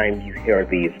most times you hear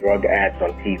these drug ads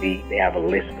on TV, they have a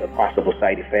list of possible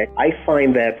side effects. I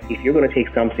find that if you're going to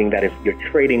take something that if you're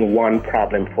trading one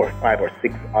problem for 5 or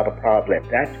 6 other problems,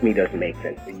 that to me doesn't make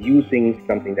sense. Using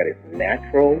something that is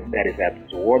natural, that is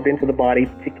absorbed into the body,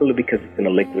 particularly because it's in a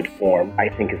liquid form, I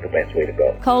think is the best way to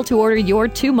go. Call to order your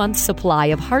 2-month supply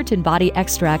of Heart and Body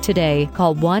Extract today.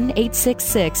 Call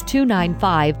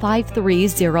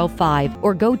 1-866-295-5305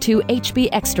 or go to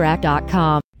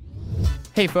hbextract.com.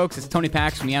 Hey folks, it's Tony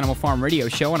Pax from the Animal Farm Radio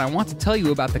Show, and I want to tell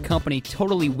you about the company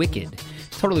Totally Wicked.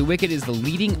 Totally Wicked is the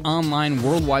leading online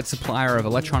worldwide supplier of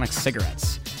electronic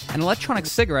cigarettes. An electronic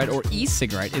cigarette, or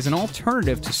e-cigarette, is an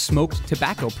alternative to smoked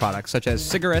tobacco products such as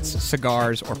cigarettes,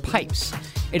 cigars, or pipes.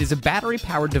 It is a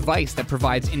battery-powered device that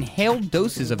provides inhaled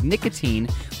doses of nicotine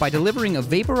by delivering a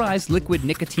vaporized liquid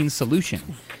nicotine solution.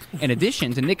 In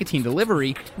addition to nicotine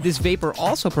delivery, this vapor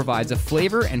also provides a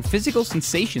flavor and physical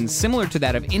sensation similar to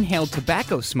that of inhaled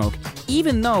tobacco smoke,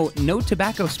 even though no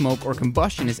tobacco smoke or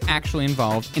combustion is actually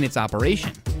involved in its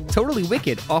operation. Totally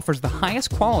Wicked offers the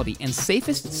highest quality and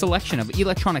safest selection of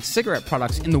electronic cigarette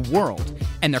products in the world,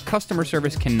 and their customer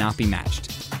service cannot be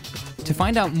matched. To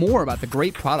find out more about the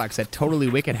great products that Totally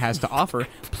Wicked has to offer,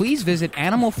 please visit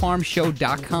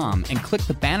animalfarmshow.com and click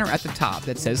the banner at the top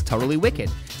that says Totally Wicked.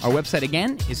 Our website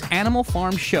again is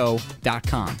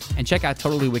animalfarmshow.com, and check out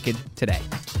Totally Wicked today.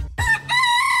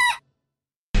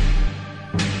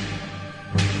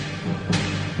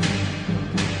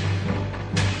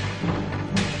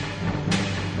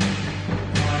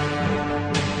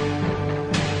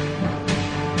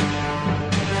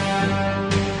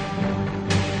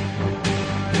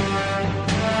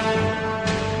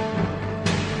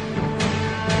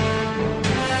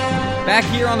 Back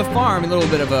here on the farm, a little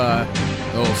bit of a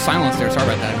little silence there. Sorry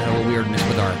about that. A little weirdness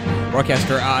with our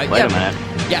broadcaster. Wait a minute.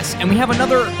 Yes, and we have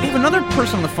another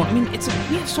person on the phone. I mean, we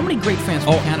have so many great fans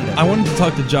from Canada. I wanted to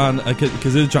talk to John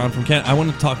because it is John from Canada. I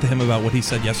wanted to talk to him about what he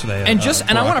said yesterday. And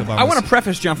I want to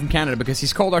preface John from Canada because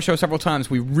he's called our show several times.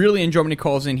 We really enjoy when he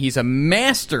calls in. He's a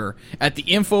master at the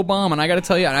info bomb, and I got to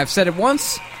tell you, and I've said it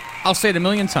once, I'll say it a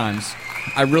million times.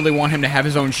 I really want him to have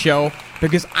his own show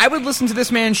because I would listen to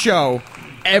this man's show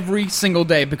every single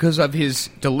day because of his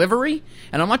delivery.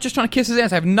 And I'm not just trying to kiss his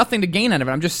ass. I have nothing to gain out of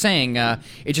it. I'm just saying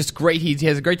it's just great. He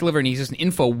has a great delivery, and he's just an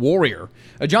info warrior.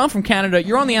 John from Canada,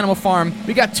 you're on the Animal Farm.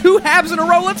 We got 2 halves in a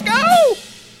row. Let's go!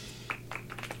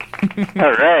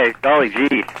 All right. Golly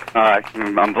gee.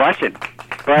 I'm blushing.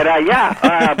 But,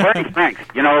 Bernie Franks,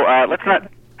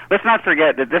 let's not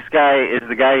forget that this guy is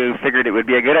the guy who figured it would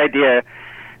be a good idea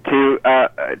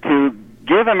to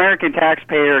give American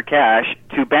taxpayer cash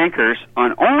to bankers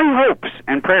on only hopes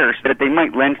and prayers that they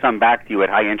might lend some back to you at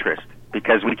high interest,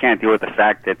 because we can't deal with the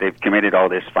fact that they've committed all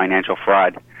this financial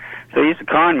fraud. So he's a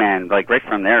con man, like right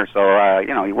from there. So,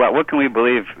 what can we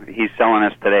believe he's selling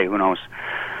us today? Who knows?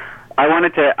 I want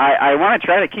to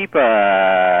try to keep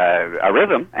a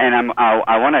rhythm, and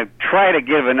I want to try to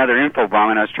give another info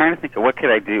bomb. And I was trying to think of what could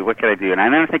I do, and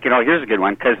I'm thinking, here's a good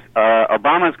one, because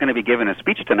Obama's going to be giving a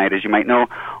speech tonight, as you might know,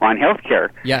 on healthcare.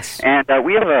 Yes. And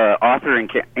we have an author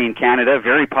in Canada,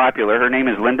 very popular. Her name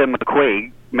is Linda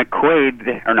McQuaig.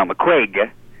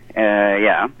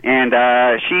 Yeah, and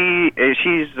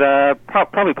she's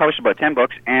probably published about 10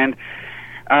 books, and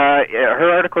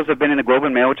her articles have been in the Globe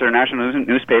and Mail, which is our national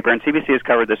newspaper, and CBC has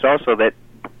covered this also, that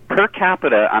per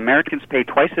capita, Americans pay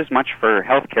twice as much for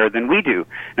health care than we do.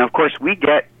 Now, of course, we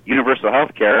get universal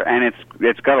health care, and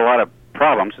it's got a lot of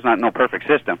problems. It's not no perfect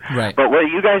system. Right. But what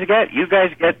you guys get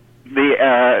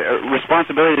the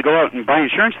responsibility to go out and buy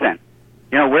insurance then.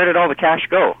 Where did all the cash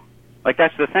go? Like,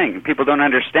 that's the thing. People don't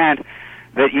understand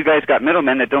that you guys got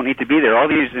middlemen that don't need to be there. All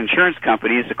these insurance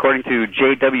companies, according to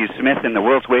J.W. Smith in The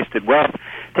World's Wasted Wealth,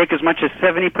 take as much as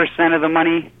 70% of the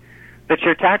money that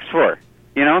you're taxed for.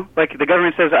 Like the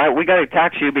government says, we got to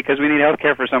tax you because we need health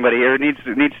care for somebody here. It needs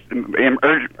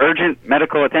urgent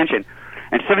medical attention.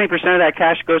 And 70% of that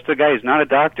cash goes to a guy who's not a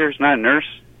doctor, who's not a nurse,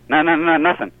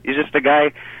 nothing. He's just a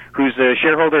guy who's a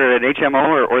shareholder at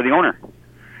HMO or the owner.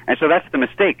 And so that's the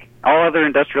mistake. All other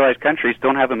industrialized countries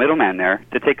don't have a middleman there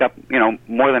to take up,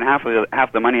 more than half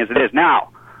the money as it is now.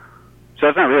 So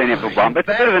it's not really an info bomb, but it's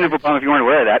a bit of an info bomb if you weren't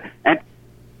aware of that. And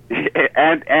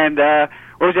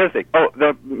what was the other thing?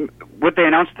 What they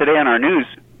announced today on our news,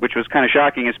 which was kind of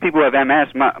shocking, is people who have MS,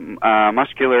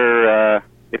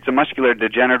 it's a muscular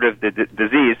degenerative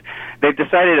disease. They've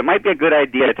decided it might be a good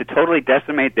idea to totally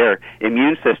decimate their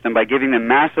immune system by giving them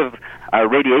massive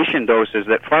radiation doses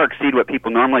that far exceed what people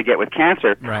normally get with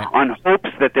cancer, right, on hopes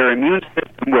that their immune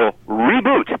system will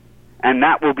reboot, and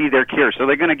that will be their cure. So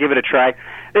they're going to give it a try.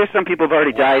 There's some people who've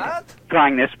already died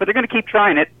trying this, but they're going to keep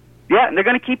trying it. Yeah, and they're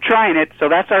going to keep trying it, so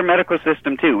that's our medical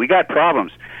system, too. We got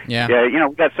problems. Yeah.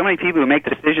 We've got so many people who make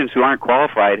decisions who aren't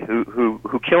qualified, who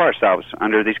kill ourselves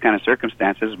under these kind of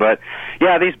circumstances. But,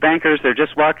 yeah, these bankers, they're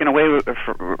just walking away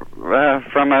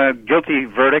from a guilty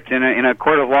verdict in a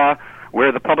court of law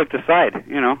where the public decide,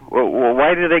 Well,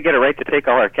 why do they get a right to take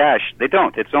all our cash? They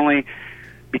don't. It's only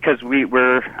because we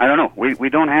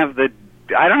don't have the...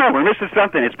 I don't know, we're missing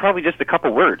something. It's probably just a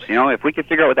couple words, If we could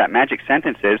figure out what that magic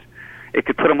sentence is, it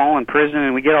could put them all in prison,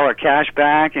 and we get all our cash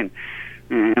back, and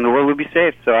the world would be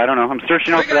safe. So I don't know. I'm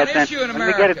searching out for that sentence.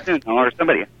 We get it soon, or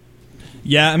somebody.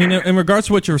 Yeah, I mean, in regards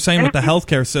to what you were saying with the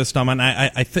healthcare system, and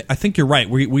I think you're right.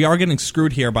 We are getting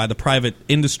screwed here by the private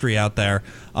industry out there.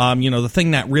 The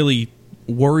thing that really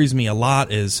worries me a lot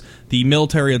is the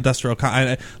military-industrial...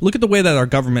 look at the way that our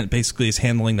government basically is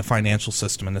handling the financial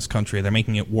system in this country. They're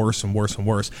making it worse and worse and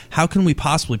worse. How can we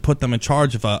possibly put them in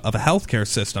charge of a healthcare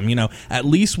system? At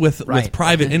least with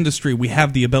private industry, we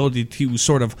have the ability to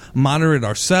sort of monitor it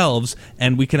ourselves,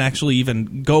 and we can actually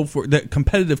even go for... The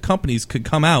competitive companies could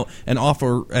come out and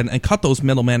offer and cut those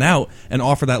middlemen out and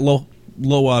offer that low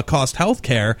cost health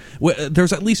care.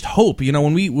 There's at least hope.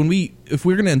 If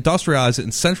we're going to industrialize it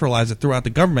and centralize it throughout the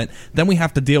government, then we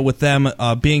have to deal with them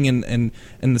being in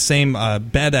the same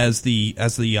bed as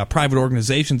the private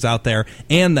organizations out there,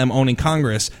 and them owning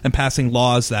Congress and passing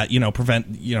laws that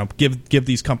prevent give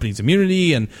these companies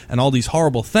immunity and all these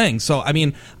horrible things. So I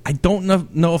mean, I don't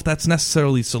know if that's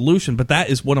necessarily the solution, but that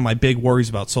is one of my big worries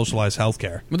about socialized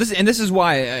healthcare. Well, this is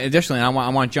why. Additionally, I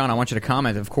want John. I want you to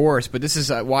comment, of course, but this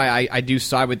is why I do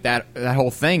side with that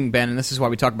whole thing, Ben, and this is why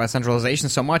we talk about centralization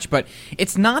so much. But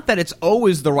it's not that it's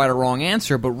always the right or wrong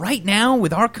answer, but right now,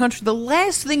 with our country, the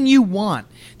last thing you want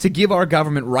to give our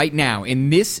government right now, in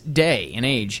this day and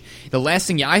age, the last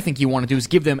thing I think you want to do is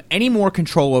give them any more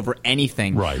control over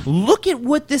anything. Right. Look at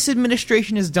what this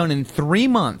administration has done in 3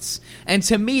 months, and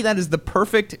to me, that is the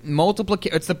perfect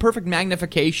it's the perfect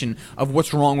magnification of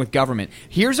what's wrong with government.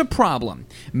 Here's a problem.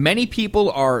 Many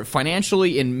people are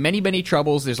financially in many, many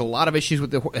troubles. There's a lot of issues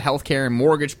with the healthcare and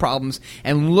mortgage problems,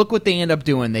 and look what they end up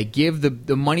doing. They give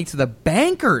the money to the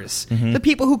bankers, the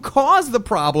people who caused the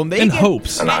problem. They get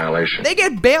hopes. Annihilation. They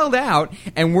get bailed out,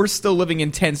 and we're still living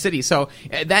in tent cities. So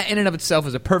that in and of itself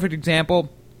is a perfect example.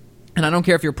 And I don't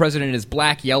care if your president is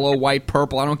black, yellow, white,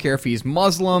 purple. I don't care if he's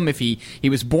Muslim, if he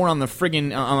was born on the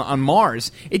friggin' on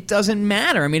Mars. It doesn't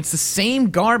matter. I mean, it's the same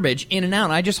garbage in and out.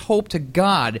 And I just hope to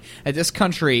God that this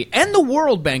country and the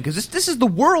world, Ben, because this is the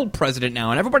world president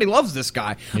now, and everybody loves this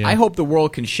guy. Yeah. I hope the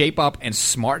world can shape up and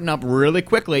smarten up really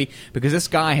quickly, because this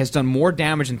guy has done more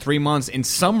damage in 3 months in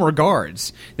some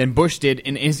regards than Bush did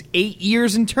in his 8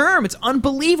 years in term. It's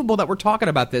unbelievable that we're talking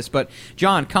about this. But,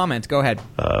 John, comment. Go ahead.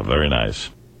 Very nice.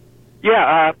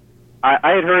 Yeah, I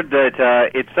had heard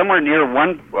that it's somewhere near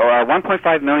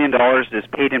 $1.5 million is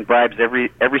paid in bribes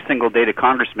every single day to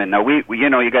congressmen. Now, we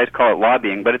you guys call it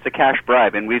lobbying, but it's a cash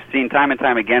bribe, and we've seen time and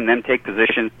time again them take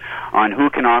positions on who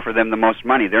can offer them the most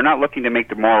money. They're not looking to make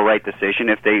the moral right decision.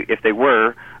 If they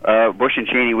were, Bush and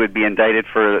Cheney would be indicted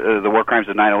for the war crimes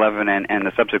of 9/11 and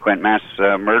the subsequent mass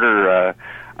murder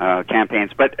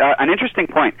campaigns. But an interesting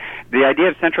point, the idea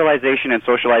of centralization and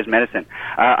socialized medicine.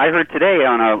 I heard today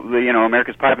on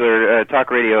America's popular talk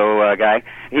radio guy,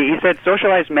 he said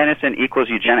socialized medicine equals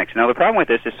eugenics. Now the problem with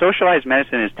this is socialized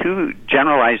medicine is too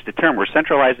generalized a term. We're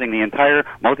centralizing the entire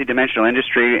multidimensional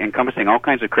industry encompassing all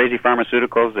kinds of crazy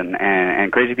pharmaceuticals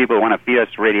and crazy people who want to feed us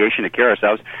radiation to cure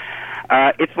ourselves.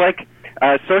 It's like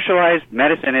socialized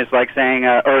medicine is like saying,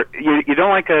 or you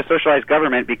don't like a socialized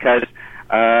government because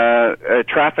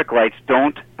traffic lights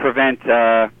don't prevent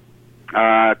car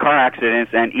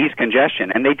accidents and ease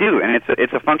congestion, and they do, and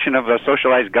it's a function of a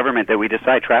socialized government that we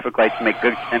decide traffic lights make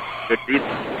good sense, good reason.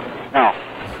 Now,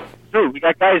 true, we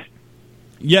got guys.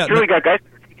 Yeah, we got guys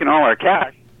that are taking all our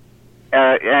cash,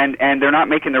 and they're not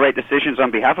making the right decisions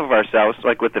on behalf of ourselves,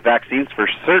 like with the vaccines for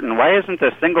certain. Why isn't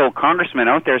a single congressman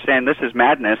out there saying this is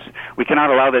madness? We cannot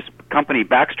allow this company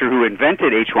Baxter, who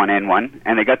invented H1N1,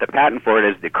 and they got the patent for it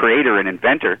as the creator and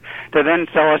inventor, to then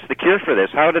sell us the cure for this.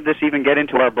 How did this even get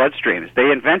into our bloodstreams?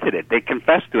 They invented it. They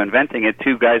confessed to inventing it,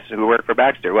 two guys who work for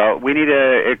Baxter. Well, we need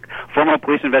formal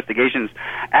police investigations,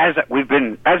 as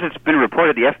it's been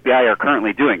reported the FBI are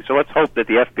currently doing. So let's hope that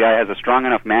the FBI has a strong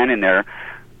enough man in there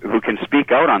who can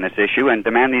speak out on this issue and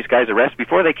demand these guys arrest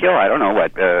before they kill,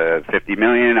 50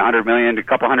 million, 100 million, a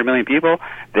couple 100 million people.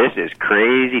 This is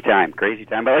crazy time.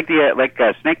 But like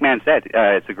Snake Man said,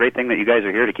 it's a great thing that you guys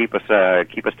are here to keep us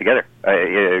together,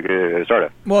 sort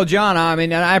of. Well, John, I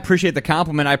mean, I appreciate the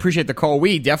compliment. I appreciate the call.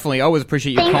 We definitely always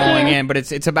appreciate you calling in, but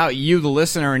it's about you, the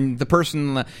listener, and the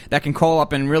person that can call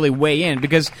up and really weigh in,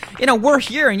 because, we're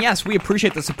here, and yes, we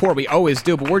appreciate the support. We always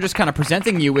do, but we're just kind of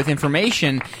presenting you with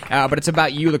information, but it's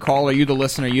about you, the caller, you, the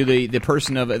listener, you, the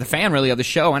person of the fan, really, of the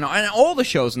show, and all the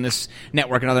shows in this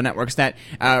network and other networks that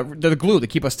they're the glue that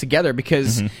keep us together,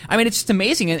 because, I mean, it's just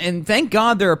amazing, and thank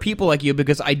God there are people like you,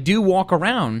 because I do walk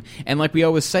around, and like we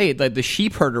always say, like the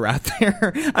sheep herder out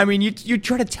there, I mean, you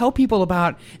try to tell people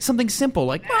about something simple,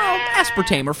 like, well,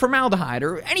 aspartame or formaldehyde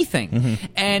or anything,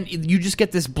 and you just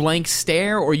get this blank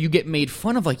stare, or you get made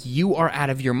fun of like you are out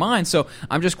of your mind. So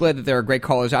I'm just glad that there are great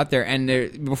callers out there,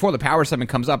 and before the power segment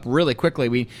comes up, really quickly,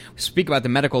 we speak about the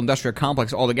medical industrial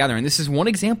complex altogether, and this is one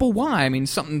example why, I mean,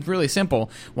 something really simple,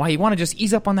 why you want to just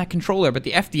ease up on that controller. But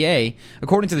the FDA,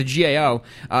 according to the GAO,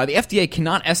 the FDA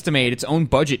cannot estimate its own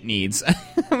budget needs.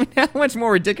 I mean, how much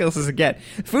more ridiculous does it get?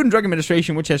 The Food and Drug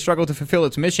Administration, which has struggled to fulfill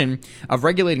its mission of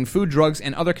regulating food, drugs,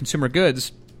 and other consumer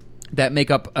goods that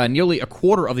make up nearly a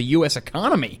quarter of the U.S.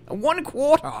 economy,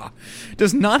 1/4,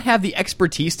 does not have the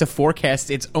expertise to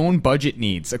forecast its own budget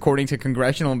needs, according to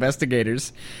congressional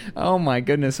investigators. Oh, my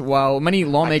goodness. While many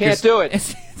lawmakers... I can't do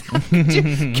it.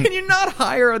 Can you not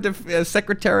hire a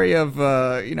secretary of,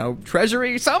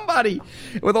 Treasury? Somebody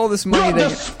with all this money.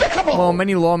 Well,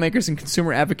 many lawmakers and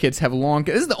consumer advocates have long...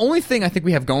 This is the only thing I think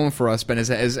we have going for us, Ben, is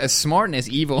as smart and as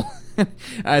evil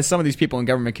as some of these people in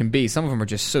government can be. Some of them are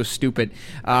just so stupid.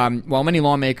 While many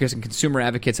lawmakers and consumer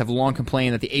advocates have long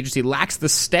complained that the agency lacks the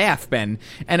staff, Ben,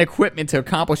 and equipment to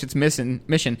accomplish its mission,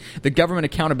 the Government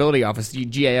Accountability Office, the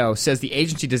GAO, says the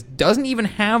agency doesn't even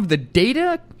have the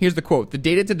data, here's the quote, the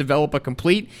data to develop a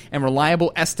complete and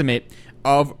reliable estimate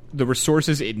of the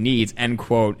resources it needs, end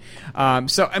quote.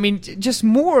 So, I mean, just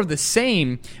more of the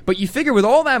same. But you figure with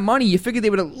all that money, you figure they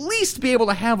would at least be able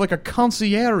to have like a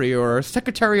concierge or a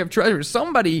secretary of treasury,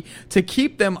 somebody to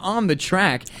keep them on the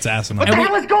track. It's asinine. What the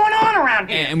hell is going on around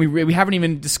here? And we haven't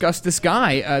even discussed this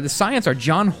guy, the science art,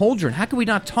 John Holdren. How can we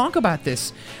not talk about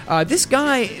this? This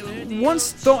guy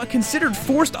once considered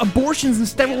forced abortions and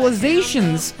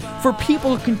sterilizations for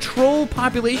people to control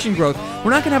population growth.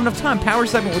 We're not going to have enough time. Power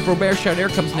segment with Robert Chaudier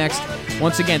comes next.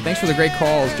 Once again, thanks for the great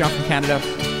calls, John from Canada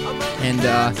and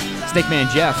Snake Man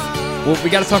Jeff. Well, we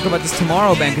got to talk about this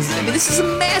tomorrow, Ben, because I mean, this is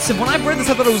a massive. When I read this,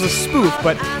 I thought it was a spoof,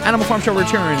 but Animal Farm Show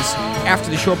returns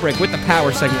after the short break with the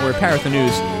Power segment, where we power with the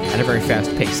news at a very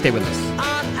fast pace. Stay with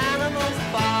us.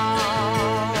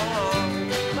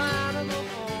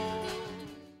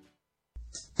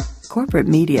 Corporate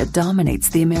media dominates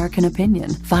the American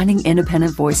opinion. Finding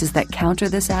independent voices that counter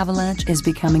this avalanche is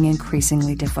becoming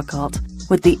increasingly difficult.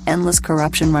 With the endless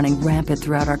corruption running rampant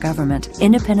throughout our government,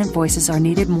 independent voices are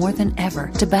needed more than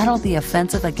ever to battle the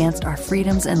offensive against our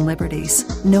freedoms and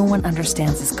liberties. No one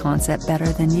understands this concept better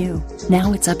than you.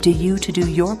 Now it's up to you to do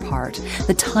your part.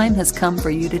 The time has come for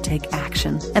you to take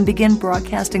action and begin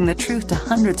broadcasting the truth to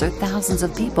hundreds or thousands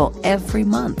of people every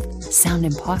month. Sound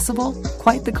impossible?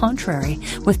 Quite the contrary.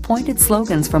 With pointed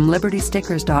slogans from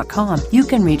LibertyStickers.com, you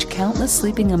can reach countless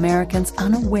sleeping Americans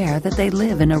unaware that they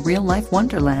live in a real-life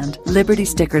wonderland.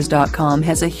 LibertyStickers.com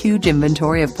has a huge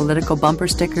inventory of political bumper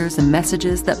stickers and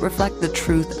messages that reflect the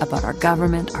truth about our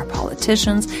government, our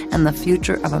politicians, and the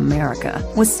future of America.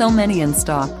 With so many in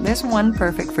stock, there's one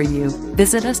perfect for you.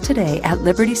 Visit us today at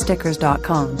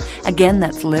LibertyStickers.com. Again,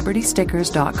 that's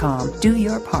LibertyStickers.com. Do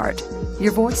your part.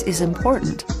 Your voice is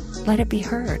important. Let it be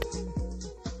heard.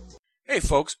 Hey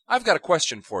folks, I've got a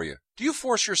question for you. Do you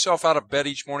force yourself out of bed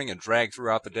each morning and drag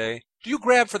throughout the day? Do you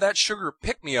grab for that sugar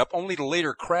pick-me-up only to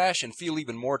later crash and feel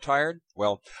even more tired?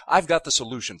 Well, I've got the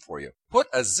solution for you. Put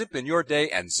a zip in your day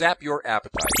and zap your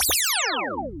appetite.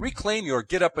 Reclaim your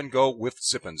get up and go with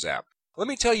Zip and Zap. Let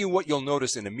me tell you what you'll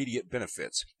notice in immediate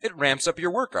benefits. It ramps up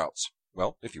your workouts.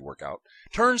 Well, if you work out,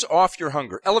 turns off your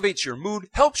hunger, elevates your mood,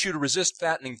 helps you to resist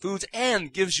fattening foods,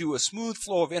 and gives you a smooth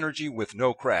flow of energy with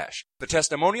no crash. The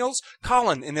testimonials?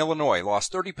 Colin in Illinois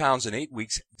lost 30 pounds in 8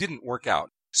 weeks, didn't work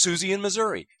out. Susie in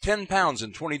Missouri, 10 pounds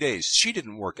in 20 days, she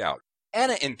didn't work out.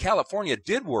 Anna in California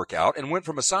did work out and went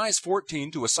from a size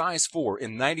 14 to a size 4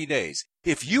 in 90 days.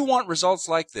 If you want results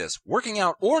like this, working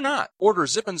out or not, order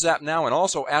Zip and Zap now and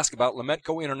also ask about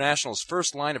Lemetco International's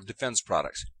first line of defense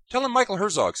products. Tell them Michael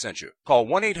Herzog sent you. Call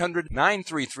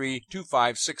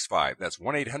 1-800-933-2565. That's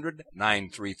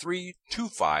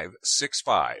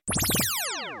 1-800-933-2565.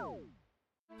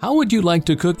 How would you like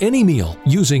to cook any meal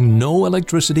using no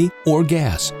electricity or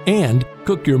gas and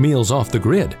cook your meals off the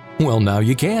grid? Well, now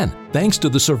you can, thanks to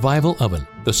the Survival Oven.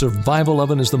 The Survival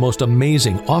Oven is the most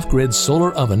amazing off-grid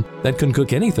solar oven that can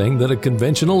cook anything that a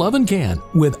conventional oven can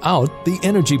without the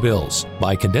energy bills.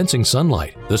 By condensing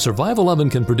sunlight, the Survival Oven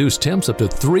can produce temps up to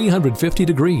 350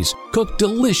 degrees, cook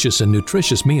delicious and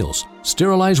nutritious meals,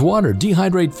 sterilize water,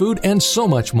 dehydrate food, and so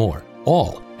much more.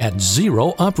 All at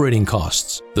zero operating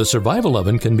costs. The Survival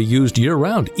Oven can be used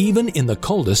year-round, even in the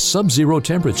coldest sub-zero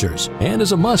temperatures, and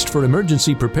is a must for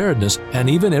emergency preparedness and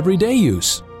even everyday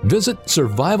use. Visit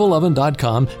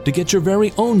survivaloven.com to get your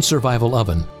very own Survival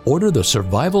Oven. Order the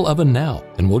Survival Oven now,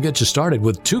 and we'll get you started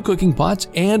with 2 cooking pots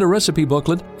and a recipe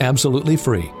booklet absolutely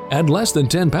free. At less than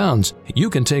 10 pounds, you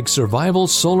can take Survival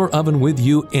Solar Oven with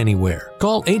you anywhere.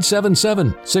 Call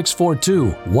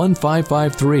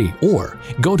 877-642-1553 or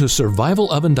go to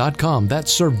survivaloven.com.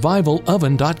 That's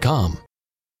survivaloven.com.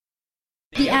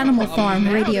 The Animal Farm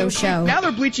Radio Show. Now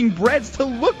they're bleaching breads to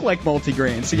look like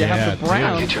multigrain, so you have the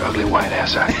brown. Get your ugly white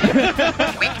ass out of here.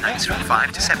 Weeknights from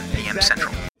 5 to 7 p.m.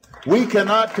 Central. We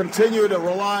cannot continue to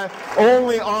rely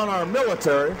only on our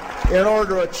military in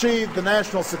order to achieve the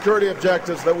national security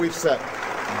objectives that we've set.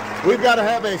 We've got to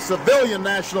have a civilian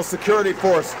national security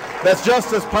force that's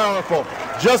just as powerful,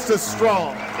 just as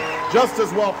strong, just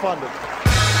as well-funded.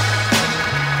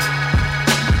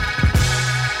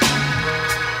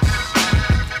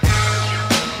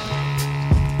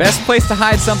 Best place to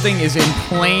hide something is in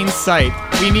plain sight.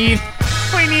 We need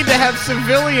to have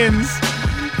civilians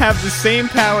have the same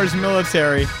power as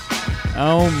military.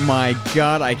 Oh my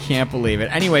God, I can't believe it.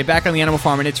 Anyway, back on the Animal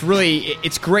Farm, and it's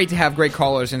great to have great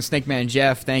callers, and Snake Man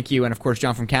Jeff, thank you, and of course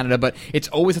John from Canada, but it's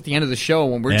always at the end of the show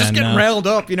when we're just getting railed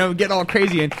up, getting all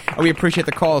crazy, and we appreciate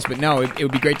the calls, but no, it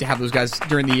would be great to have those guys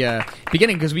during the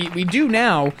beginning, because we do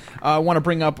now want to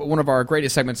bring up one of our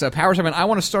greatest segments, Power Segment. I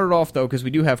want to start it off, though, because we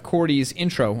do have Cordi's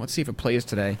intro. Let's see if it plays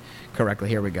today correctly.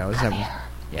 Here we go. Yeah.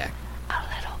 A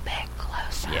little bit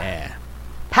closer. Yeah.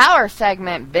 Power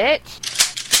segment, bitch.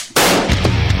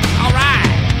 All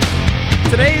right.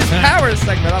 Today's power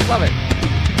segment. I love it.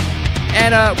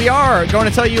 And we are going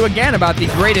to tell you again about the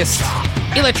greatest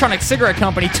electronic cigarette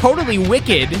company, Totally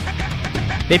Wicked.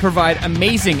 They provide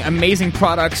amazing, amazing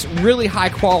products, really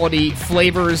high-quality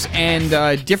flavors,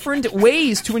 and different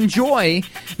ways to enjoy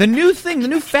the new thing, the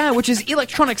new fad, which is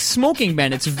electronic smoking,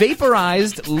 Ben. It's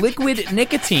vaporized liquid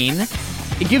nicotine.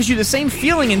 It gives you the same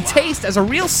feeling and taste as a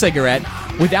real cigarette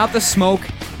without the smoke,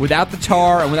 without the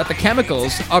tar, and without the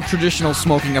chemicals of traditional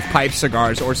smoking of pipes,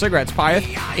 cigars, or cigarettes.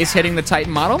 Pyeth is hitting the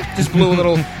Titan model. Just blew a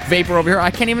little vapor over here.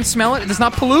 I can't even smell it. It does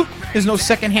not pollute. There's no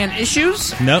secondhand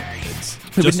issues. Nope.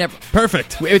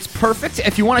 Perfect. It's perfect.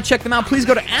 If you want to check them out, please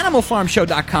go to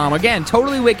animalfarmshow.com. Again,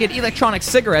 Totally Wicked electronic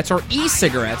cigarettes, or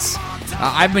e-cigarettes.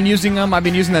 I've been using them. I've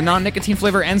been using the non-nicotine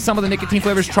flavor and some of the nicotine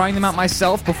flavors, trying them out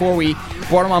myself before we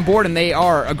brought them on board, and they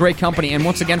are a great company. And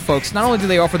once again, folks, not only do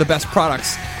they offer the best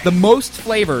products, the most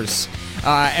flavors,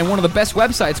 and one of the best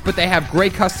websites, but they have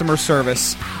great customer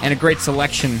service and a great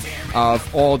selection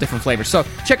of all different flavors. So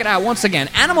check it out once again,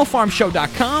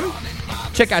 animalfarmshow.com.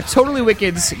 Check out Totally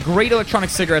Wicked's great electronic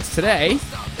cigarettes today.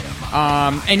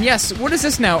 And yes, what is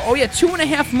this now? Oh yeah,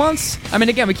 2.5 months. I mean,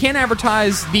 again, we can't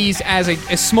advertise these as a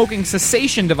smoking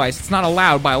cessation device. It's not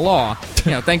allowed by law.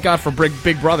 You know, thank God for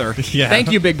Big Brother. Yeah.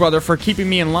 Thank you, Big Brother, for keeping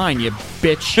me in line, you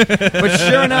bitch. But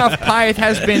sure enough, Pyeth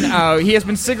has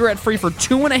been cigarette free for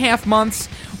 2.5 months.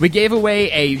 We gave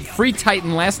away a free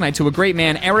Titan last night to a great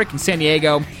man, Eric, in San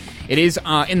Diego. It is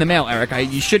in the mail, Eric.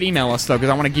 You should email us, though, because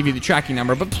I want to give you the tracking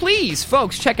number. But please,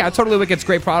 folks, check out Totally Wicked's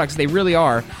great products. They really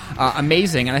are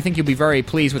amazing, and I think you'll be very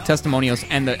pleased with testimonials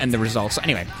and the results. So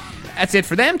anyway, that's it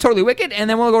for them, Totally Wicked, and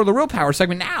then we'll go to the real power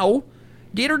segment now.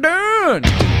 Get her done!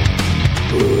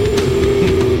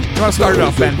 You want to start it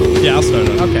off, Ben? Yeah, I'll start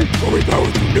it off. Okay. Well, we go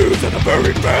with the news at a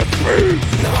very fast pace.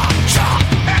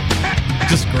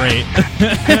 Just great.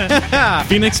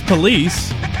 Phoenix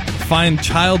police find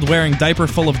child wearing diaper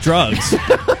full of drugs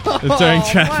during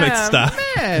traffic stop.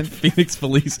 Man. Phoenix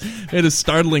police made a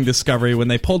startling discovery when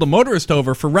they pulled a motorist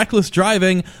over for reckless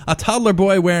driving a toddler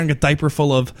boy wearing a diaper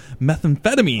full of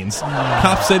methamphetamines.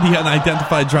 Cops said the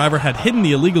unidentified driver had hidden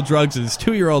the illegal drugs in his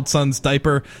 2-year-old son's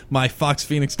diaper.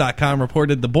 MyFoxPhoenix.com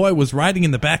reported the boy was riding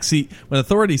in the backseat when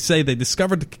authorities say they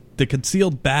discovered the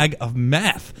concealed bag of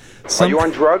meth. Are you on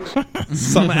drugs?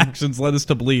 Some actions led us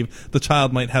to believe the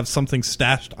child might have something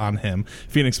stashed on him.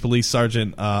 Phoenix Police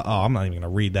Sergeant, I'm not even going to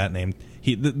read that name.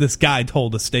 This guy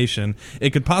told the station it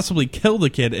could possibly kill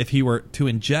the kid if he were to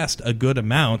ingest a good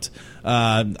amount.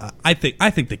 I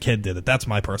think the kid did it. That's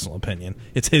my personal opinion.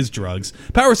 It's his drugs.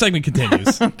 Power segment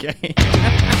continues. Okay.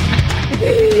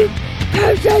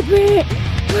 Power segment.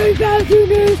 Very fast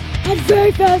news and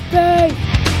very fast pace.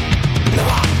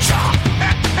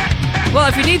 Well,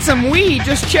 if you need some weed,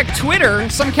 just check Twitter.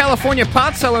 Some California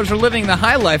pot sellers are living the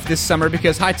high life this summer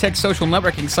because high-tech social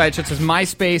networking sites such as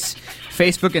MySpace,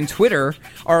 Facebook, and Twitter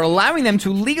are allowing them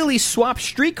to legally swap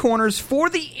street corners for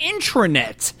the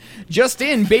intranet. Just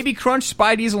in, Baby Crunch,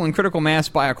 Spy Diesel, and Critical Mass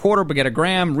buy a quarter but get a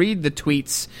gram. Read the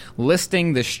tweets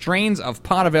listing the strains of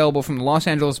pot available from the Los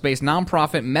Angeles-based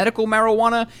nonprofit medical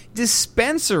marijuana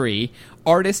dispensary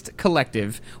Artist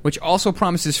Collective, which also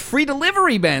promises free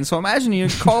delivery, Ben. So imagine you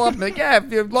call up and like, yeah,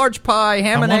 if you have large pie,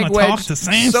 ham and egg wedge,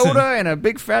 soda, and a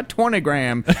big fat 20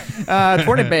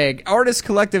 bag. Artist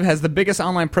Collective has the biggest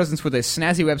online presence with a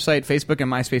snazzy website, Facebook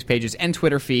and MySpace pages, and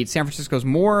Twitter feed. San Francisco's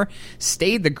more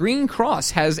stayed. The Green Cross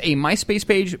has a MySpace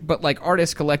page, but like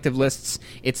Artist Collective lists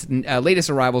its latest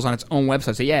arrivals on its own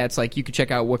website. So yeah, it's like you could check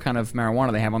out what kind of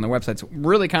marijuana they have on their website. It's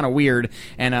really kind of weird,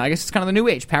 and I guess it's kind of the new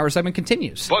age. Power segment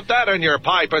continues. Put that in your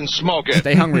pipe and smoke it.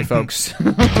 Stay hungry, folks. Ooh,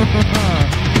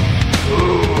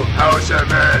 Power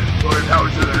segment. Going power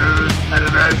to the news at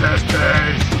a very fast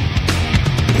pace.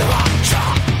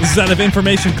 This is out of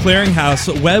Information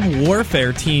Clearinghouse. Web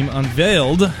warfare team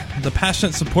unveiled the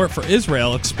passionate support for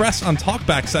Israel expressed on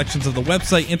talkback sections of the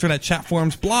website, internet chat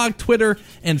forums, blog, Twitter,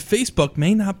 and Facebook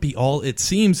may not be all it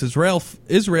seems.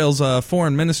 Israel's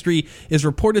foreign ministry is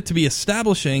reported to be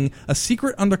establishing a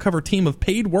secret undercover team of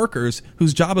paid workers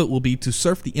whose job it will be to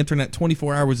surf the internet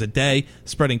 24 hours a day,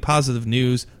 spreading positive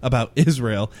news about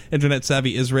Israel.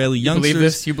 Internet-savvy Israeli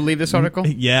youngsters... You believe this article?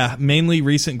 Yeah. Mainly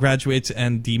recent graduates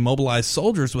and demobilized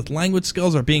soldiers with language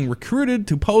skills are being recruited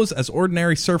to pose as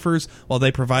ordinary surfers while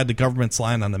they provide the government's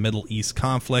line on the Middle East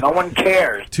conflict. No one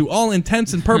cares. To all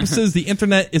intents and purposes, the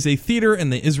internet is a theater in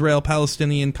the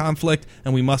Israel-Palestinian conflict,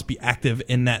 and we must be active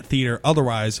in that theater.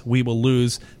 Otherwise, we will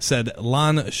lose, said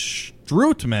Lon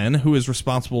Strootman, who is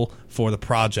responsible for the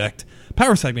project.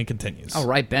 Power segment continues. All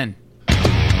right, Ben.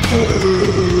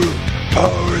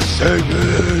 Power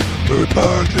segment. We're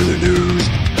back to the news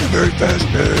at a very fast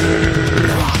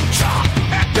pace.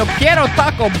 Yo quiero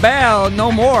Taco Bell, no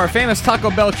more. Famous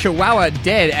Taco Bell Chihuahua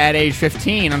dead at age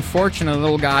 15. Unfortunate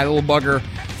little guy, little bugger.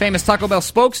 Famous Taco Bell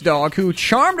spokesdog who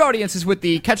charmed audiences with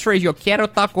the catchphrase Yo quiero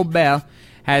Taco Bell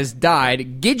has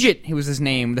died. Gidget, he was his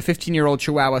name. The 15-year-old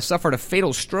Chihuahua suffered a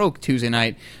fatal stroke Tuesday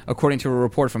night, according to a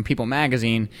report from People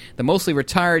magazine. The mostly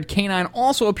retired canine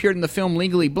also appeared in the film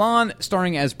Legally Blonde,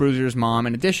 starring as Bruiser's mom.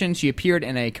 In addition, she appeared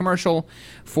in a commercial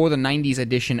for the 90s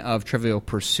edition of Trivial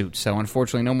Pursuit. So,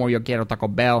 unfortunately, no more Yo quiero Taco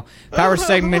Bell. Power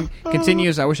segment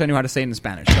continues. I wish I knew how to say it in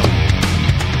Spanish. Power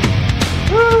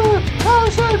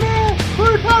segment!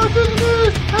 We're power to the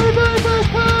news at a very fast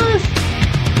pace!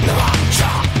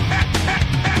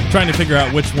 Trying to figure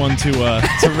out which one to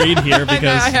read here because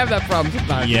I have that problem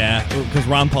sometimes. Yeah, because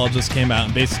Ron Paul just came out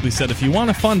and basically said, if you want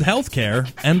to fund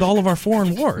healthcare, end all of our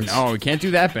foreign wars. No, we can't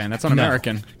do that, Ben. That's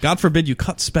un-American. No. God forbid you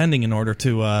cut spending in order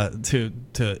to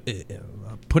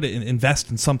put it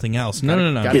invest in something else. No.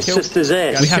 His sister's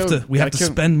ass. We have to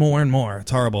spend more and more.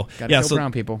 It's horrible. Gotta kill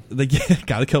brown people.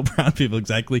 Gotta kill brown people,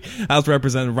 exactly. House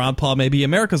Representative Ron Paul may be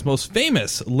America's most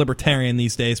famous libertarian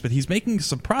these days, but he's making a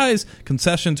surprise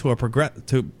concession to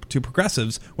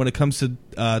progressives when it comes to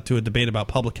a debate about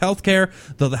public health care.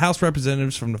 Though the House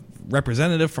representative from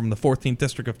the 14th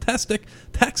District of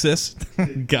Texas,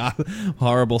 God,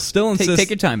 horrible, still insists. Take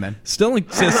your time, man. Still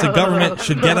insists the government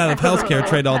should get out of healthcare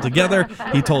trade altogether.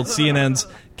 He told CNN's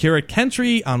Kira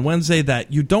Kentry on Wednesday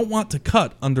that you don't want to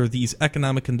cut under these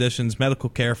economic conditions medical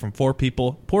care from poor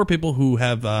people who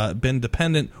have been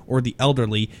dependent or the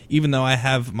elderly, even though I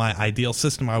have my ideal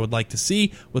system I would like to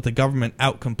see with the government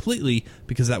out completely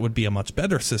because that would be a much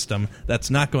better system. That's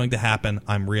not going to happen.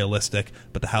 I'm realistic.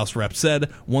 But the House rep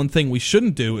said one thing we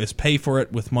shouldn't do is pay for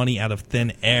it with money out of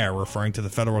thin air, referring to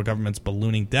the federal government's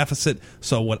ballooning deficit.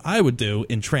 So what I would do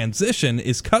in transition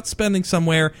is cut spending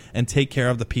somewhere and take care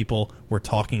of the people we're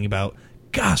talking about.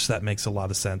 Gosh, that makes a lot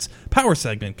of sense. Power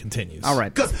segment continues. All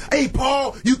right. Because, hey,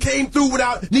 Paul, you came through when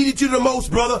I needed you the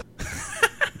most, brother.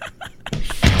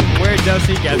 Where does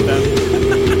he get them?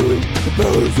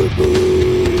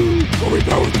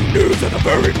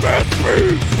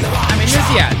 I mean,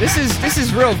 this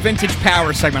is real vintage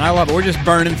power segment. I love it. We're just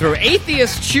burning through.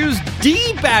 Atheists choose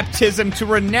debaptism to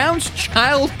renounce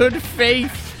childhood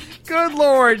faith. Good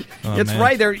Lord. That's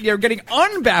right. They're getting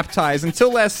unbaptized.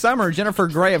 Until last summer, Jennifer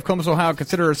Gray of Columbus, Ohio,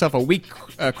 considered herself a weak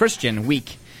Christian,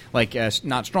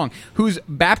 not strong, whose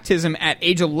baptism at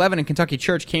age 11 in Kentucky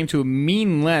church came to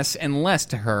mean less and less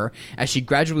to her as she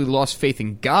gradually lost faith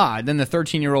in God. Then the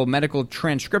 13-year-old medical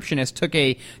transcriptionist took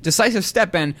a decisive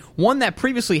step, and one that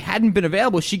previously hadn't been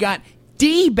available. She got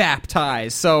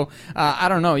debaptized. So, I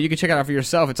don't know. You can check it out for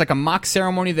yourself. It's like a mock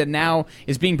ceremony that now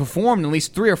is being performed in at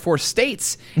least 3 or 4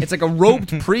 states. It's like a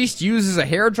robed priest uses a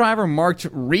hairdryer marked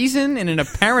reason in an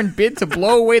apparent bid to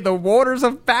blow away the waters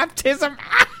of baptism.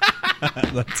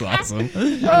 That's awesome.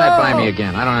 Run that by me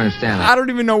again. I don't understand it. I don't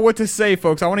even know what to say,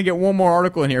 folks. I want to get one more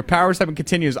article in here. Power 7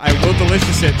 continues. I will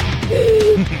delicious it.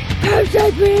 Power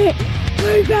 7!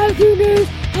 Very fast news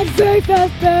and very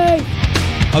fast pace!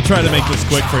 I'll try to make this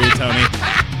quick for you, Tony.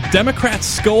 Democrats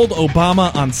scold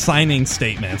Obama on signing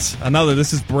statements.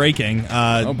 This is breaking.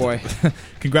 Oh, boy.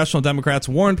 Congressional Democrats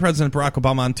warned President Barack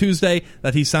Obama on Tuesday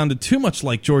that he sounded too much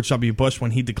like George W. Bush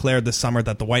when he declared this summer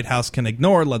that the White House can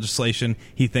ignore legislation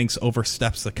he thinks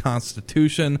oversteps the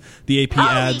Constitution. The AP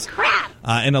adds,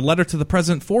 in a letter to the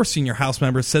president, 4 senior House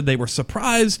members said they were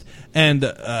surprised and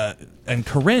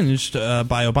cringed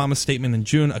by Obama's statement in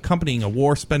June accompanying a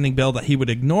war spending bill that he would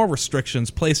ignore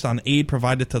restrictions placed on aid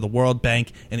provided to the World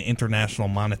Bank and International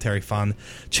Monetary Fund.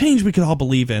 Change we could all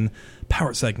believe in.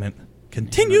 Power segment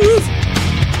continues. Power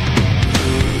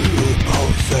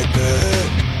segment.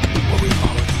 Where we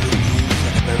follow the news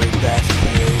at a very fast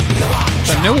pace.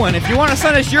 It's a new one. If you want to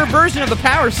send us your version of the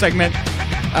power segment,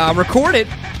 record it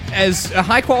as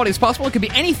high quality as possible. It could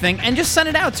be anything, and just send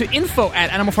it out to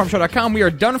info@animalfarmshow.com. We are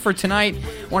done for tonight.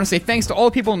 I want to say thanks to all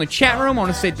the people in the chat room. I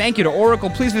want to say thank you to Oracle.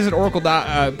 Please visit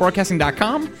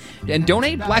oracle.broadcasting.com and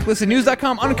donate.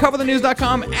 Blacklistednews.com,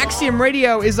 uncoverthenews.com. Axiom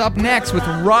Radio is up next with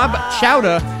Rob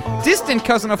Chowda, distant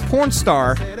cousin of porn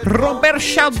star Robert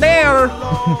Chowder.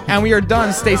 And we are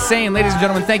done. Stay sane. Ladies and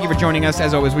gentlemen, thank you for joining us.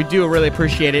 As always, we do really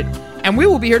appreciate it. And we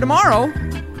will be here tomorrow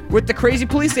with the crazy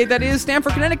police state that is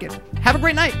Stamford, Connecticut. Have a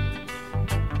great night.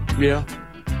 Yeah.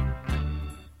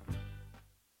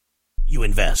 You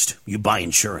invest. You buy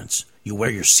insurance. You wear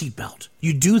your seatbelt.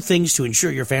 You do things to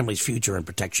ensure your family's future and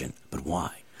protection. But why?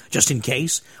 Just in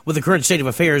case? With the current state of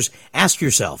affairs, ask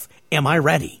yourself, am I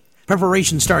ready?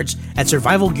 Preparation starts at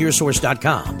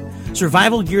survivalgearsource.com.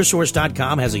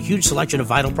 SurvivalGearSource.com has a huge selection of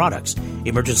vital products: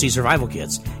 emergency survival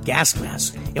kits, gas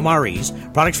masks,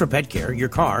 MREs, products for pet care, your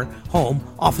car, home,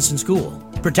 office, and school.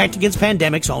 Protect against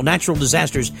pandemics, all natural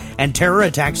disasters, and terror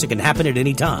attacks that can happen at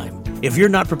any time. If you're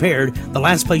not prepared, the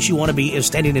last place you want to be is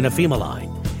standing in a FEMA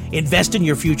line. Invest in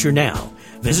your future now.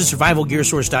 Visit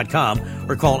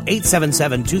SurvivalGearSource.com or call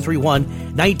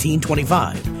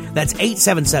 877-231-1925. That's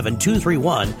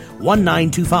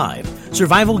 877-231-1925.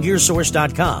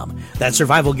 SurvivalGearSource.com. That's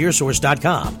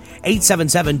SurvivalGearSource.com.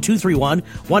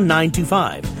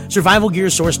 877-231-1925.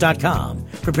 SurvivalGearSource.com.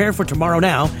 Prepare for tomorrow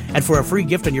now, and for a free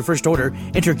gift on your first order,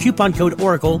 enter coupon code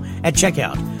ORACLE at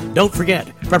checkout. Don't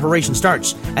forget, preparation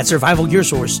starts at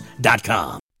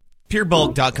SurvivalGearSource.com.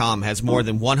 PureBulk.com has more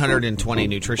than 120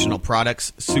 nutritional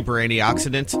products, super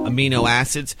antioxidants, amino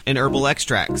acids, and herbal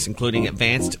extracts, including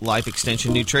advanced life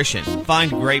extension nutrition. Find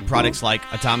great products like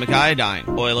atomic iodine,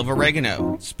 oil of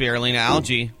oregano, spirulina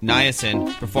algae,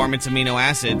 niacin, performance amino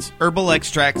acids, herbal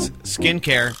extracts,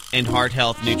 skincare, and heart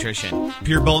health nutrition.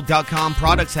 PureBulk.com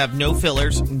products have no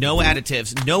fillers, no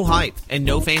additives, no hype, and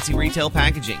no fancy retail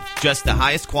packaging. Just the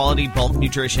highest quality bulk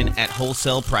nutrition at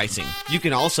wholesale pricing. You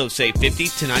can also save 50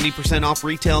 to 90% off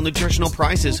retail nutritional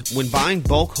prices when buying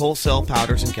bulk wholesale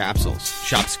powders and capsules.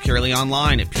 Shop securely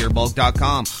online at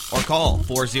purebulk.com or call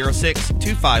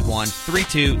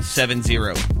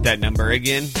 406-251-3270. That number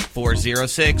again,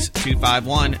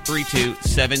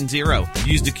 406-251-3270.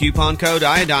 Use the coupon code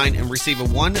iodine and receive a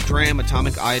 1 gram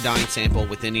atomic iodine sample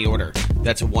with any order.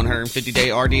 That's a 150-day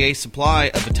RDA supply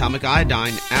of atomic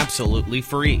iodine absolutely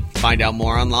free. Find out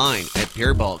more online at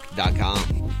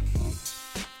purebulk.com.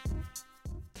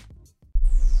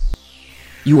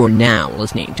 You are now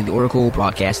listening to the Oracle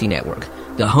Broadcasting Network,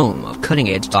 the home of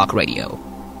cutting-edge talk radio.